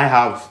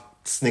have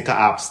sneaker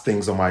apps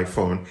things on my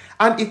phone,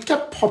 and it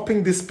kept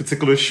popping this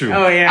particular shoe.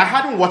 Oh, yeah. I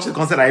hadn't watched the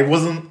concert. I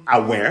wasn't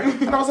aware,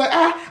 and I was like,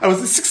 I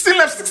was 16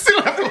 left, 16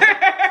 left.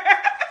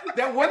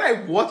 Then when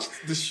I watched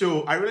the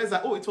show, I realized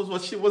that it was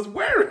what she was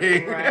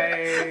wearing,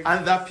 Right.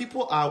 and that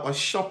people are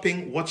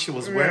shopping what she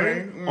was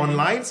wearing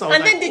online. So I was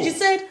And like, then did you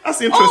said,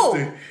 that's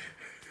interesting.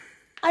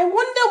 I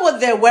wonder what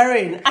they're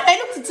wearing. And I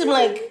looked at him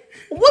like,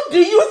 what do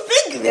you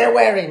think they're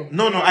wearing?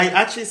 No, I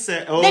actually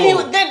said, Then he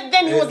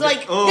was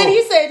like, then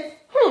he said,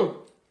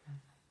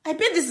 I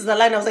bet this is a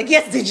line. I was like,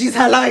 yes, Deji's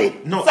her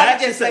line. No, So I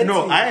actually just said sent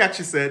no. him. I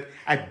actually said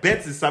I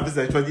bet it's service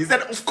electronics. He said,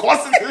 of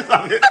course it is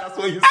service. That's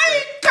what you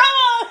said. Come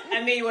on.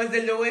 I mean, it was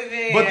the Louis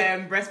V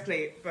But-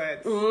 breastplate,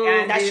 but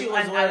that she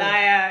was wearing.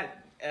 Alaya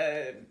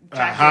jacket.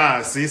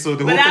 Aha, see, so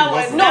the But whole that thing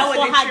was- wasn't. No, That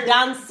for the her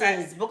truth.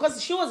 dances.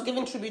 Because she was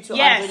giving tribute to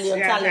Yes, Angelina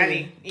yeah, Talley.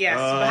 Talley. Yes,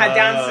 but her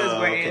dancers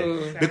were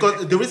okay. in.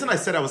 Because the reason I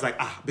said I was like,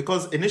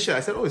 because initially I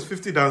said, it's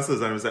 50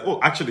 dancers. And I was like,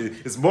 actually,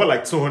 it's more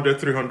like 200,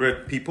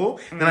 300 people.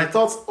 Then I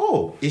thought,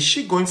 is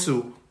she going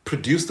to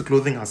produce the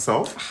clothing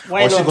herself?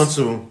 Why or is she not? going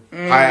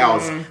to hire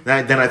out?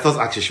 Then I thought,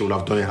 actually, she would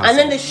have done it herself. And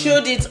then they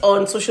showed it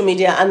on social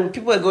media, and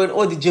people were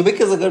going, the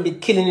Jamaicans are going to be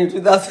killing it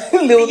with that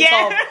little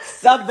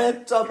Yes. top, that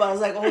belt top. I was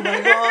like, oh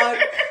my God.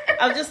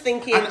 I was just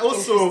thinking, And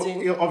also,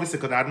 interesting. obviously,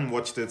 because I hadn't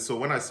watched it, so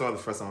when I saw it the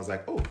first time, I was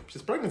like,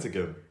 she's pregnant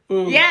again.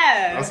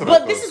 Yeah. That's what I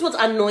But this thought. is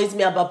what annoys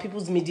me about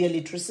people's media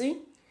literacy.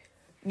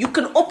 You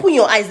can open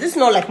your eyes. This is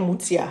not like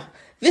Mutia.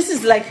 This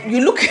is like,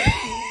 you look...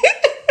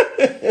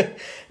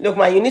 Look,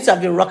 man, you need to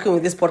have been rocking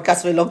with this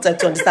podcast for a long time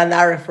to understand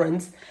that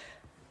reference.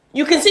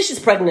 You can see she's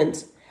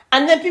pregnant.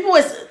 And then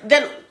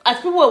as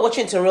people were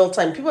watching it in real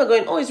time, people were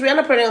going, is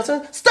Rihanna pregnant? I was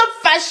saying, stop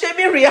fat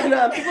shaming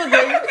Rihanna. And people were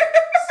going,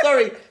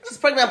 sorry, she's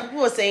pregnant.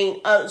 People were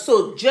saying,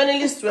 so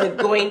journalists were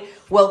going,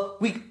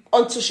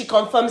 until she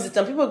confirms it.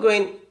 And people were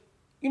going,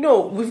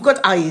 we've got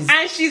eyes.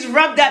 And she's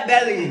rubbed that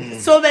belly.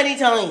 So many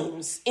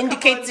times,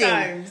 indicating.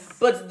 times.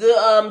 But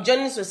the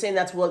journalists were saying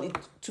that,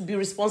 to be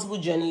responsible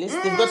journalists,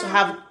 they've got to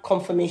have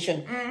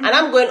confirmation. And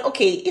I'm going,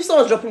 okay, if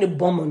someone's dropping a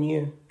bomb on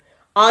you,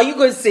 are you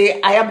going to say,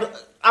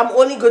 I'm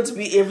only going to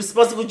be a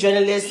responsible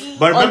journalist?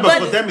 But remember,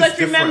 for them, it's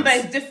remember,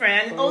 different. it's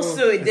different. And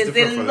also,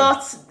 different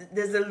for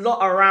there's a lot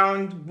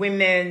around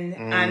women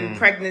and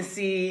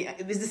pregnancy.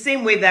 It's the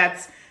same way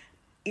that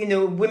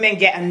women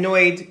get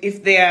annoyed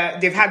if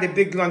they've had a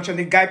big lunch and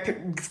the guy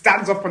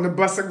stands up on the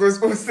bus and goes,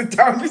 sit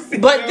down.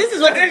 But this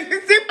is what I'm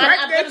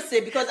I'm going to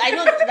say, because I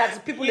know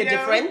that people are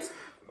different.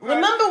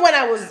 Remember when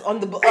I was on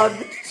the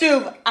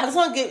tube and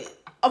someone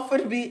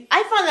offered me,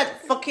 I found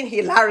that fucking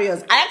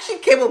hilarious. I actually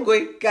came up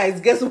going,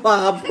 guys, guess what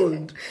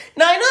happened?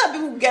 Now, I know that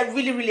people get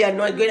really, really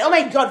annoyed going, oh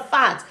my God,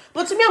 fat.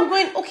 But to me, I'm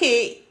going,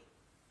 okay,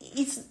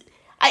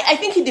 I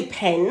think it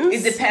depends.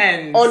 It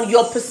depends. On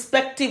your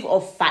perspective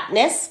of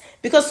fatness.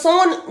 Because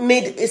someone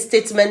made a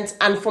statement,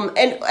 and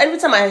every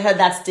time I heard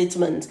that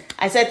statement,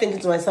 I started thinking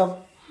to myself,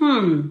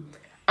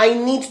 I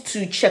need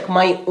to check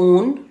my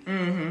own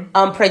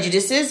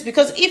prejudices.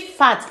 Because if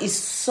fat is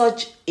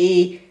such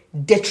a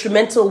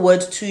detrimental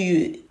word to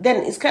you,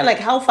 then it's kind of like,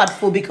 how fat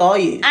phobic are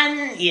you?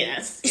 And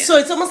yes. So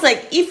it's almost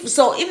like if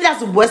that's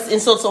the worst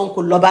insult someone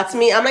could lob at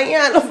me, I'm like,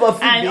 I love my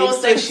food. And babe.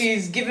 also, So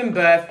she's given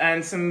birth,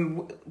 and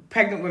some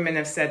pregnant women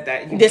have said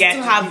that you They get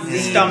still have the the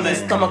stomach.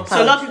 stomach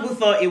So a lot pouch. of people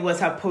thought it was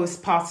her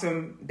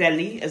postpartum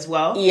belly as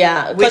well.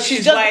 Yeah, Which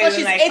is why because we're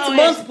she's like, 8 yeah,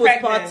 months she's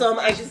pregnant. postpartum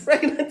and she's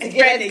pregnant again. Pregnant It's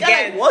kinda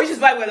again, like, what? which is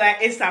why we're like,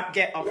 ASAP,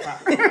 get off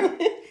her.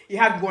 You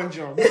had one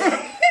job.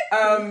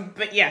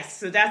 But yes,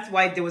 so that's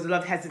why there was a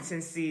lot of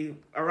hesitancy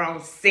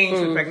around saying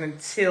she was pregnant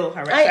till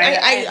her.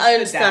 I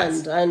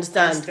understand. I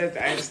understand.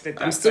 I understood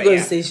that. I'm still but going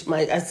yeah. to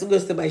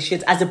say my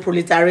shit as a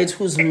proletariat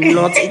who's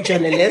not a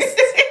journalist.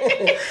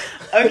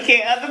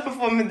 Okay, other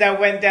performance that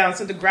went down.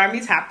 So the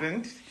Grammys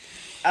happened.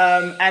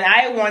 And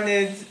I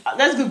wanted...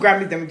 Let's do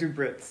Grammys, then we do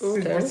Brits.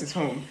 Since Okay. Brits is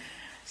home.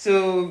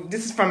 So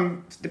this is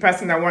from the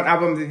person that won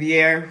album of the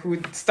year,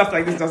 who stuff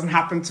like this doesn't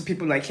happen to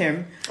people like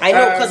him. I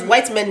know, because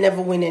white men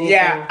never win anything.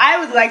 Yeah, I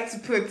would like to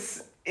put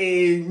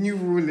a new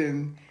rule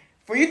in.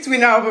 For you to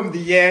win album of the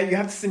year, you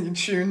have to sing a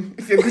tune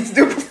if you're going to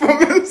do a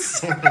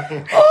performance.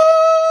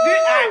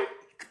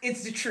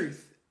 It's the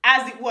truth.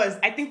 As it was,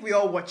 I think we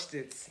all watched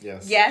it.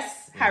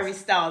 Yes, Harry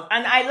Styles.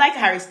 And I like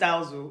Harry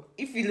Styles, though.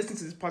 If you listen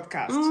to this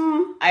podcast,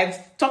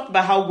 I've talked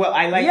about how well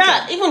I like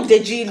Yeah, him. even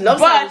Deji loves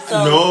But- Harry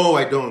Styles. No,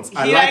 I don't.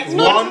 I He like likes-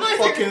 one no,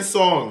 fucking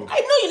song. I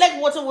know you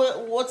like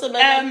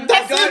Watermelon.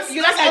 That's Adore- it.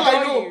 You like That's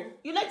Adore Adore You. You.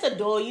 You liked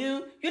Adore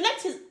You.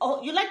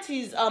 You liked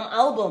his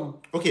album.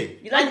 Okay.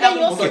 You like And then you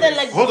that also one? then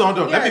like Hold on.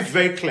 Let me Yes. be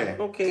very clear.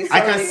 Okay, I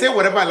can sorry. say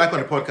whatever I like on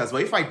the podcast,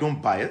 but if I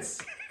don't buy it,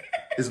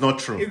 it's not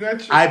true. It's not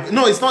true.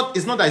 No, it's not.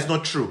 It's not that it's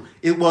not true.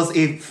 It was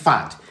a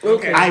fad.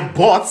 Okay. I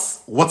bought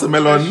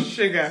Watermelon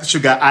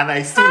Sugar. and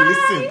I still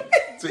listen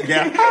to.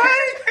 Yeah,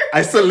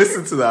 I still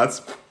listen to that.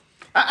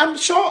 I'm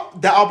sure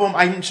the album.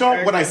 I'm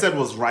sure what I said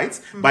was right,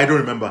 but I don't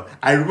remember.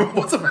 I remember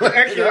Watermelon.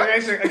 Okay,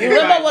 You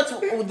remember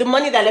what the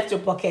money that left your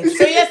pocket?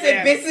 So yes,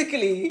 Yeah.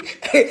 basically,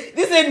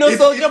 this ain't no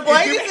Soldier Boy.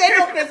 This ain't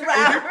no Chris It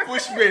Brown. didn't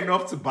push me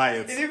enough to buy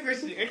It it. didn't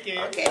push you. Okay.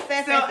 Okay,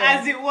 fair, So fair, fair.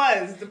 as it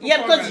was, the Yeah,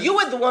 because performance- you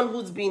were the one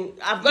who's been.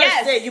 I've got Yes.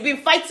 to say, you've been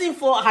fighting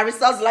for Harry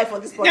Styles' life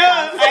on this podcast.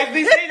 No, I've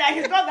been saying that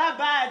he's not that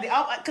bad. The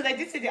album, because I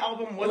did say the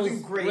album wasn't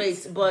was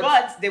great, but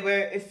but- there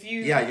were a few.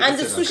 Yeah, you And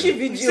the can say that, sushi yeah.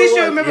 video.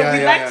 Sushi, remember Yeah, we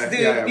yeah, liked yeah, the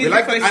yeah. music We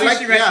like. for the I like.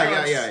 sushi Yeah,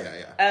 restaurants.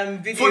 yeah.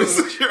 Video. For the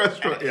sushi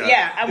restaurant. Yeah.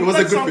 Yeah, and it we was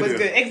thought a the good song video.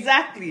 was good.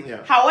 Exactly. Yeah.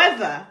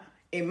 However,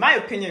 in my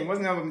opinion, it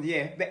wasn't album of the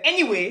year. But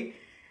anyway,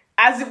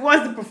 as it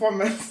was the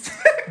performance,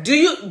 Do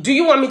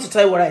you want me to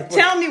tell you what I thought?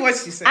 tell me what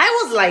she said.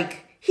 I was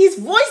like, his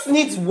voice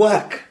needs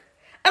work.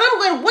 And I'm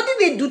going, what did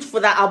they do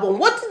for that album?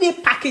 What did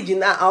they package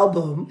in that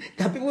album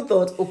that people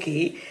thought,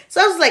 okay?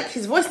 So I was like,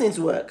 his voice needs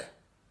work.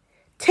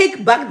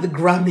 Take back the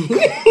Grammy.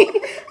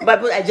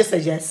 But I just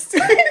suggest.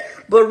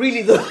 But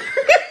really though,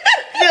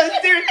 No,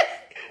 seriously.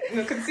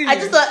 No, continue. I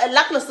just thought a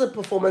lackluster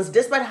performance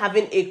despite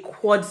having a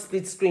quad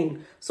split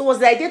screen. So was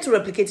the idea to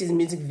replicate his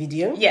music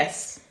video?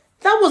 Yes.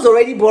 That was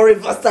already boring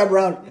first time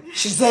round,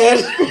 she said.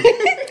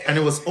 And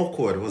it was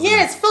awkward, wasn't it?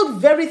 Yes, felt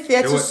very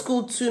theatre It was-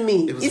 school to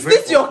me. it was Is very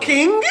this your awkward.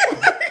 king?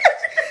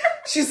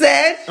 She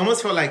said. I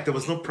almost felt like there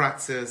was no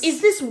practice.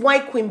 Is this why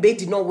Queen Bey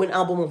did not win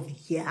Album of the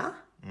Year?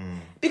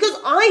 Because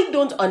I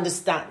don't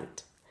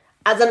understand,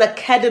 as an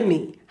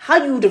academy,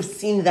 how you would have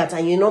seen that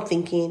and you're not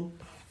thinking,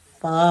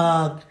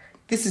 fuck,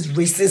 this is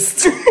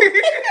racist.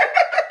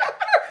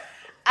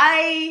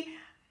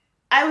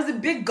 I was a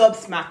bit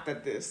gobsmacked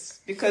at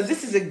this because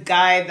this is a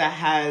guy that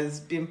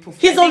has been performing.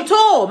 He's on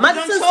tour, He's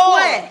Madison on tour.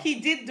 Square. He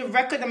did the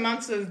record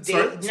amount of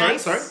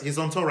days. Sorry. He's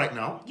on tour right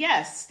now.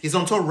 Yes. He's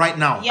on tour right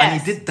now, Yes.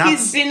 and he did that.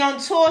 He's been on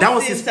tour that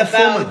was since his about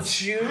performance.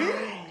 June.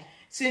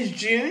 Since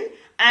June.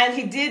 And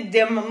he did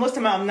the most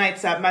amount of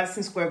nights at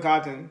Madison Square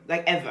Garden,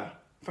 like ever,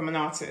 from an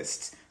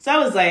artist. So I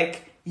was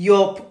like,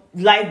 your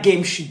live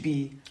game should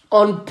be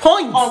On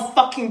point. on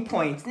fucking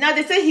point. Now,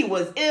 they said he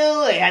was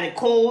ill, he had a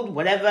cold,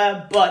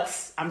 whatever,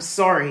 but I'm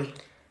sorry.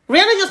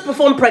 Rihanna just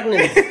performed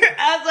pregnant.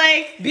 I was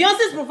like,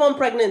 Beyonce's performed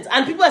pregnant,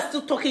 and people are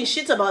still talking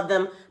shit about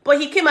them.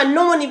 But he came and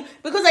no one even,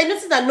 because I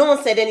noticed that no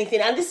one said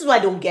anything, and this is what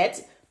I don't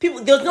get.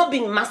 People, there's not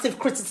been massive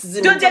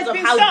criticism in terms of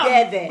how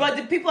dare they. But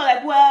the people are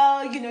like,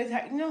 well, you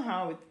know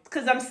how,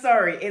 because I'm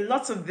sorry, a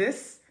lot of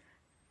this,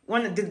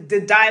 when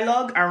the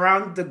dialogue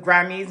around the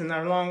Grammys and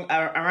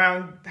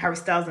around Harry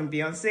Styles and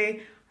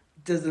Beyonce,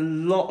 there's a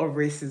lot of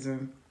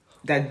racism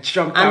that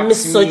jumped And out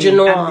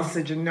misogynoir. to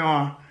me. And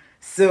misogynoir.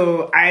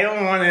 So I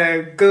don't want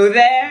to go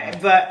there,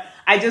 but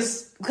I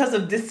just, because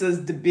of this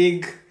was the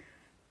big,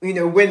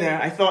 winner,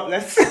 I thought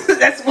let's watch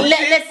Let's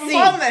his see.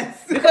 performance.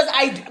 Because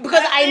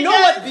I know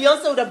what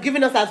Beyonce would have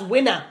given us as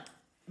winner.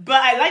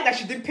 But I like that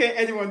she didn't pay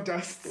anyone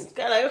dust.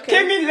 Like, okay.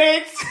 Came in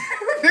late,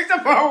 picked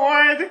up her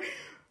award,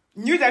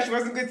 knew that she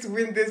wasn't going to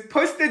win this,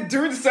 posted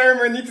during the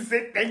ceremony to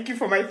say thank you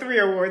for my 3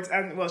 awards,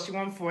 and well, she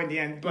won 4 in the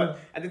end, but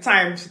at the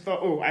time she thought,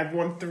 oh, I've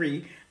won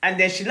 3, and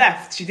then she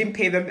left. She didn't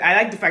pay them. I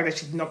like the fact that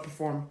she did not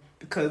perform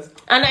because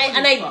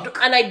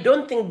I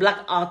don't think black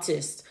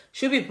artists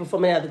should be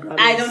performing at the Grammys.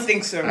 I don't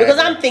think so. Because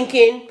I'm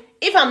thinking,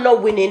 if I'm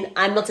not winning,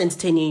 I'm not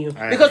entertaining you.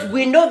 Because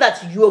we know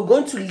that you're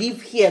going to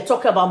leave here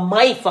talking about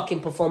my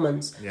fucking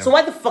performance. Yeah. So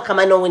why the fuck am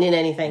I not winning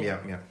anything? Yeah.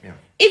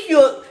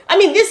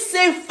 If these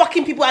same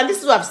fucking people, and this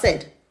is what I've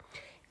said,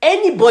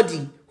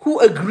 anybody who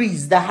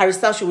agrees that Harry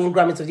Styles should win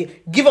Grammys of the Year,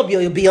 give up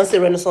your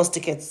Beyonce Renaissance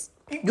tickets.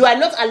 You are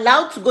not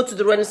allowed to go to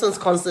the Renaissance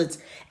concert.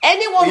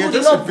 Anyone who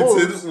did not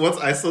vote...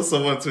 what I saw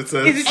someone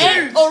Twitter. Is it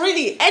true?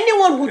 really,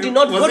 anyone who did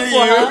not Was vote it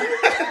for you?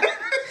 her...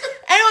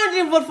 Anyone who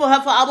didn't vote for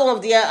her for Album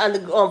of the Year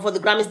and for the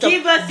Grammy stuff,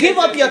 give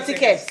up your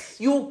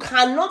tickets. You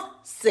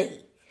cannot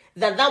say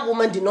that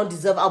woman did not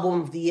deserve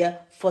Album of the Year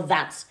for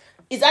that.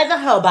 It's either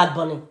her or Bad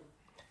Bunny.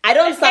 I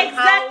don't understand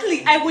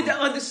Exactly. I would have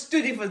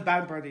understood if it was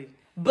Bad Bunny.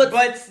 But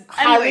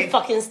Harry anyway.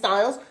 fucking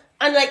Styles.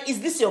 And is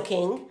this your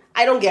king?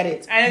 I don't get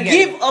it. I don't get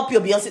Give it. up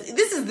your Beyonce.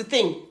 This is the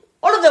thing.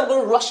 All of them were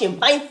going to rush in,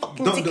 buying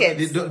fucking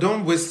tickets.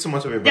 Don't waste too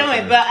much of your Don't breath. worry,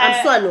 on it. but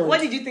I'm so annoyed. what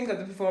did you think of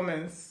the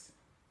performance?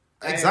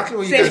 Exactly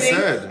what you Same guys thing?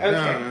 said. Okay.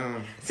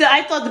 Yeah. So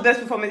I thought the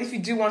best performance, if you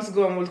do want to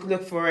go and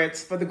look for it,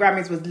 for the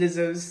Grammys was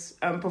Lizzo's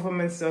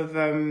performance of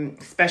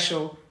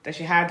Special, that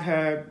she had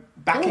her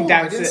backing Oh, I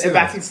dancers, didn't see that.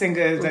 backing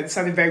singers that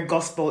sounded very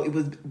gospel. It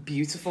was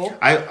beautiful.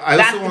 I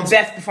That's also want the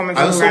best performance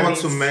I of the also want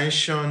to Grammys.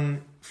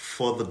 mention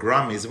for the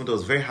Grammys, even though it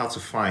was very hard to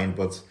find,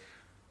 but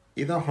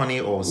either Honey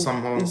or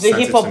someone The sent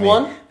it hip-hop to me.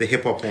 one? The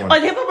hip hop one. Oh,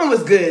 the hip hop one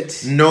was good.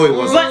 No, it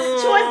wasn't. But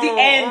towards the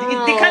end,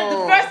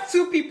 the first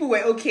two people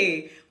were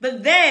okay.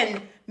 But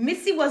then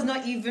Missy was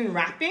not even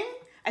rapping.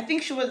 I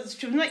think she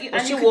was not.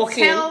 And she you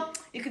walking?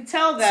 You could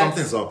tell that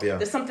Something's up, yeah.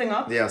 There's something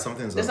up. Yeah,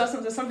 something's There's up.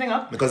 something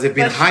up Because they've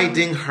been But she-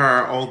 hiding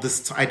her all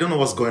this time. I don't know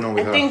what's going on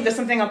with I her. think there's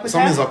something up with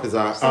Something's her. up with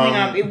her. Something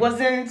up. It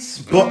wasn't.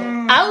 But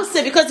I would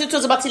say because it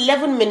was about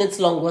 11 minutes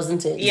long,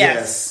 wasn't it?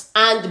 Yes.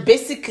 And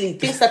basically,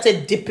 things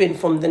started dipping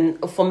from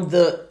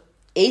the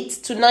 8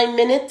 to 9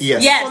 minutes.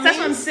 yes. Yes, For that's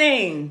me- what I'm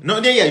saying. No,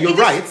 yeah, you're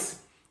right.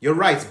 You're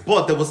right.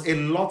 But there was a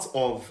lot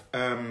of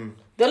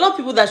There are a lot of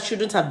people who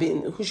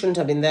shouldn't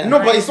have been there. no,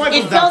 but it's not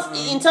even It that. felt,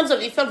 in terms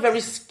of, it felt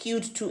very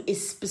skewed to a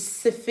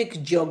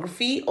specific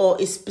geography or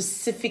a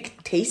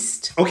specific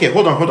taste. Okay,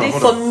 hold on. For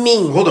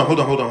me. Hold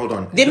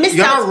on. They missed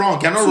You're out not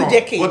wrong. You're not 2 wrong.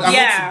 decades. But I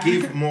Yeah. want to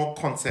give more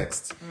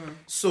context.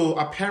 So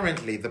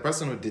apparently, the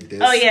person who did this.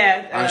 Oh,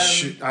 yeah,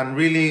 And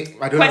really,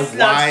 I don't know Questlove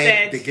why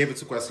said- they gave it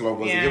to Questlove.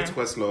 Was they Yeah. gave it to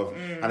Questlove,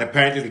 and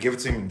apparently they gave it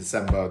to him in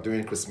December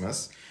during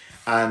Christmas.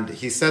 And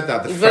he said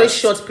that the A very first,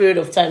 short period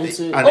of time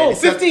to... and Oh, it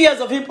said- 50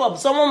 years of hip-hop.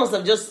 Someone must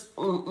have just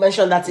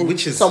mentioned that in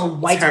which is some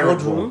white terrible.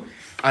 boardroom.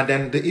 And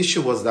then the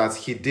issue was that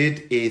he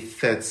did a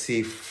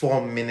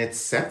 34-minute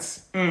set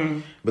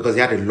because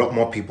he had a lot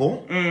more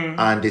people,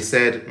 and they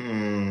said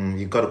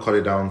you got to cut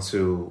it down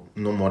to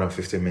no more than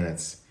 50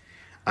 minutes.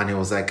 And he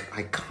was like,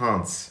 I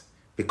can't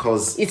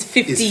because It's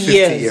 50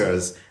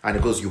 years. And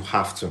he goes, you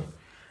have to.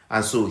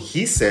 And so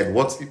he said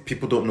what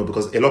people don't know,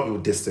 because a lot of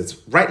people dissed it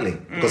rightly,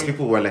 because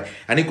people were like,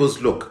 and he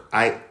goes, look,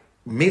 I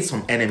made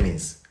some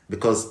enemies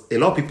because a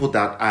lot of people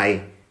that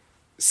I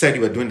said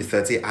you were doing the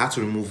 30, I had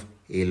to remove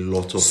a lot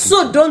of people.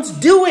 So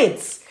don't do it.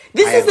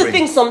 This I is the agree.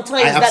 thing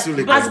sometimes I that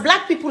absolutely as agree.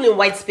 black people in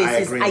white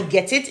spaces, agree. I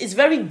get it. It's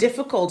very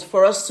difficult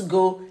for us to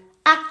go,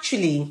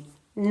 actually,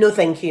 no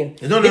thank you.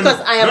 No, because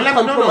I am no,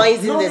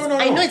 compromising no, no, this. no, no.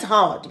 I know it's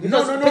hard.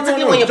 Because No.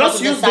 particularly when you're part Just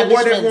of the use the word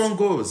establishment. everyone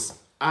goes.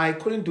 I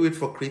couldn't do it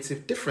for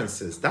creative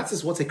differences. That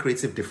is what a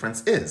creative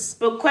difference is.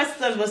 But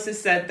Questlove also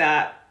said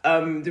that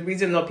the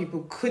reason a lot of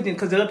people couldn't,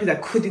 because a lot of people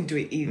that couldn't do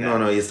it either.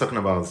 No, he's talking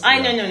about... I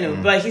know.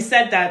 But he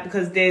said that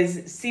because there's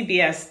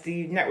CBS,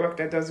 the network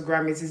that does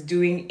Grammys, is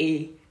doing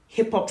a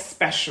hip hop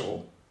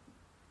special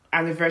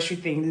anniversary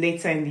thing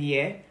later in the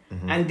year,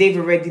 and they've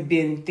already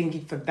been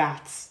thinking for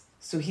that.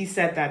 So he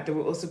said that there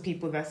were also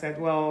people that said,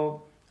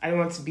 "Well, I don't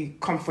want to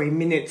come for a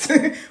minute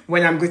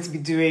when I'm going to be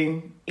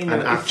doing an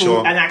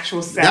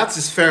actual set." That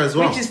is fair as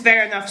well. Which is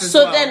fair enough as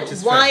So well. then,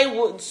 why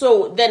would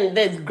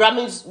the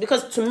Grammys?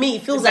 Because to me,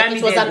 it feels The like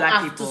it was Grammys an are black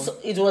after. people.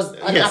 It was an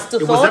Yes, it was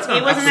afterthought. definitely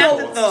It was an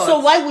afterthought. So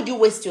why would you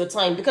waste your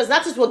time? Because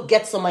that is what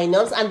gets on my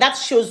nerves, and that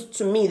shows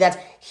to me that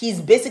he's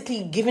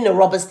basically giving a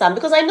rubber stamp.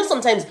 Because I know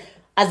sometimes,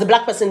 as the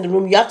black person in the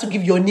room, you have to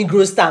give your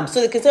Negro stamp,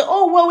 so they can say,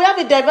 "Oh, well, we have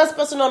a diverse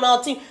person on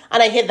our team,"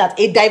 and I hate that,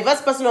 a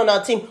diverse person on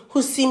our team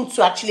who seemed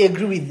to actually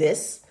agree with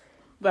this.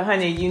 But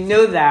honey, you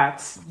know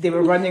that they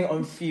were running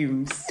on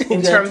fumes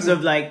in terms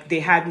of like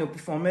they had no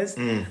performers.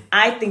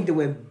 I think they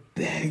were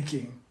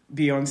begging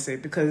Beyonce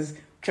because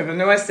Trevor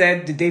Noah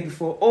said the day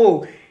before,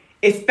 "Oh,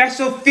 a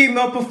special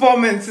female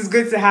performance is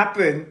going to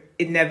happen."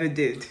 It never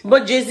did.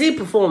 But Jay-Z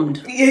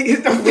performed.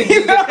 It's not DJ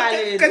female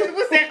Khaled. because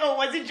people said, "Oh,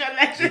 was it John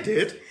Legend?" He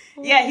did?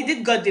 Yeah, he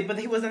did God did, but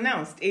he was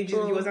announced ages.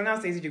 He was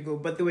announced ages ago,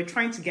 but they were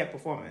trying to get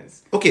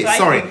performers. Okay, So I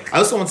sorry. think- I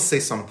also want to say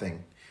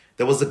something.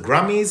 There was a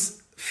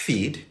Grammys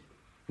feed,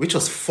 which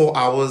was 4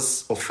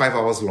 hours or 5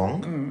 hours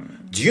long.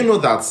 Do you know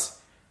that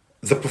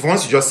the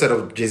performance you just said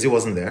of Jay-Z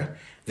wasn't there?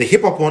 The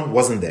hip-hop one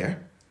wasn't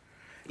there.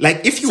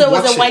 Like, if you So it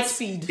was watch a white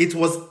feed. It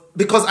was,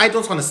 because I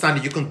don't understand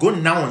it. You can go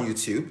now on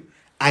YouTube.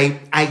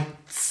 I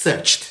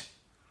searched.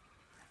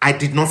 I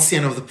did not see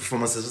any of the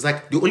performances. It was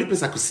like, the only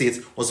place I could see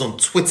it was on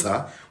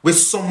Twitter, where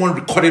someone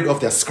recorded off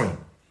their screen.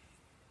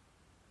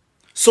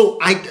 So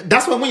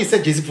that's why when you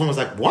said Jay-Z performance,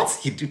 I was like, what?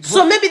 He did.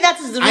 So maybe that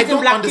is the I reason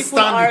don't black people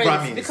understand the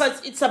aren't, Grammys.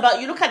 because it's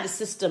about, you look at the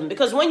system,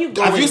 because when you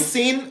go Have in, you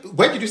seen?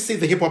 Where did you see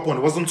the hip hop one?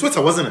 It was on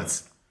Twitter, wasn't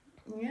it?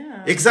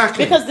 Yeah.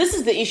 Exactly. because this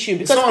is the issue,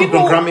 because not on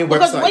people, the Grammy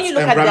because website when you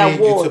look and at Grammy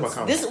the YouTube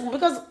awards, account.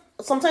 because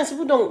sometimes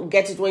people don't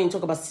get it when you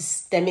talk about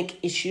systemic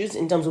issues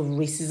in terms of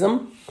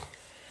racism.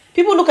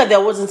 People look at the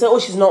awards and say, "Oh,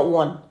 she's not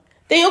one."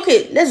 Then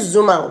okay, let's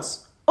zoom out.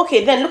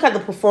 Okay, then look at the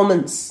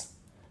performances.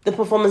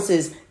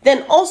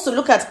 Then also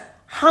look at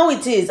how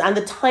it is and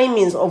the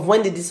timings of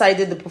when they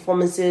decided the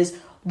performances,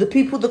 the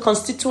people, the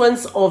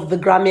constituents of the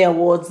Grammy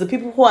Awards, the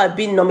people who have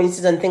been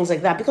nominated and things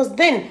like that. Because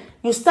then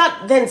you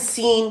start then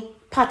seeing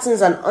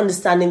patterns and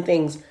understanding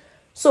things.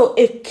 So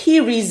a key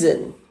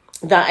reason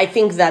that I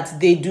think that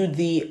they do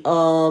the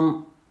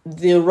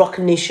Rock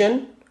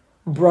Nation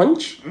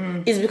brunch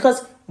is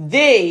because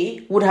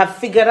they would have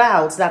figured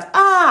out that,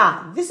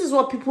 this is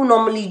what people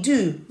normally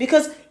do.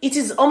 Because it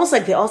is almost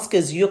like the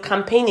Oscars, you're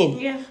campaigning.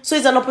 Yeah. So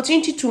it's an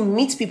opportunity to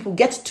meet people,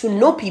 get to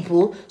know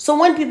people. So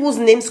when people's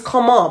names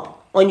come up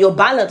on your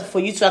ballot for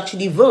you to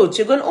actually vote,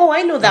 you're going,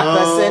 I know that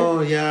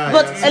person. Yeah.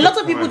 But Yeah, a lot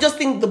of people just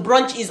think the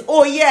brunch is,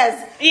 lunch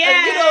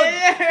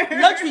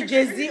with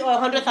Jay-Z or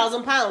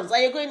 £100,000.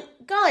 And you're going,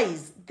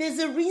 guys, there's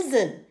a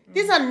reason.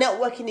 These are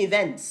networking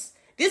events.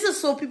 This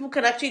is so people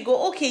can actually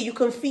go, okay, you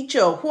can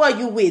feature, who are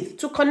you with,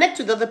 to connect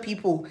with other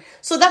people.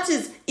 So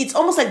it's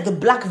almost like the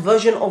black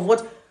version of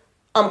what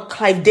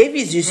Clive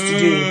Davis used to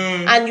do.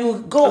 And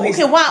you go,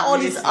 okay, why are all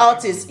these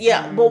artists,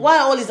 but why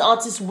are all these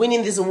artists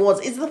winning these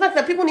awards? It's the fact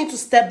that people need to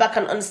step back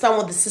and understand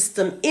what the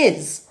system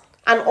is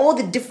and all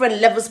the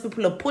different levels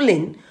people are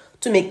pulling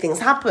to make things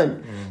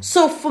happen.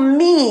 So for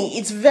me,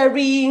 it's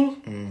very...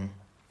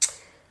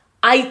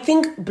 I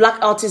think black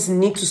artists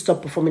need to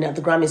stop performing at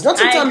the Grammys. Not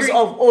in terms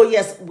of,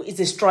 it's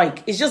a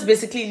strike. It's just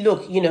basically,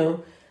 look, and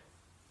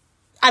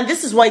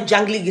this is why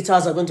jangly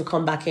guitars are going to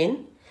come back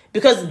in.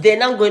 Because they're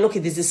now going, okay,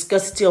 there's a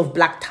scarcity of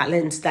black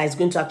talent that is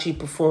going to actually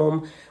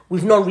perform.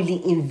 We've not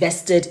really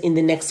invested in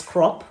the next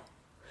crop.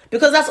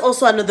 Because that's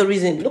also another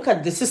reason. Look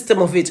at the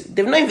system of it.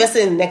 They've not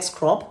invested in the next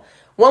crop.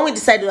 When we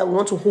decided that we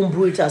want to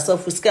homebrew it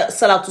ourselves, we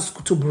sell out to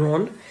Scooter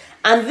Braun.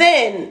 And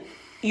then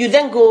you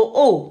then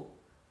go,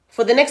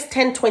 for the next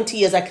 10, 20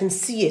 years, I can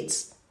see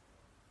it.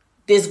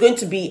 There's going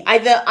to be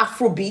either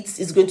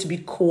Afrobeats is going to be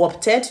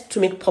co-opted to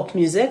make pop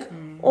music,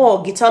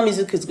 or guitar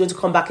music is going to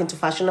come back into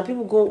fashion. And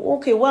people go,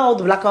 okay, well,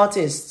 the black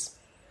artists.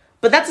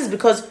 But that is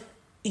because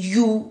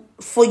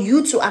for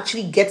you to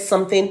actually get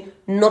something,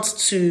 not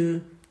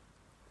to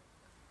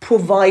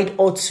provide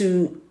or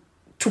to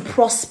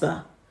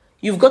prosper,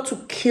 you've got to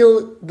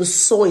kill the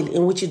soil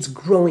in which it's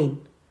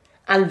growing.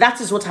 And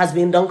that is what has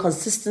been done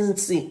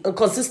consistently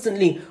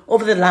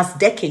over the last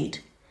decade.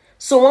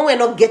 So when we're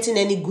not getting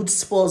any good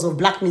spores of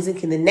black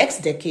music in the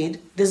next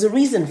decade, there's a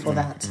reason for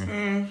that.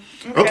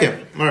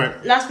 Okay, all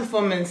right. Last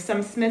performance,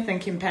 Sam Smith and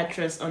Kim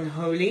Petras,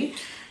 Unholy.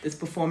 This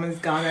performance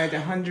garnered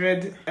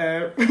 100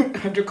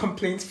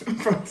 complaints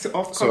from to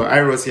Ofcom. So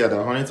I wrote here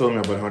that Honey told me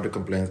about 100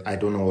 complaints. I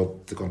don't know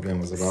what the complaint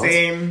was about.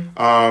 Same.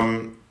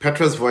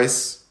 Petra's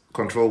voice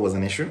control was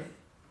an issue.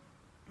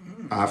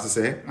 I have to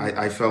say.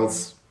 I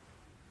felt...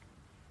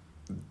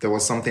 there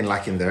was something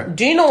lacking there.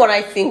 Do you know what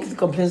I think the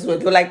complaints were?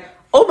 They were like,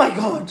 oh my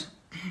God,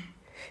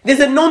 there's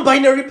a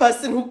non-binary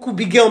person who could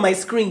be gay on my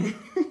screen.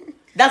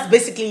 That's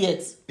basically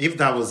it. If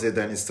that was it,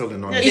 then it's still a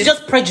non-issue. It's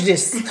just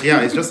prejudice.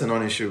 Yeah, it's just a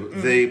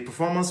non-issue. The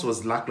performance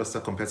was lackluster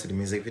compared to the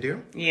music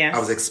video. Yes. I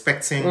was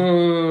expecting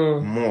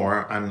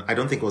more, and I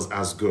don't think it was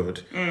as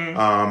good.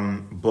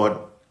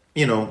 But,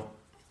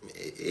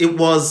 it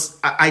was...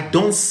 I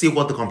don't see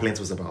what the complaint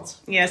was about.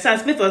 Yeah, Sam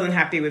Smith wasn't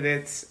happy with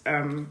it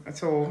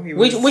at all. He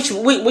was...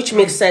 Which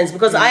makes sense,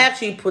 because I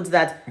actually put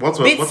that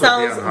beat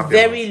sounds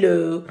very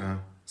low.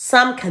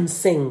 Sam can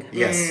sing.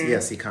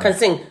 Yes, he can. Can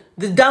sing.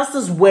 The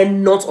dancers were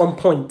not on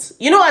point. As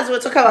we were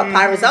talking about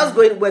Paris, I was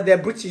going where they're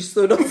British,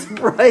 so not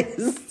surprised.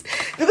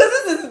 Because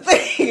this is the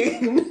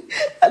thing.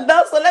 And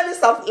now, so let me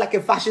sound like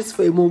a fascist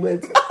for a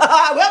moment. We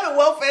have a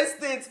welfare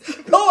state.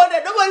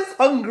 Nobody's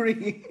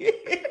hungry.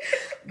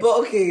 But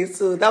okay,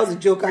 so that was a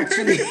joke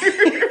actually.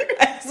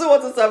 I still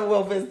want to serve a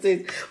welfare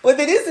state. But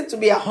there didn't seem to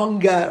be a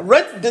hunger.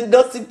 Rent did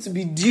not seem to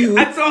be due.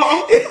 At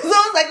all. So I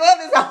was like, well,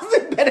 there's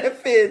housing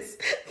benefits.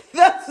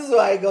 That is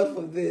what I got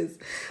from this.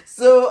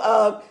 So,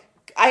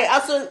 I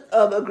also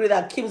agree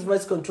that Kim's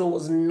voice control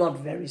was not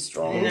very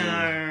strong.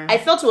 No. I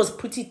felt it was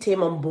pretty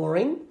tame and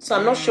boring. So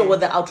I'm not sure what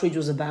the outrage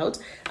was about.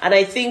 And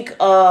I think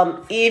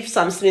if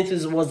Sam Smith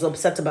was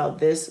upset about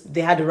this,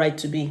 they had the right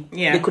to be.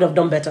 Yeah. They could have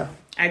done better.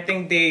 I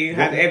think they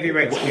had every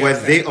right to be Were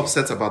upset. they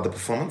upset about the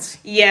performance?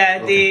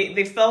 Yeah, Okay.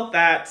 they felt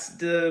that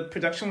the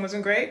production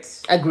wasn't great.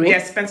 Agree. They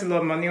spent a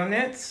lot of money on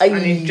it, Aye.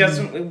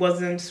 and it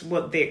wasn't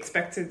what they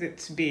expected it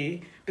to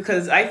be.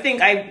 Because I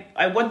think I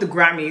won the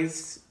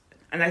Grammys,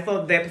 and I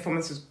thought their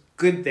performance was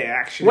good there.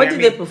 Actually, Where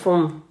did they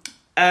perform?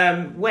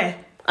 Where?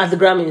 At the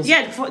Grammys?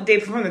 Yeah, they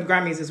performed at the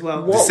Grammys as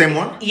well. The same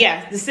one?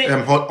 Yeah, the same.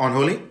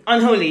 Unholy?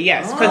 Unholy,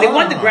 yes, because they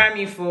won the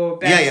Grammy for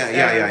best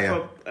Yeah.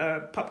 for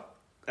pop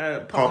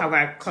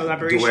Pop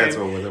collaboration, duet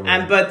or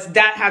whatever. But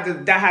that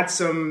had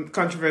some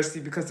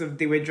controversy because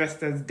they were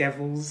dressed as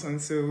devils,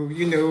 and so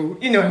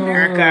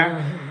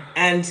America,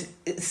 and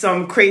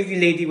some crazy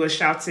lady was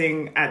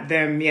shouting at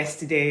them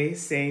yesterday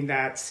saying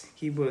that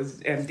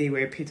they were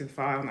a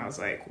pedophile, and I was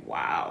like,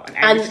 wow, an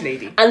Irish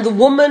lady. And the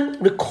woman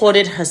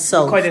recorded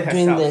herself doing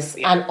herself, this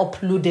and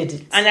uploaded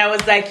it. And I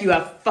was like, you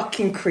are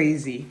fucking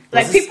crazy.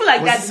 People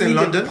like that in need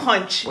London? a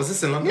punch. Was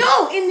this in London?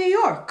 No, in New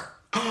York.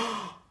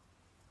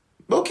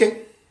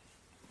 Okay.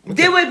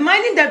 They were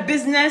minding their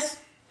business,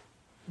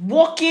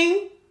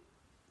 walking,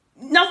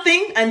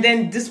 nothing, and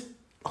then this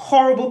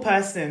horrible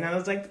person. I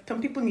was like,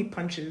 some people need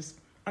punches,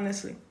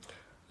 honestly.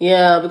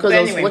 Yeah, because But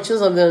I was anyway. watching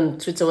something on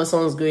Twitter where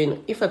someone's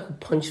going, if I could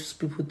punch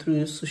people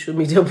through social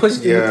media, punch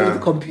them Yeah. through the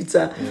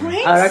computer,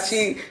 Right? I'd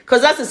actually,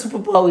 because that's a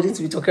superpower we need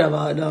to be talking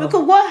about now. Look,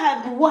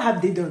 what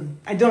have they done?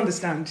 I don't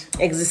understand.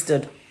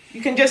 Existed. You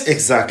can just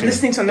Exactly.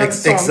 listening to another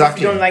song if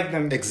you don't like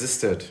them.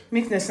 Existed.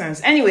 Makes no sense.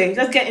 Anyway,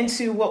 let's get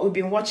into what we've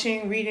been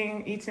watching,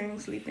 reading, eating,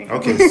 sleeping.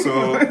 Okay,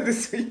 so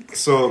this week.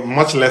 so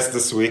much less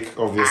this week,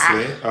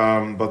 obviously.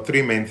 But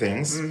three main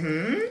things.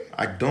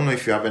 I don't know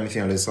if you have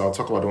anything on this, so I'll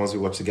talk about the ones we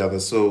watched together.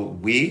 So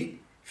we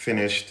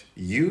finished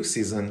You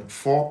season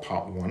 4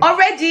 part 1.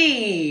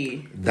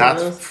 Already. That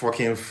Yes.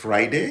 fucking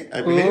Friday,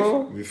 I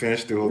believe. We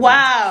finished the whole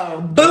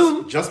Wow.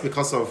 Boom! thing. Just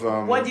because of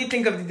What do you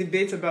think of the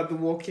debate about the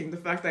walking? The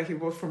fact that he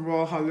walked from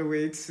Royal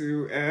Holloway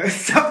to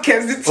South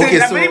Kensington. Okay,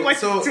 I've only watched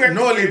so two not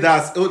only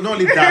episodes. not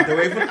only that, there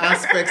were even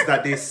aspects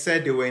that they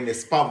said they were in a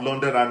spa of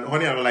London, and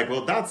honey, I'm like,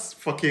 well, that's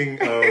fucking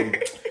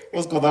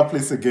what's called that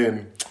place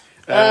again?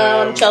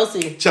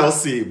 Chelsea.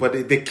 Chelsea,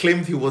 but they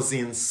claimed he was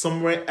in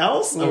somewhere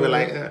else, and we're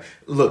like,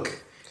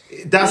 look,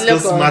 that's Look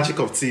just on. magic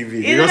of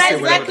TV. They Isn't just that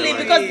say whatever Exactly, they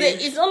want.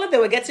 because it's not like they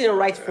were getting it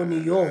right for New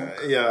York.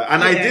 Yeah,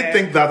 and I Yeah. did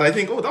think that. I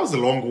think, oh, that was a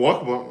long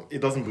walk, but it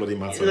doesn't bloody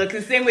matter. Look,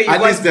 the same way you At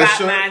watch least they're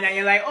Batman and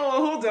you're like,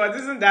 oh, hold on,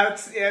 isn't that,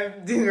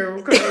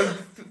 because it was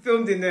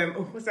filmed in,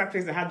 what's that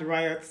place that had the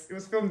riots? It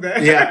was filmed there.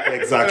 Yeah,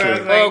 exactly. So I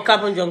was like, Oh,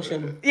 Carbon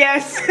Junction.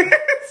 yes.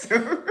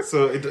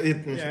 So it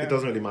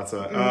doesn't really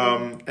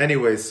matter.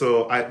 Anyway,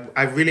 so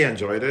I really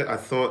enjoyed it. I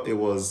thought it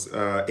was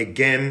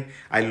again.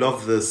 I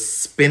love the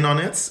spin on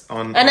it.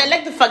 And I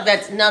like the fact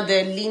that now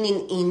they're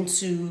leaning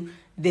into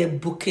their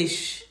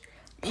bookish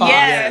part.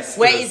 Yes.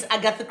 Where is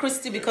Agatha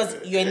Christie because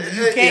you're in the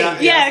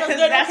UK? Yeah, So 'cause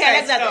good, that's okay, I how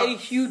like it that.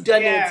 stops. Hugh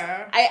done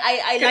Yeah. it.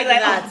 I like Like,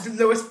 that.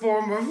 the lowest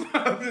form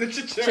of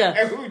literature. Sure.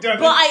 And who done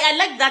But I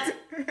like that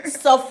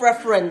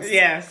self-reference.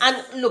 Yes.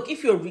 And look,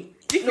 if you read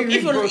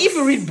books.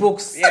 read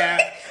books, Yeah.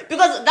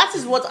 because that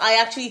is what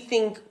I actually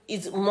think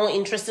is more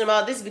interesting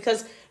about this,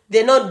 because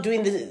they're not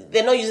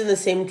using the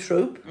same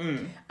trope,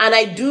 and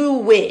I do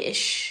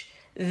wish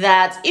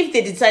that if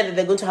they decide that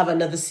they're going to have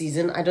another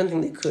season, I don't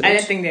think they could. I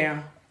don't think they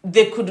are.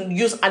 They could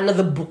use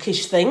another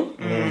bookish thing,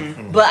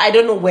 but I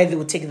don't know where they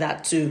would take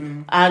that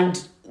to.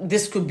 And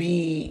this could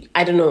be,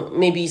 I don't know,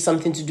 maybe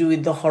something to do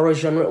with the horror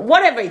genre,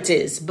 whatever it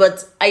is.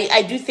 But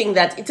I do think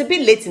that it's a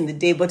bit late in the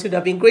day, but it would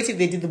have been great if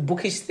they did the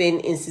bookish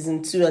thing in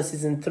season 2 and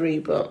season 3.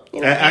 But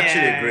you know, I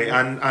actually Yeah. agree,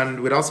 and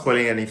without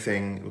spoiling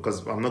anything, because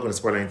I'm not going to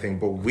spoil anything,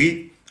 but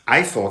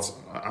I thought,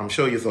 I'm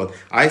sure you thought,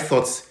 I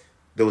thought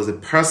there was a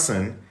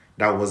person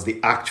that was the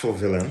actual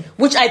villain.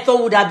 which I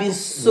thought would have been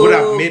so Would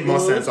have made more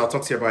good. sense. I'll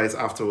talk to you about it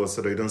afterwards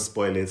so that you don't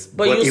spoil it.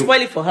 But you spoil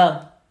it for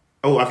her.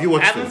 Oh, have you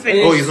watched I it? haven't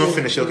finished Oh, you've not it.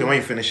 finished it. Okay, when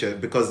you finish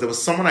it, because there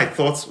was someone I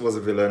thought was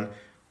a villain,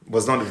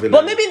 was not a villain.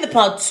 But maybe in the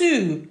part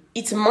 2,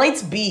 it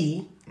might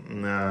be.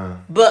 Nah.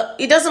 But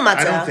it doesn't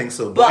matter. I don't think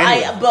so, But but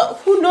anyway.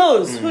 but who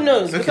knows? Who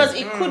knows? Okay. Because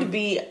it could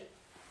be.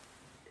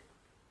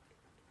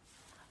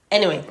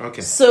 Anyway.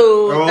 Okay. So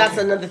Oh, okay. that's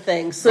another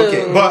thing. So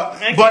Okay,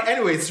 but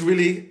anyway, it's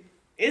really.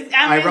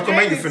 I I've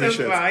recommend you enjoyed finish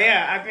so it. far.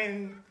 Yeah, I've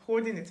been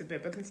holding it a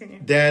bit, but continue.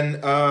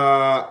 Then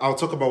I'll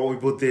talk about what we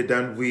both did.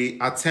 Then we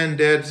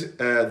attended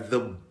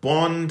the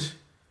Bond.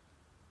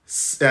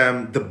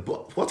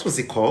 What was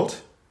it called?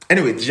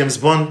 Anyway, the James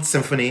Bond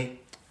Symphony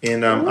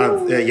in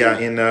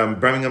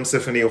Birmingham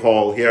Symphony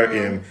Hall here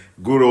in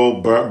good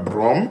old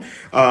Brom,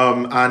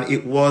 and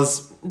it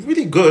was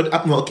really good.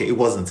 Well, okay, it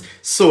wasn't.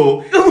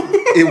 So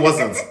it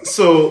wasn't.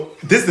 So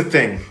this is the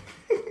thing.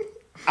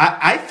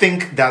 I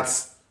think that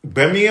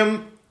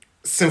Birmingham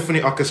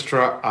Symphony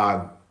Orchestra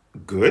are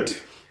good,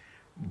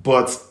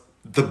 but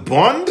the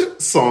Bond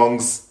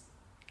songs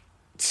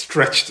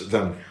stretched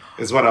them,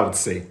 is what I would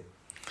say.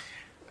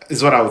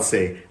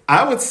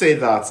 I would say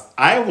that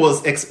I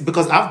was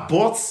because I've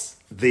bought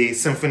the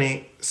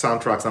symphony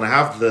soundtracks and I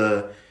have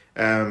the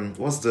it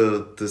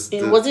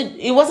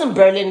wasn't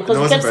Berlin, because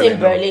No, we it kept wasn't saying Berlin,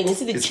 Berlin. no. You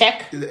see the It's-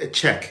 Czech?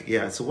 Czech,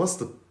 yeah. So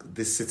what's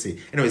this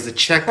city? Anyway, it's the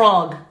Czech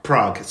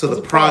Prague. So Was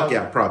the it Prague, Prague?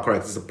 yeah, Prague,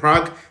 correct. It's the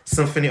Prague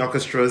Symphony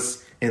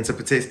Orchestra's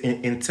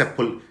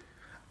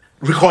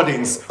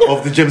recordings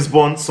of the James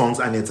Bond songs,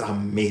 and it's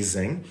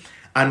amazing.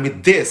 And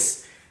with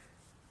this,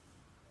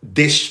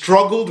 they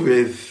struggled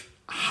with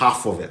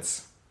half of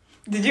it.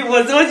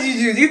 What did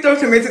you do? You throw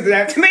tomato to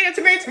that.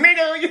 Tomato.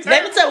 You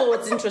Let me tell you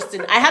what's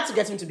interesting. I had to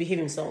get him to behave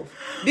himself.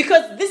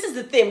 Because this is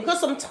the thing. Because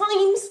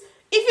sometimes,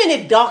 if in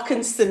a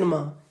darkened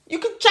cinema, you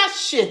could chat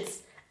shit.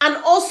 And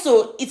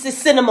also, it's a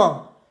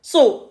cinema.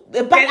 So,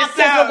 the bad It's actors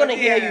are not sound, going to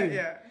hear yeah, you.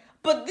 yeah.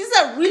 But these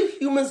are real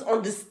humans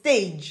on the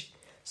stage.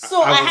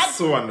 So I was had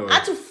so annoyed. I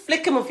had to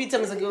flick him a few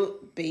times and go,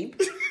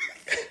 babe,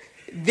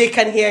 they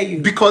can hear you.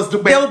 Because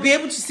they'll be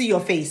able to see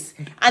your face.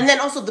 And then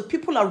also the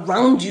people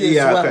around you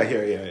Yeah, as well. okay,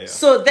 here, yeah.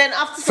 So then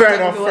after Fair some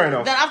time, enough, fair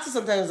enough. Then after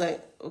some time, I was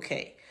like,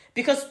 okay.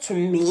 Because to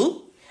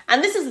me,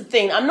 and this is the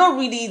thing, I'm not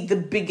really the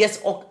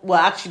biggest, well,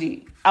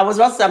 actually, I was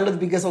about to say I'm not the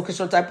biggest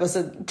orchestral type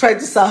person, trying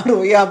to sound,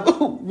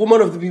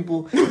 woman of the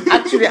people.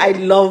 Actually, I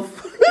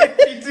love...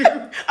 You do.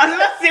 I was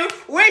about to say,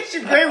 where is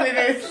she going with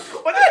this?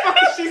 What the fuck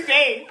is she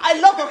saying? I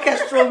love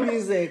orchestral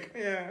music.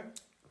 Yeah.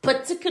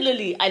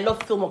 particularly, I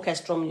love film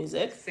orchestral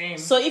music. Same.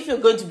 So if you're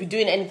going to be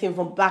doing anything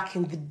from back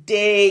in the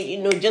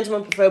day,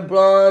 Gentlemen Prefer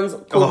Blondes,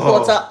 Cole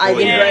Porter,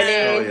 Ivan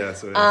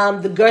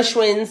Berlin, the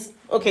Gershwins.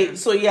 Okay,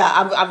 so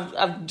yeah,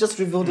 I've just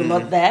revealed a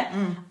lot there.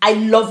 I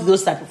love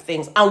those type of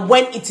things, and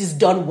when it is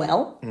done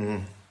well,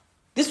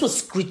 this was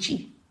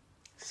screechy.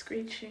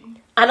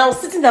 And I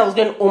was sitting there, I was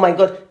going, oh my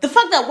God. The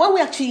fact that when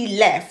we actually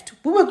left,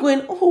 we were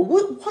going, oh,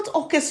 what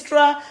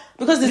orchestra?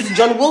 Because there's the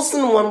John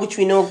Wilson one, which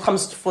we know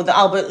comes to the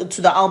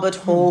Albert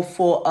Hall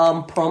for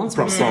proms.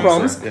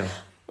 Yeah.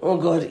 Oh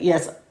God,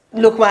 yes.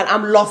 Look, man,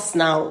 I'm lost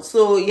now.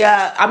 So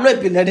yeah, I'm not a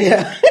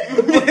billionaire.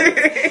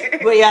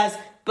 but yes,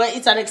 but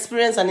it's an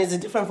experience and it's a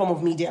different form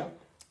of media.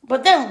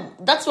 But then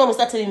that's when we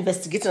started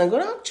investigating and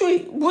going,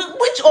 actually,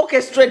 which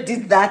orchestra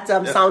did that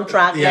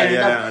soundtrack?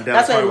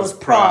 That's why it was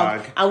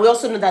Prague. And we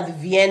also know that the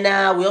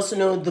Vienna, we also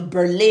know the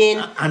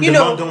Berlin. And the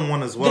London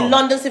one as well. The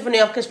London Symphony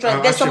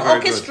Orchestra. There's some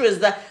orchestras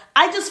that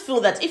I just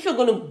feel that if you're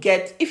going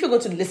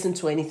to listen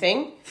to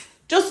anything,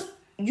 just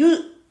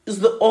use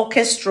the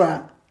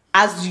orchestra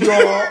as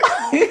your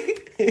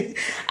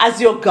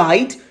as your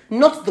guide,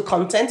 not the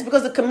content,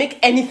 because it can make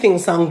anything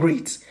sound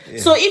great. Yeah.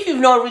 So if you've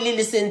not really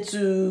listened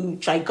to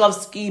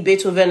Tchaikovsky,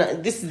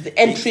 Beethoven, this is the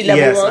entry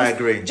level ones. Yes, I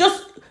agree.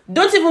 Just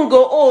don't even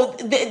go,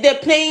 they're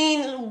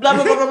playing blah,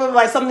 blah, blah, blah, blah,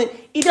 blah, something.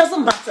 It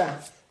doesn't matter.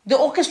 The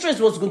orchestra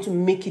is what's going to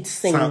make it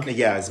sing. It's going to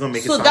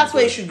make it sound. So that's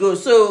where you should go.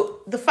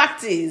 So the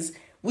fact is,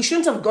 we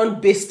shouldn't have gone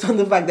based on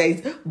the fact that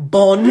it's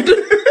Bond.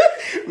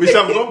 We should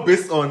have gone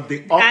based on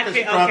the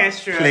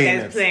orchestra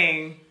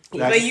playing.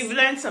 But you've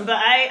learned some. But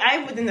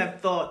I wouldn't have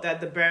thought that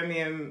the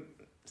Birmingham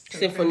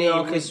Symphony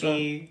Orchestra would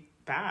be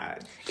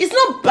bad. It's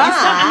not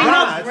bad.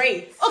 Not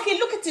great. Okay,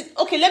 look at it.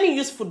 Okay, let me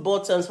use football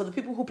terms for the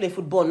people who play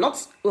football.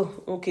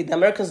 The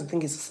Americans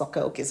think it's soccer.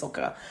 Okay,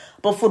 soccer.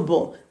 But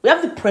football. We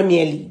have the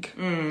Premier League.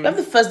 We have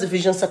the first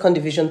division, second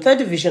division, third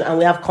division, and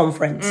we have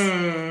conference.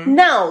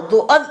 Now, the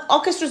other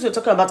orchestras we're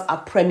talking about are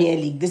Premier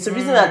League. There's a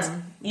reason that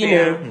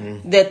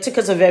their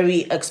tickets are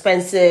very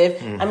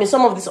expensive. I mean,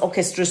 some of these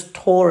orchestras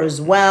tour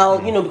as well,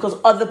 because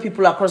other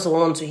people across the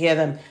world want to hear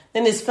them.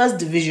 Then there's first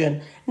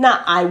division.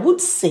 Now, I would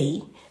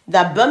say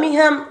that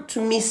Birmingham,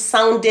 to me,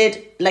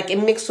 sounded like a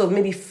mix of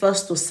maybe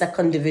first or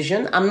second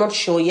division. I'm not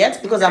sure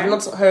yet, because I've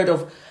not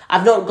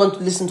gone to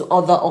listen to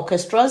other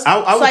orchestras.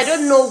 I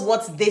don't know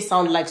what they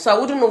sound like. So I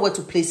wouldn't know where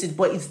to place it,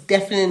 but it's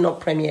definitely not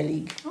Premier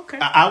League. Okay.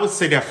 I would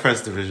say they're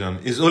first division.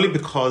 It's only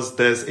because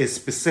there's a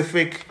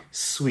specific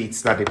suite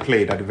that they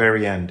played at the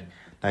very end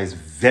that is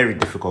very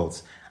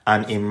difficult.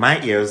 And in my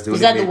ears... The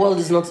World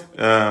Is Not...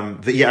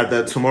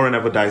 the Tomorrow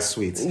Never Dies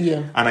suite.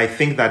 Yeah. And I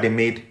think that they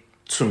made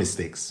 2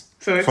 mistakes.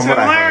 So from what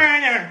I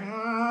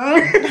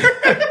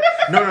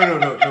heard.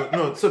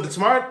 No. So the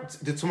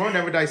Tomorrow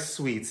Never Dies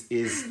suite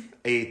is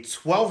a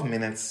 12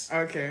 minutes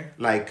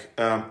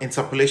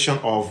interpolation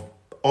of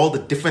all the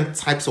different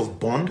types of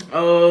Bond.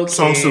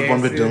 Songs of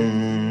Bond with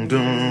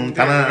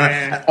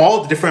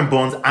all the different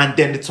Bonds, and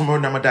then the Tomorrow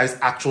Never Dies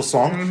actual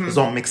song is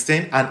all mixed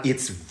in, and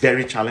it's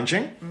very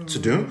challenging to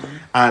do.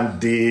 And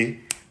the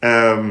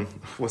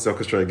what's the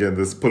orchestra again?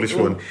 This Polish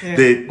one. Yeah.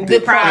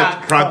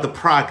 The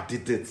Prague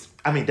did it.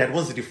 I mean, that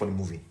was it for the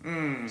movie.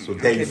 So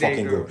there you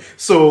fucking go.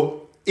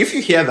 So if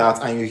you hear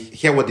that and you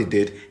hear what they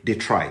did, they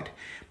tried.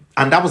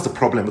 And that was the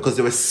problem, because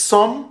there were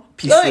some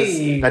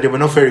pieces that they were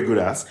not very good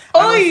at.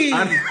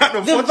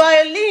 The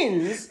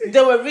violins,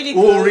 they were really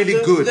good. Oh,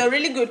 really good. They're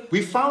really good.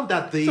 We found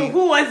that So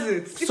who was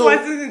it?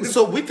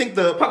 So we think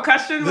the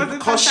percussion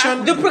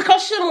The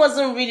percussion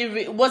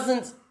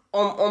wasn't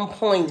on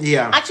point.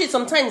 Yeah. Actually,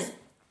 sometimes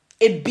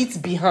a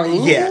bit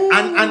behind. Yeah.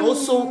 And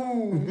also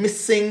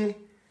missing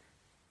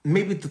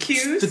maybe the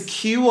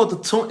cue or the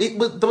tone.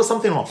 There was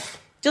something off.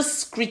 Just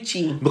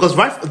screechy. Because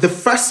the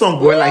first song,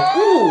 we're like,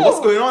 ooh, what's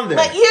going on there?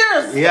 My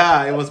ears.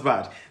 Yeah, it was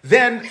bad.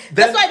 Then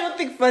that's why I don't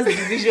think first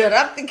division.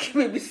 I'm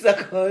thinking maybe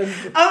second. Oh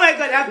my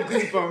God, I have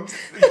goosebumps.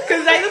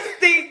 Because I don't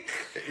think.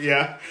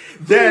 Yeah.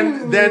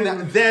 Then there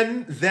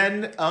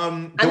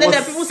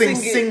was people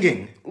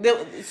singing.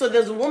 So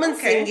there's a woman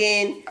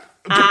singing.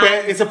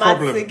 It's a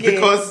problem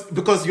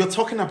because you're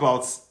talking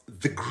about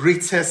the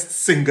greatest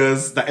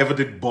singers that ever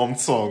did Bond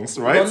songs,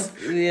 right?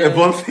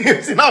 Bond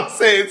themes, you know what I'm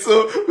saying?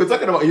 So we're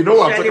talking about,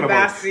 what I'm talking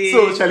about.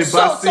 So Shirley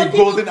Bassey,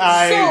 Golden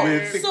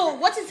Eye. So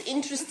what is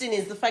interesting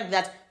is the fact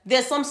that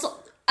there's some,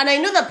 and I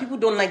know that people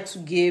don't like to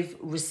give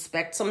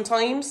respect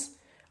sometimes,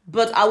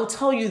 but I will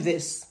tell you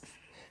this.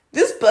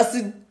 This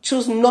person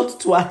chose not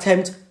to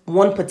attempt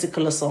one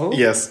particular song.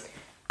 Yes.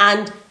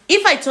 And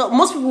if I tell,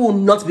 most people will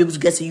not be able to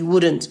guess it, you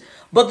wouldn't.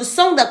 But the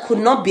song that could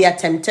not be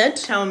attempted.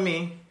 Tell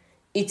me.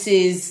 It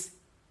is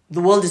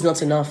The World Is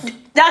Not Enough. Do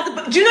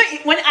you know,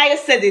 when I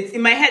said it,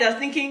 in my head, I was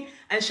thinking,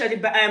 and Shirley,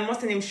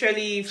 what's her name?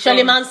 Shirley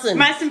Manson.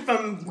 Manson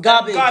from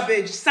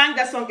Garbage sang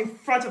that song in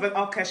front of an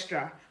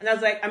orchestra. And I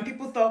was like, and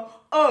people thought,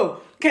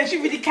 oh, can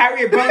she really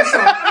carry a Bond song?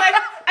 I'm like,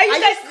 are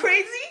you guys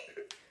crazy?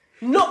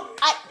 No,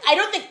 I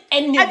don't think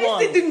anyone. Have you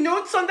seen the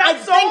notes on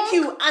that song? Thank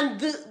you.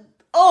 And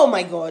oh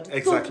my God.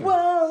 Exactly. The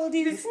world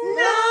is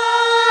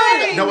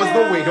not. There was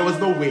no way.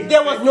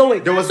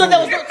 There was no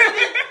way.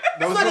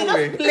 There was So they no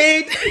way. just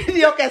played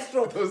the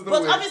orchestra. was no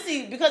But way.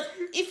 obviously, because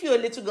if you're a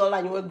little girl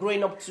and you were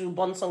growing up to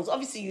Bond songs,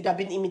 obviously you'd have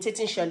been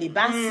imitating Shirley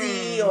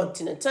Bassey or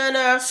Tina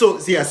Turner. So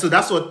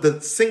that's what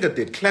the singer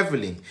did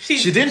cleverly.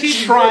 She didn't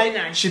she's try. really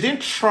nice. She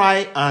didn't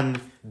try and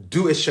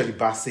do a Shirley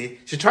Bassey.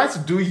 She tried to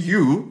do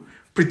you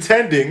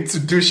pretending to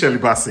do Shirley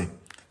Bassey.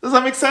 Does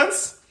that make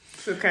sense?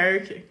 So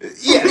karaoke.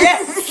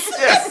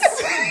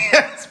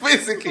 Yes,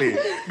 basically.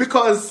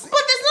 Because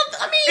But there's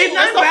not. I mean, It's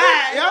not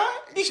bad. yeah,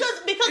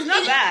 because It's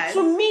not bad.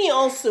 To me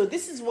also,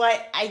 this is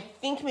why I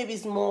think maybe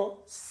it's more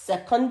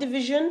second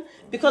division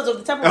because of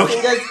the type of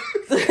Okay. singers,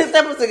 the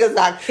type of singers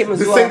that came as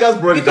The well. singers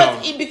brought it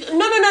down.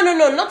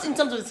 No, not in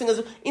terms of the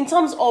singers, in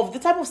terms of the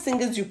type of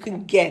singers you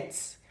can get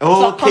to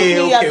Okay,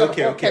 accompany as an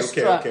okay.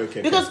 orchestra.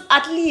 Because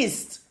at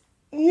least,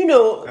 maybe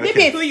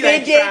a Who you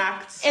faded.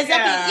 attract. Exactly.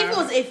 Yeah. If it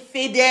was a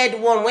faded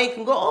one where you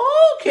can go,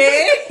 oh,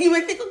 okay, you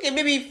would think, okay,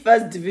 maybe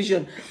first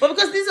division. But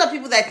because these are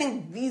people that I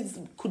think these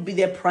could be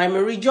their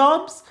primary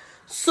jobs.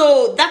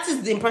 So that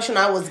is the impression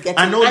I was getting.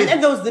 I know and they-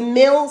 then there was the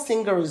male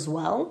singer as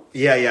well.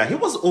 yeah, he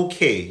was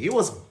okay. He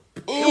was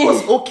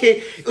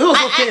okay. It was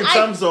okay in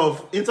terms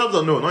of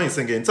no, not in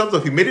singing. In terms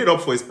of he made it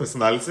up for his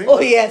personality. Oh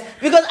yes,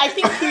 because I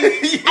think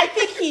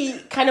he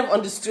kind of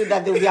understood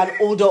that there would be an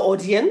older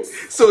audience.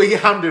 So he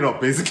hammed it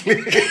up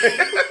basically.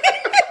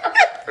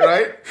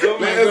 Right? Oh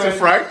my Let's be God.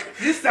 frank.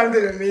 This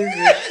sounded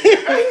amazing.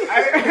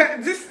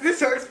 This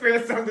whole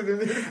experience sounded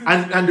amazing.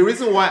 And the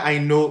reason why I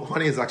know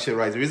Honey is actually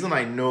right. The reason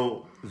I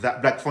know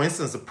that, like for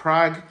instance, the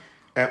Prague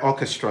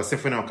Orchestra,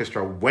 Symphony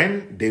Orchestra,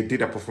 when they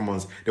did a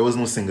performance, there was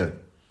no singing.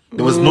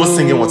 There was no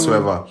singing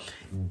whatsoever.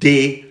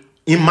 They,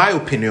 in my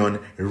opinion,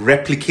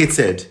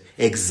 replicated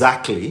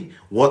exactly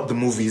what the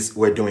movies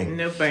were doing.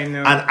 Nope, I know.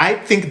 And I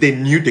think they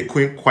knew they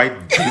couldn't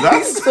quite do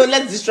that So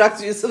let's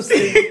distract you some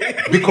singing.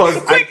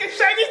 because Like a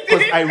shiny because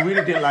thing. I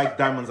really didn't like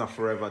Diamonds Are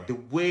Forever. The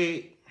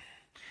way,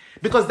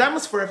 because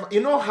Diamonds Forever,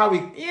 you know how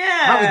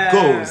it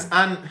goes,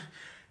 and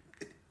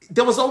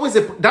there was always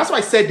that's why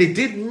I said they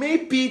did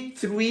maybe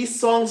 3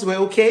 songs were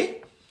okay.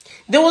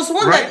 There was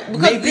one Right, that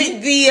because maybe.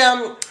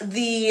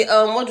 the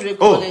what do they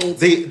call Oh, it?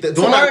 the one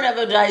Tomorrow that-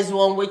 Never Dies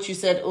one, which you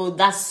said, oh,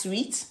 that's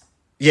sweet.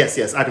 Yes,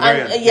 at the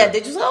very And end. yeah, they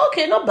just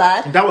okay, not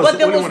bad. That was but the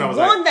there only was one I was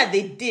one like- that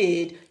they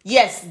did.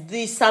 Yes,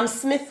 the Sam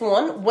Smith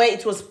one where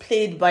it was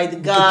played by the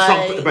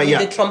guy with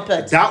the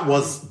trumpet. That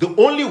was the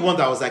only one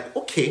that I was like,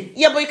 okay.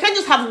 Yeah, but you can't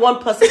just have one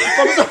person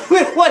perform something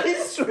with one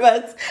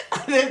instrument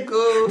and then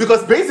go.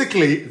 Because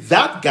basically,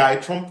 that guy,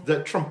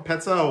 the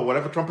trumpeter or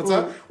whatever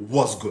trumpeter,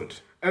 was good.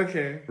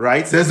 Okay.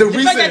 Right? There's a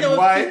fact that they reason would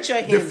why feature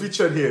they him.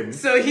 featured him.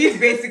 So he's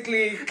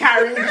basically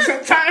carrying this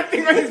entire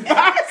thing on his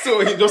back.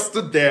 So he just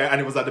stood there and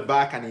he was at the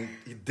back and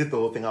he did the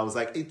whole thing. I was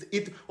like,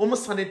 it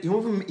almost sounded, he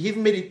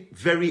even made it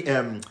very,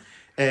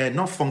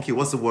 not funky,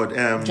 what's the word?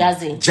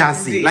 Jazzy.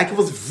 Jazzy. Like it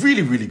was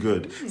really, really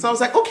good. So I was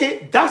like,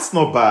 okay, that's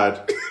not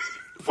bad.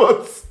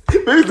 But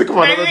maybe think about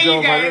By another the way, you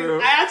job. I guys, don't know.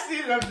 I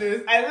actually love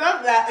this. I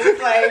love that.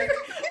 It's like,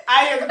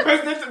 I am the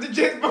president of the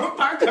James Bond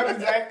fan club.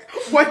 Is like,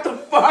 what the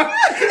fuck?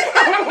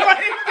 What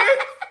is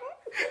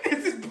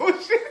this? This is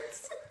bullshit.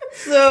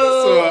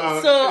 So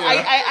yeah.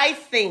 I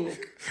think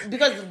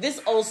because this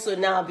also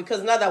now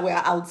that we're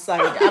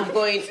outside, I'm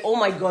going, oh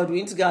my God, we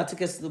need to get our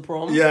tickets to the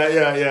prom. Yeah.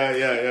 Yeah,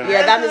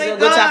 that Oh means my we're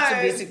going to have to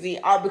God. basically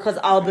because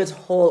Albert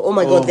Hall. Oh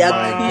my God, they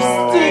my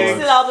are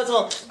acoustics in Albert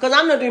Hall. Because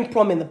I'm not doing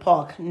prom in the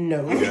park.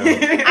 No,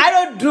 I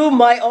don't do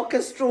my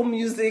orchestral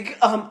music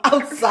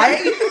outside.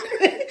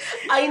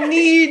 I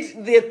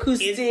need the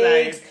acoustics.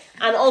 Inside.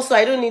 And also,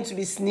 I don't need to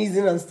be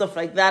sneezing and stuff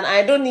like that.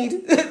 I don't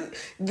need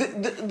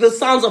the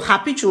sounds of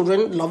happy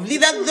children. Lovely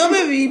that they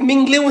may be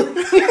mingling with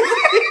me.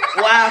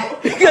 Wow.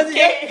 Because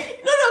Okay.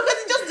 because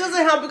it just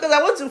doesn't help. Because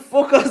I want to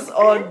focus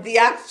on the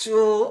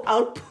actual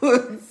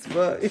outputs.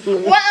 But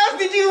What else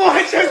did you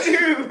watch or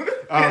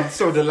do?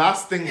 So the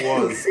last thing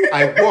was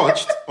I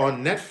watched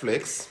on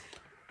Netflix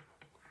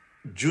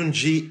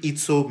Junji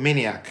Ito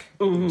Maniac,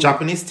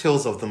 Japanese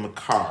Tales of the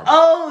Macabre.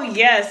 Oh,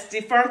 yes.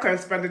 The foreign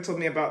correspondent told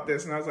me about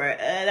this, and I was like,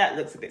 that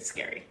looks a bit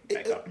scary.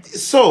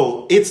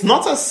 So it's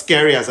not as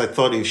scary as I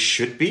thought it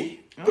should be.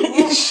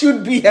 it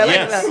should be. I like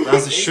Yes, that.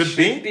 as it should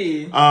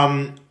be.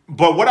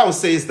 But what I would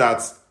say is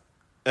that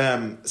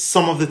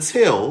some of the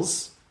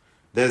tales,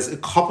 there's a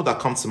couple that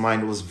come to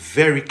mind, was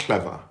very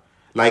clever.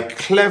 Like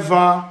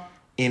clever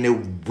in a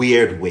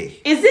weird way.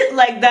 Is it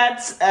like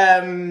that,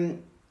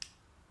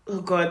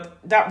 oh God,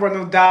 that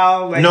Ronald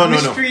Dahl, like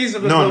Mysteries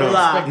of the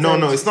Lola?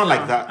 No, it's not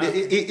like that.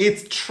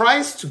 It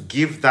tries to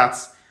give that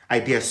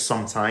idea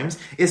sometimes.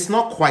 It's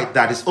not quite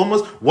that. It's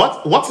almost,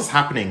 what is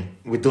happening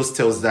with those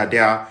tales that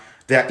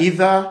they're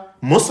either,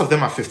 most of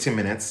them are 15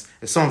 minutes,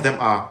 some of them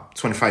are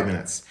 25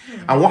 minutes.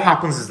 And what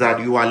happens is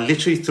that you are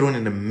literally thrown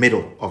in the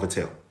middle of a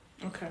tale.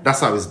 Okay. That's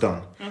how it's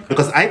done. Okay.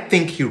 Because I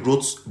think he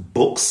wrote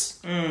books,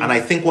 and I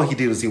think what he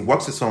did is he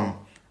worked with some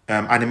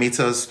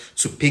animators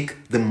to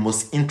pick the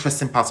most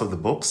interesting parts of the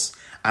books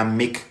and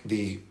make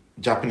the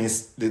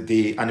Japanese,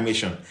 the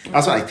animation.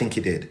 That's what I think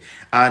he did.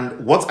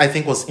 And what I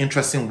think was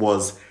interesting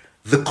was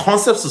the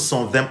concepts of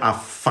some of them are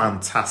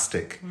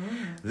fantastic.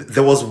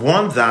 There was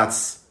one that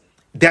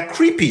they're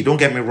creepy, don't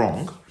get me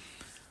wrong.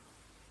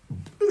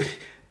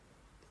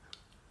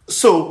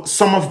 So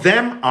some of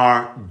them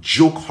are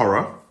joke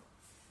horror.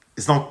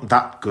 It's not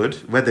that good.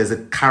 Where there's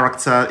a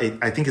character,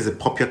 I think it's a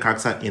popular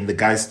character in the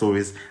guy's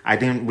stories. I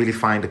didn't really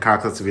find the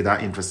characters to be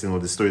that interesting, or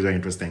the stories are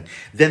interesting.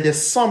 Then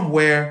there's some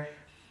where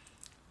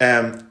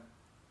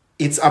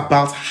it's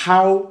about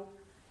how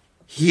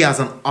he as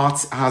an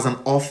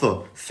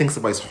author thinks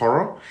about his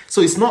horror.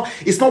 So it's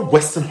not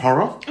Western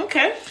horror.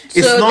 Okay.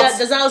 It's So not,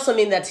 does that also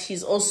mean that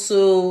he's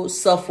also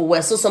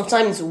self-aware? So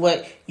sometimes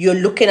where you're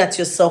looking at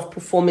yourself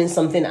performing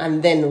something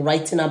and then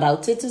writing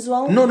about it as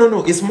well?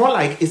 No. It's more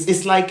like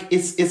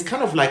it's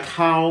kind of like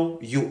how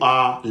you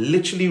are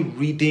literally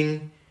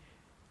reading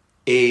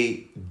a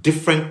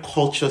different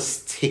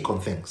culture's take on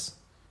things.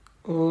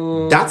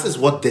 That is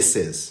what this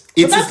is.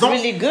 That's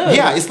really good.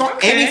 Yeah, it's not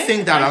Okay.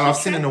 anything that I I've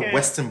should seen in a check it.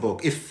 Western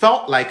book. It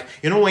felt like,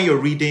 when you're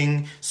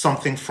reading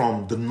something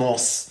from the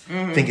Norse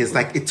thing, it's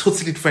like a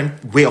totally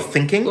different way of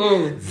thinking.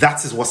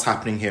 That is what's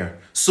happening here.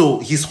 So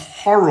his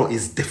horror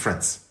is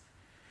different.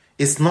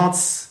 It's not,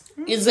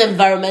 It's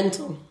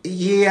environmental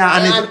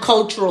yeah, and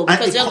cultural, and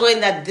because it you're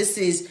going that this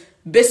is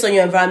based on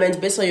your environment,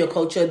 based on your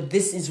culture,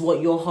 this is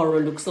what your horror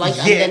looks like.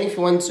 And Yeah. then if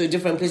you went to a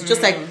different place,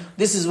 just like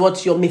this is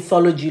what your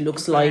mythology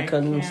looks like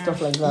and yeah.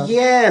 stuff like that.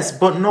 Yes,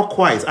 but not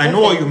quite. I know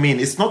Okay. what you mean.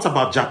 It's not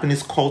about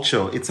Japanese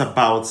culture. It's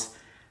about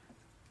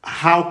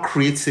how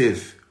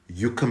creative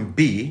you can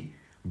be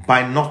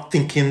by not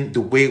thinking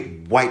the way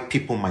white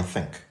people might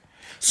think.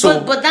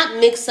 So, But that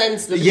makes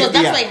sense though, because Yeah,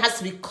 that's yeah. why it has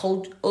to be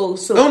cult. Oh,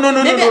 so No,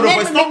 but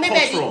it's not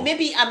cultural.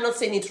 Maybe I'm not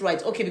saying it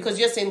right. Okay, because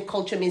you're saying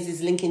culture means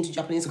it's linking to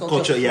Japanese culture.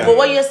 Culture, yeah. But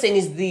what you're saying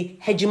is the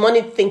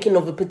hegemonic thinking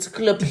of a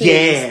particular place,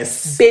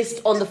 Yes. based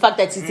on the fact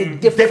that it's a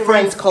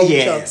different culture.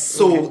 Yes.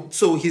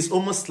 So he's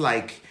almost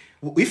like,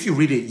 if you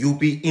read it, you'll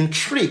be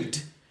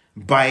intrigued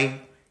by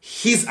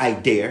his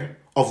idea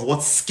of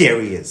what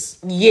scary is.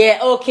 Yeah,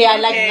 okay, I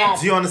like Okay. that.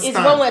 Do you understand?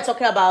 It's when we're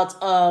talking about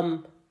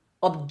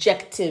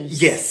objectives.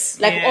 Yes.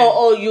 Like Yeah.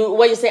 or you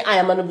when you say I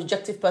am an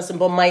objective person,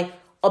 but my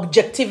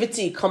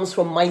objectivity comes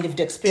from my lived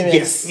experience.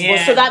 Yes. Well,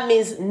 Yeah. so that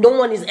means no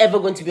one is ever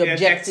going to be Be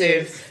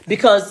objective, objective.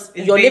 because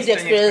It's your based lived on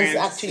experience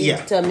experience. actually Yeah.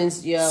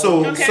 determines your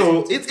So Okay.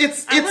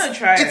 it's I'm gonna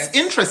try it's it.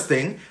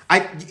 interesting.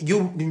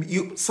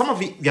 You some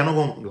of it you're not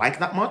gonna like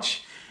that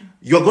much.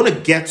 You're gonna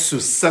get to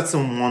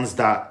certain ones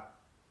that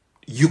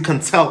you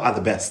can tell are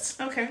the best.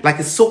 Okay. Like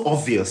it's so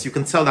obvious. You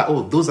can tell that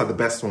those are the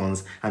best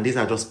ones and these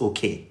are just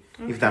okay.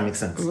 If that makes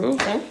sense.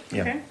 Okay.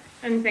 Yeah. Okay.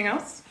 Anything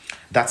else?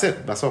 That's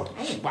it. That's all.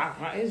 Oh wow,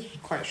 that is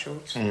quite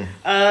short.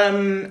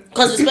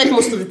 Because we spend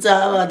most of the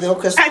time at the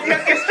orchestra. At the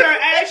orchestra,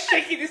 I was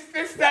shaking his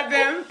fist at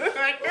them.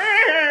 Like,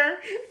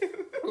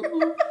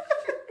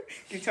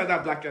 you tell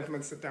that black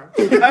gentleman to sit down.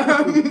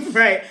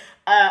 Right.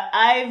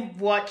 I'm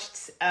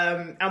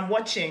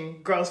watching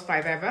Girls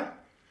 5 Ever.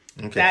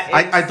 Okay. That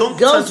I is- don't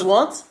Girls tend to-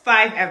 what?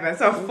 5 Ever.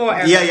 So 4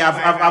 Ever. Yeah,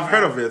 5 I've Ever.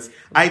 heard of it.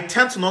 I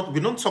tend to not. We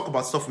don't talk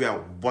about stuff we are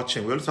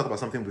watching. We only talk about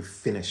something we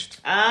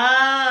finished.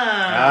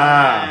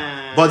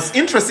 But it's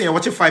interesting. You're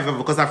watching 5 Ever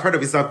because I've heard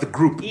of it. It's like the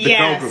group, the Yes,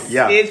 girl group.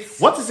 Yeah. it's-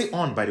 What is it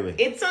on, by the way?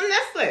 It's on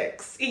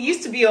Netflix. It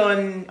used to be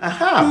on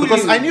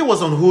Because Hulu. I knew it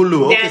was on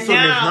Hulu. Okay, Yeah, so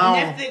now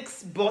now.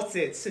 Netflix bought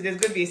it, so there's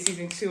going to be a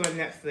season 2 on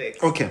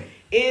Netflix. Okay.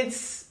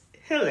 It's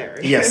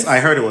hilarious. Yes, I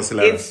heard it was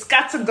hilarious. It's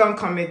scattergun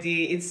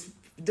comedy. It's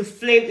the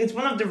flavor. It's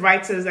one of the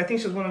writers. I think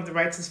she was one of the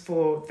writers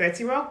for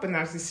 30 Rock, but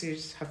now this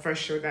is her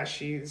first show that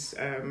she's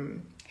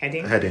heading.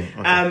 Heading,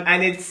 okay.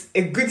 And it's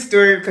a good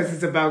story because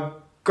it's about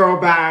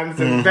girl bands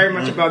and very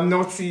much about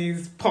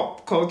noughties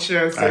pop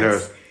culture. So I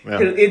heard,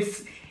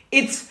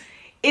 it's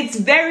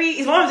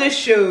one of those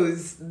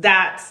shows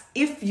that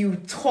if you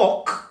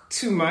talk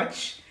too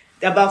much,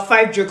 about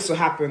 5 jokes will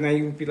happen and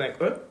you'll be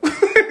like, oh,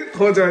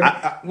 hold on.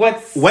 When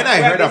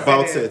I heard they said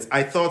about it,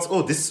 I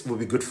thought, this would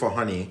be good for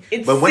Honey.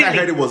 It's But when I silly.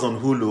 heard it was on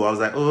Hulu, I was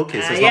like,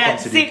 okay, so it's not yeah, come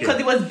to see, the because UK.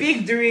 it was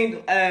big during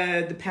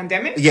the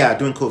pandemic. Yeah,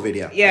 doing COVID,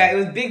 yeah. Yeah, it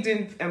was big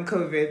during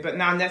COVID, but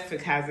now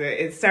Netflix has it.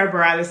 It's Sarah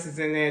Bareilles is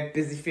in it,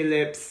 Busy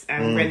Phillips,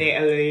 and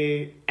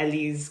Renee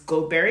Elise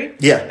Goldberry.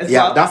 Yeah, as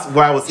yeah, well. that's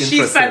why I was interested.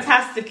 She's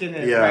fantastic in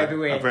it, Yeah, by the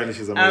way. apparently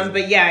she's amazing.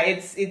 But yeah,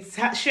 it's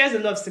shares a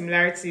lot of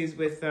similarities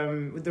with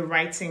the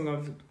writing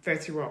of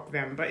 30 Rock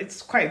then, but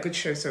it's quite a good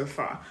show so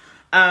far.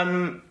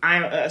 So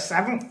I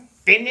haven't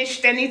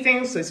finished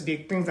anything, so it's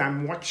big things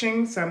I'm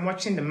watching. So I'm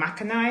watching The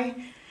Makanai.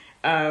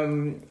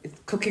 It's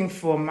Cooking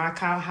for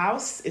Macau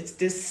House. It's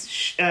this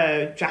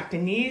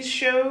Japanese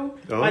show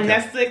on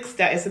Netflix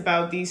that is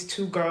about these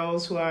 2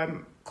 girls who are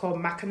called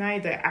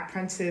Makanai, the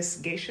apprentice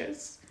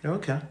geishas.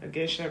 Okay.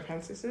 Geisha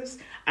apprentices,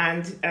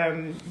 and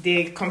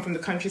they come from the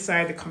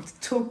countryside. They come to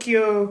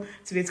Tokyo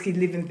to basically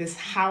live in this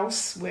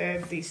house where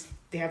they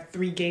have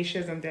 3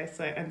 geishas, and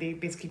they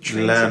basically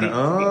train.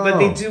 But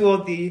they do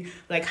all the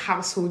like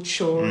household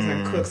chores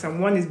and cooks.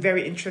 And one is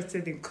very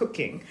interested in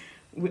cooking,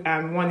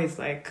 and one is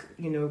like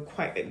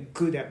quite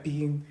good at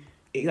being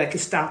like a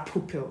star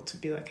pupil to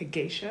be like a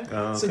geisha.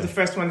 Oh, So okay. the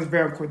first one is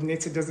very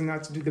uncoordinated, doesn't know how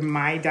to do the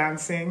Mai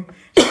dancing.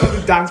 She calls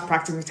it dance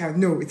practice. We tell her,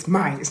 no, it's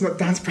Mai. It's not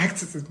dance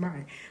practice, it's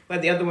Mai.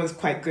 But the other one's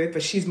quite good,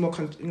 but she's more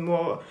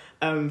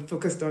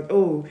focused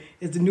on,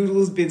 is the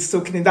noodles been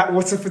soaking in that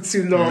water for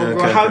too long?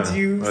 Okay, or how okay. do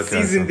you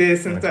Okay, season okay.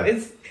 this and stuff?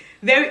 It's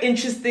very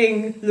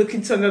interesting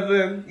looking to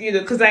another,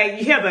 because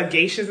you hear about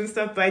geishas and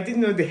stuff, but I didn't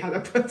know they had a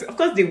presence. Of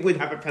course, they would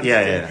have a presence.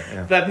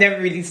 Yeah. But I've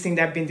never really seen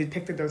that being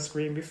depicted on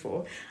screen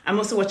before. I'm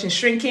also watching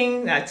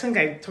Shrinking. I think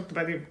I talked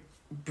about it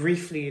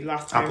briefly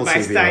last time. Apple but I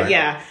TV, started, right?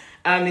 yeah.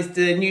 It's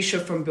the new show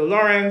from Bill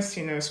Lawrence,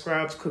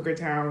 Scrubs, Cougar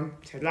Town,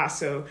 Ted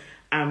Lasso,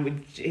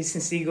 with Jason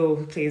Segel,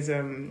 who plays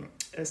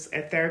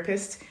a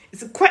therapist.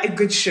 It's quite a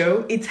good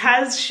show. It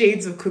has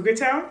shades of Cougar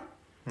Town.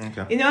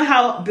 Okay. You know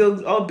how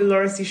all Bill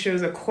Lawrence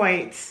shows are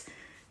quite,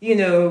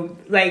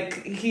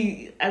 like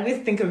I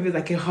always think of it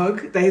like a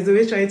hug, that he's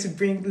always trying to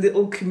bring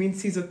little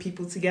communities of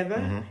people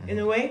together in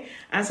a way.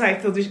 And so I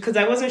feel because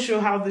I wasn't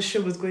sure how the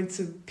show was going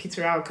to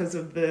peter out because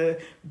of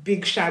the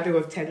big shadow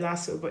of Ted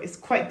Lasso, but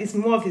it's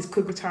more of his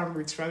Cougar Town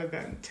roots rather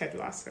than Ted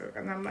Lasso,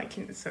 and I'm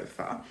liking it so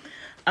far.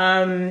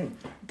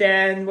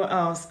 Then what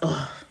else?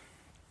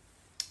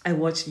 I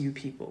watched You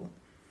People.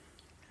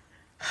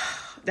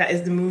 That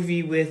is the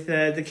movie with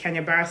the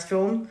Kenya Barris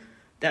film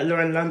that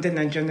Lauren London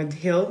and Jonah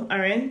Hill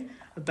are in.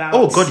 About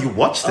Oh God, you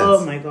watched it?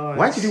 Oh my God!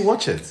 Why did you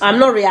watch it? I'm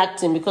not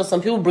reacting because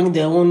some people bring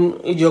their own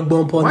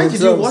jogbomp on Why did you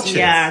themselves. watch it?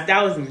 Yeah,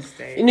 that was a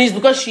mistake. It's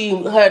because she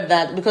heard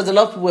that because a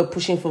lot of people were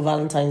pushing for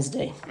Valentine's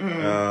Day.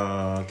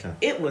 Okay.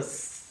 It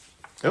was.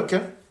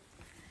 Okay.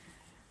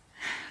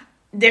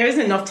 There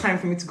isn't enough time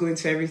for me to go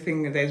into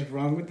everything that is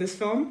wrong with this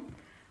film,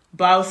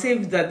 but I'll say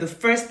that the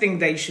first thing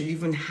that you should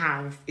even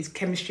have is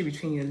chemistry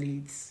between your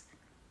leads.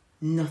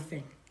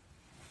 Nothing.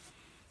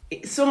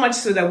 So much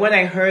so that when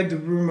I heard the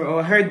rumor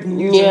or heard the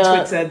news on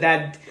Twitter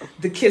that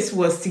the kiss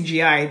was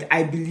CGI'd,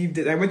 I believed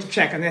it. I went to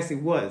check and yes,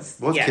 it was.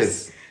 What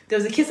kiss? There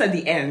was a kiss at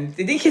the end.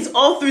 They didn't kiss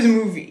all through the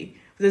movie.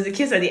 There's a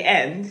kiss at the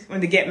end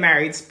when they get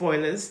married,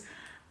 spoilers.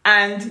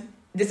 And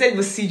they said it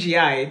was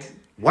CGI'd.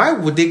 Why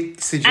would they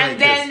CGI And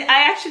then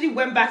I actually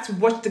went back to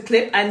watch the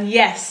clip and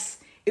yes,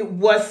 it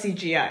was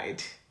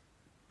CGI'd.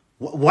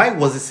 Why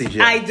was it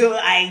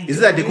CGI? Is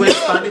it that they couldn't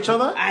stand each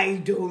other? I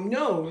don't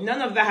know.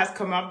 None of that has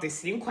come up. They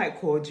seem quite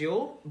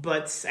cordial,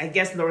 but I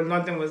guess Lauren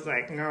London was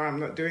like, no, I'm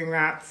not doing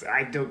that.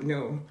 I don't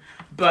know.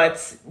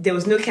 But there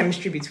was no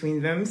chemistry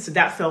between them, so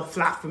that fell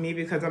flat for me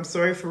because I'm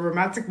sorry, for a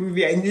romantic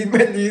movie, I need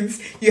my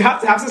leads. You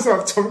have to have some sort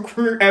of Tom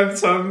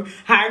Cruise, Tom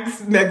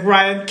Hanks, Meg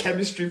Ryan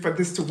chemistry for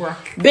this to work.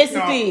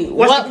 Basically, No.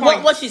 What's the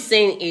point? what she's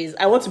saying is,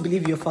 I want to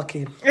believe you're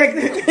fucking.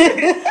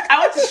 I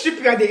want to strip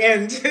you at the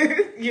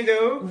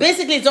end,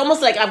 Basically, it's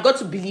almost like I've got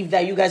to believe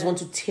that you guys want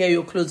to tear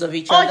your clothes of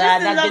each Oh, other. just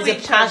to That love there's a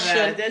each passion.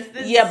 other.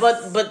 There's- Yeah,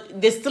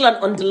 but there's still an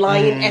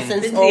underlying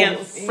essence Yeah,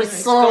 of it's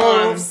frisson,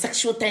 gone.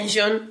 sexual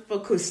tension.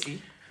 Focusi.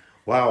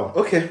 Wow.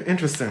 Okay.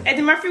 Interesting.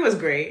 Eddie Murphy was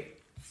great.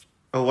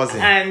 Oh, was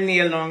it? And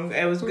Nia Long.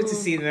 It was good to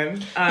see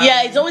them.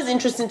 Yeah, it's always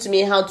interesting to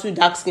me how two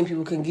dark-skinned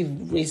people can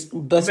give birth to a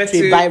But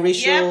to-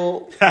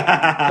 biracial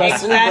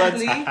person.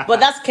 Exactly. But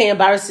that's Kenya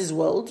Barris's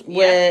world,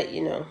 where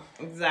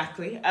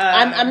Exactly.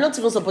 I'm not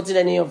even supporting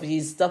any of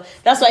his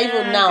stuff. That's why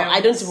even now I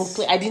I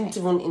didn't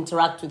even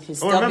interact with his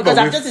stuff remember because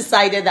I've we've- just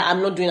decided that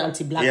I'm not doing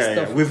anti-black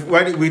Yeah. stuff.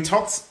 We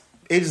talked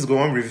ages ago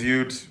and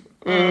reviewed.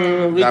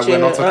 That Which we're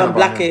not talking about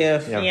Black him.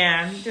 AF.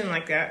 Yeah, didn't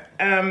like that.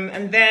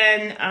 And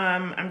then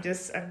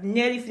I've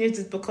nearly finished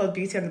this book called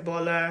Beauty and the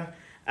Baller.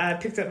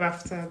 Picked up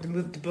after the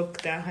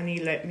book that Honey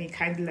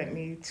kindly let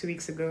me 2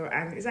 weeks ago,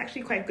 and it's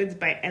actually quite good. It's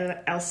by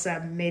Elsa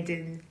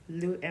Maiden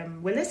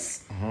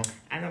Willis,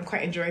 and I'm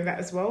quite enjoying that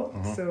as well.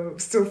 So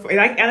still, I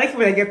like it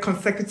when I get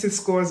consecutive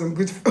scores on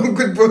good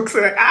books. So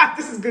like,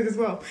 this is good as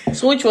well.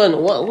 So which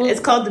one? What? It's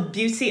called The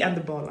Beauty and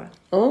the Baller.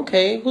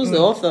 Okay, who's the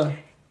author?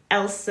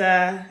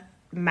 Elsa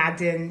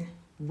Madden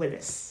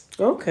Willis.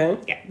 Okay.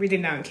 Yeah,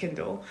 reading now on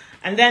Kindle.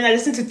 And then I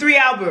listened to 3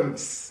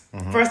 albums.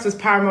 First was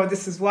Paramore,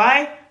 This Is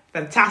Why.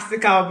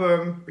 Fantastic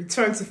album.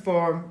 Return to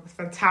Form.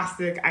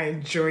 Fantastic. I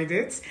enjoyed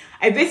it.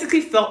 I basically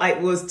felt like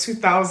it was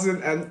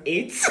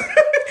 2008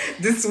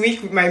 this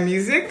week with my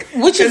music.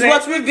 Which is 'Cause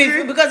what I we've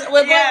been, because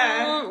we're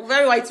going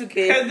very Because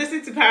Y2K.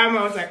 listening to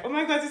Paramore, I was like, oh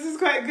my God, this is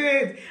quite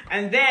good.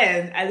 And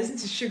then I listened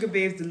to Sugar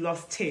Babes, The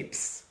Lost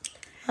Tapes.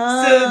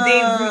 So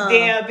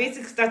they are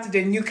basically started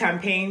a new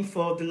campaign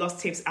for the Lost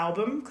Tapes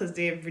album because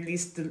they've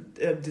released the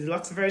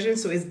deluxe version.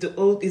 So it's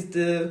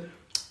the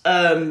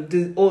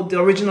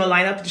original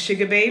lineup, the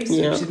Sugar Babes,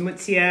 Yeah. which is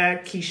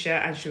Mutia,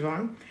 Keisha, and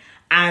Siobhan.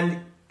 And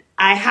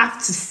I have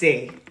to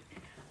say,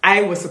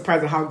 I was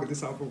surprised at how good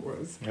this album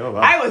was. Oh,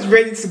 wow. I was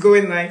ready to go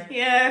in like,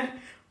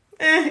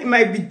 it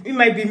might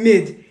be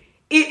mid.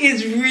 It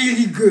is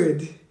really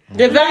good.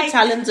 They're very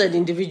talented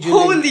individually.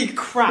 Holy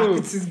crap,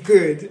 it is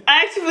good.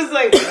 I actually was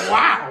like,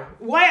 wow,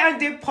 why aren't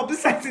they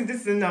publicizing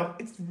this enough?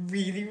 It's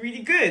really, really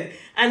good.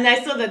 And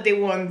I saw that they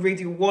were on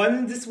Radio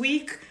 1 this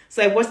week.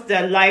 So I watched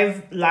the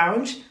live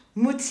lounge.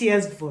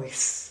 Mutia's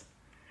voice.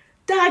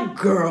 That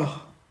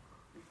girl.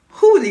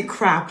 Holy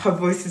crap, her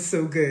voice is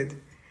so good.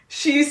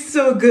 She's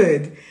so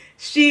good.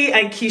 She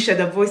and Keisha,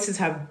 their voices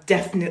have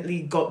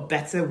definitely got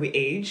better with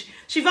age.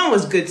 Siobhan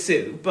was good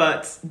too,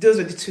 but those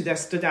were the two that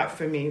stood out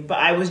for me. But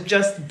I was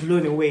just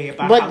blown away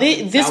about. But how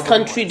good this album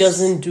country was.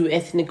 doesn't do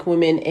ethnic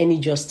women any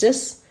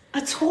justice.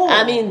 At all.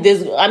 I mean,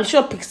 I'm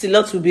sure Pixie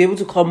Lott will be able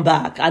to come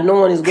back, and no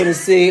one is going to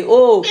say,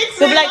 "Oh,"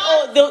 they'll be like,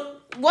 "Oh."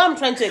 What I'm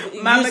trying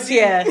to Mama use G.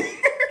 here,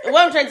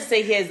 what I'm trying to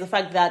say here is the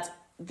fact that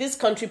this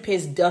country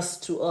pays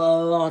dust to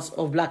a lot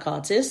of black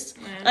artists.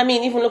 I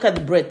mean, even look at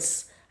the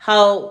Brits.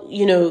 How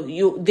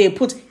they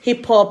put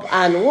hip hop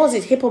and what was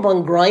it, hip hop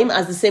and grime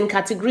as the same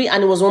category,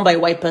 and it was won by a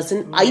white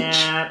person.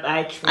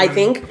 I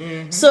think.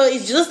 Mm-hmm. So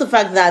it's just the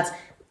fact that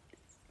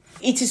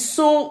it is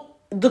so.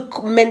 The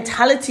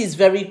mentality is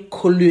very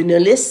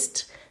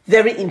colonialist,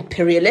 very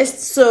imperialist.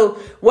 So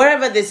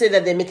wherever they say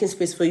that they're making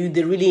space for you,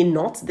 they're really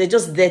not. They're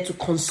just there to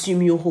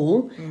consume you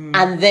whole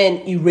and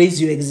then erase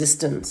your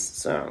existence.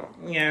 So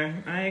yeah,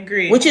 I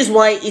agree. which is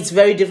why it's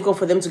very difficult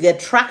for them to get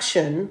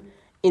traction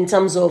in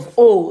terms of,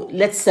 oh,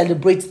 let's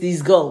celebrate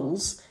these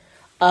girls,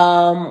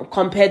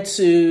 compared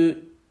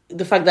to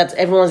the fact that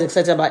everyone's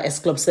excited about S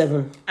Club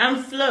 7.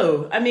 And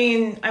Flo. I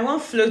mean, I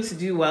want Flo to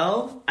do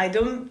well.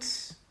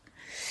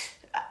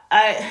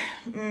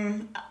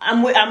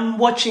 I'm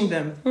watching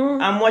them.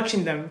 I'm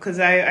watching them because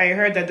I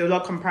heard that there were a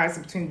lot of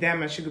comparison between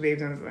them and Sugar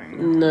Babes, and I was like,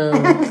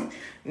 No.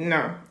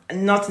 no,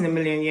 not in a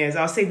million years.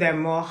 I'll say they're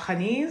more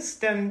Honeys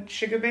than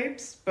Sugar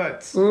Babes,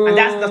 but and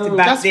that's not a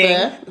bad that's thing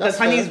fair. because That's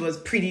Honeys fair. was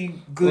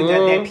pretty good at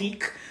their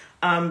peak.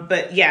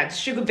 But yeah, the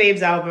Sugar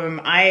Babes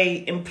album,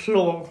 I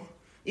implore,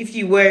 if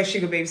you were a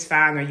Sugar Babes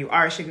fan or you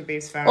are a Sugar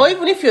Babes fan, Or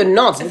even if you're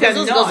not, if because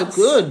you're those girls not, are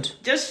good.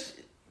 just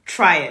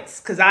try it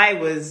because I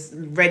was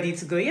ready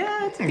to go.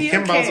 Yeah, to be It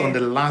came okay. out on the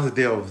last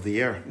day of the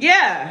year.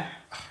 Yeah.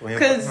 When you-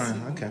 Because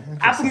okay.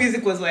 Apple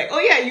Music was like, oh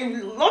yeah,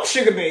 you love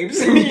Sugar Babes.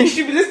 You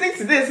should be listening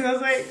to this. And I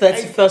was like,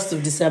 31st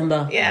of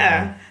December.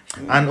 yeah.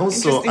 And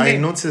also, Interesting I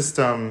name. noticed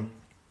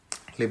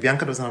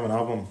Bianca doesn't have an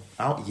album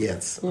out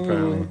yet,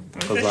 apparently. I'm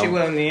Because, sure she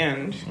will in the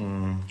end.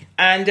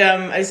 And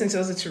I listened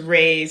also to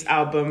Ray's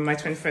album, My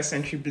 21st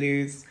Century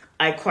Blues.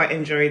 I quite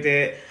enjoyed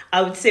it.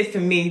 I would say for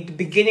me, the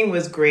beginning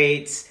was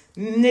great.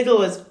 Middle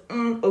was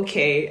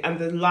okay. And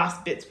the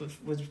last bit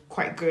was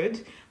quite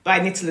good. But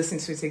I need to listen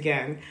to it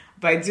again.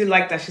 But I do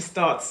like that she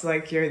starts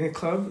like you're in a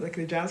club, like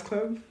a jazz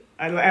club.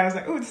 I was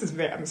like, oh, this is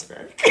very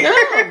atmospheric. No,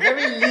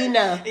 very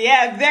Lena.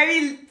 Yeah,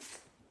 very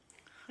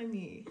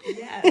honey.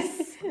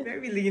 Yes,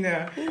 very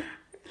Lena.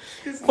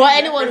 For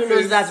anyone who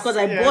knows that, because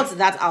I bought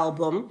that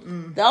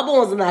album. The album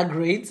wasn't that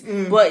great,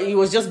 but it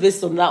was just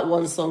based on that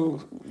one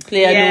song,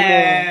 Player No More.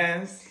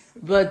 Yes.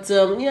 But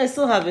I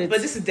still have it.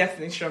 But this is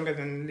definitely stronger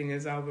than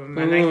Lena's album.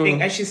 And I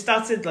think, and she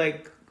started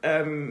like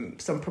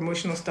some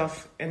promotional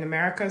stuff in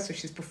America. So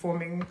she's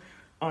performing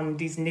on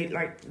these late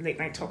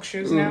night talk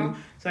shows now.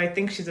 So I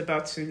think she's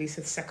about to release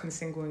a second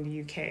single in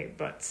the UK.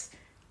 But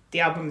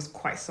the album is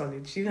quite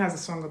solid. She even has a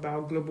song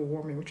about global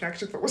warming, which I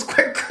actually thought was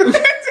quite good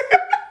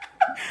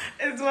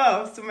as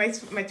well. So my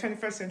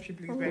 21st Century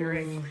Blues by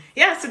Ray.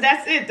 Yeah, so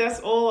that's it. That's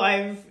all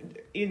I've,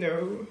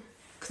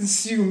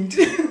 consumed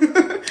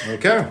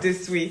Okay.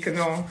 this week and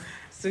all.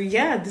 So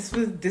yeah, this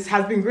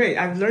has been great.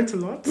 I've learned a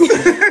lot.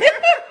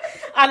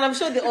 And I'm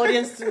sure the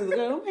audience too. They're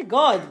going, oh my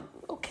God,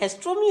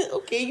 orchestral music.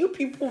 Okay, you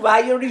people,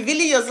 you're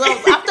revealing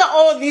yourselves. After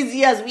all these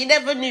years, we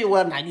never knew.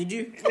 Well, now you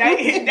do. now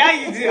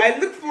you do. I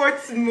look forward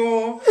to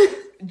more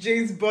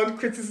James Bond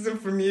criticism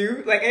from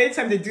you. Like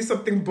anytime they do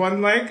something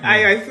Bond-like,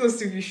 I feel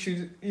as if you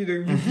should,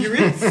 review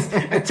it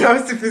and tell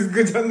us if it's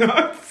good or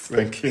not.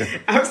 Thank you.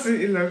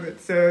 Absolutely love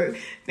it. So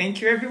thank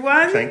you,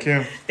 everyone. Thank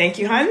you. Thank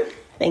you, Hun.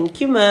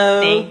 Thank you, Mo.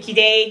 Thank you,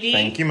 Deidre.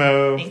 Thank you,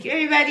 Mo. Thank you,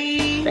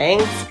 everybody.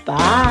 Thanks. Bye.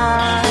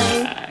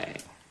 Bye.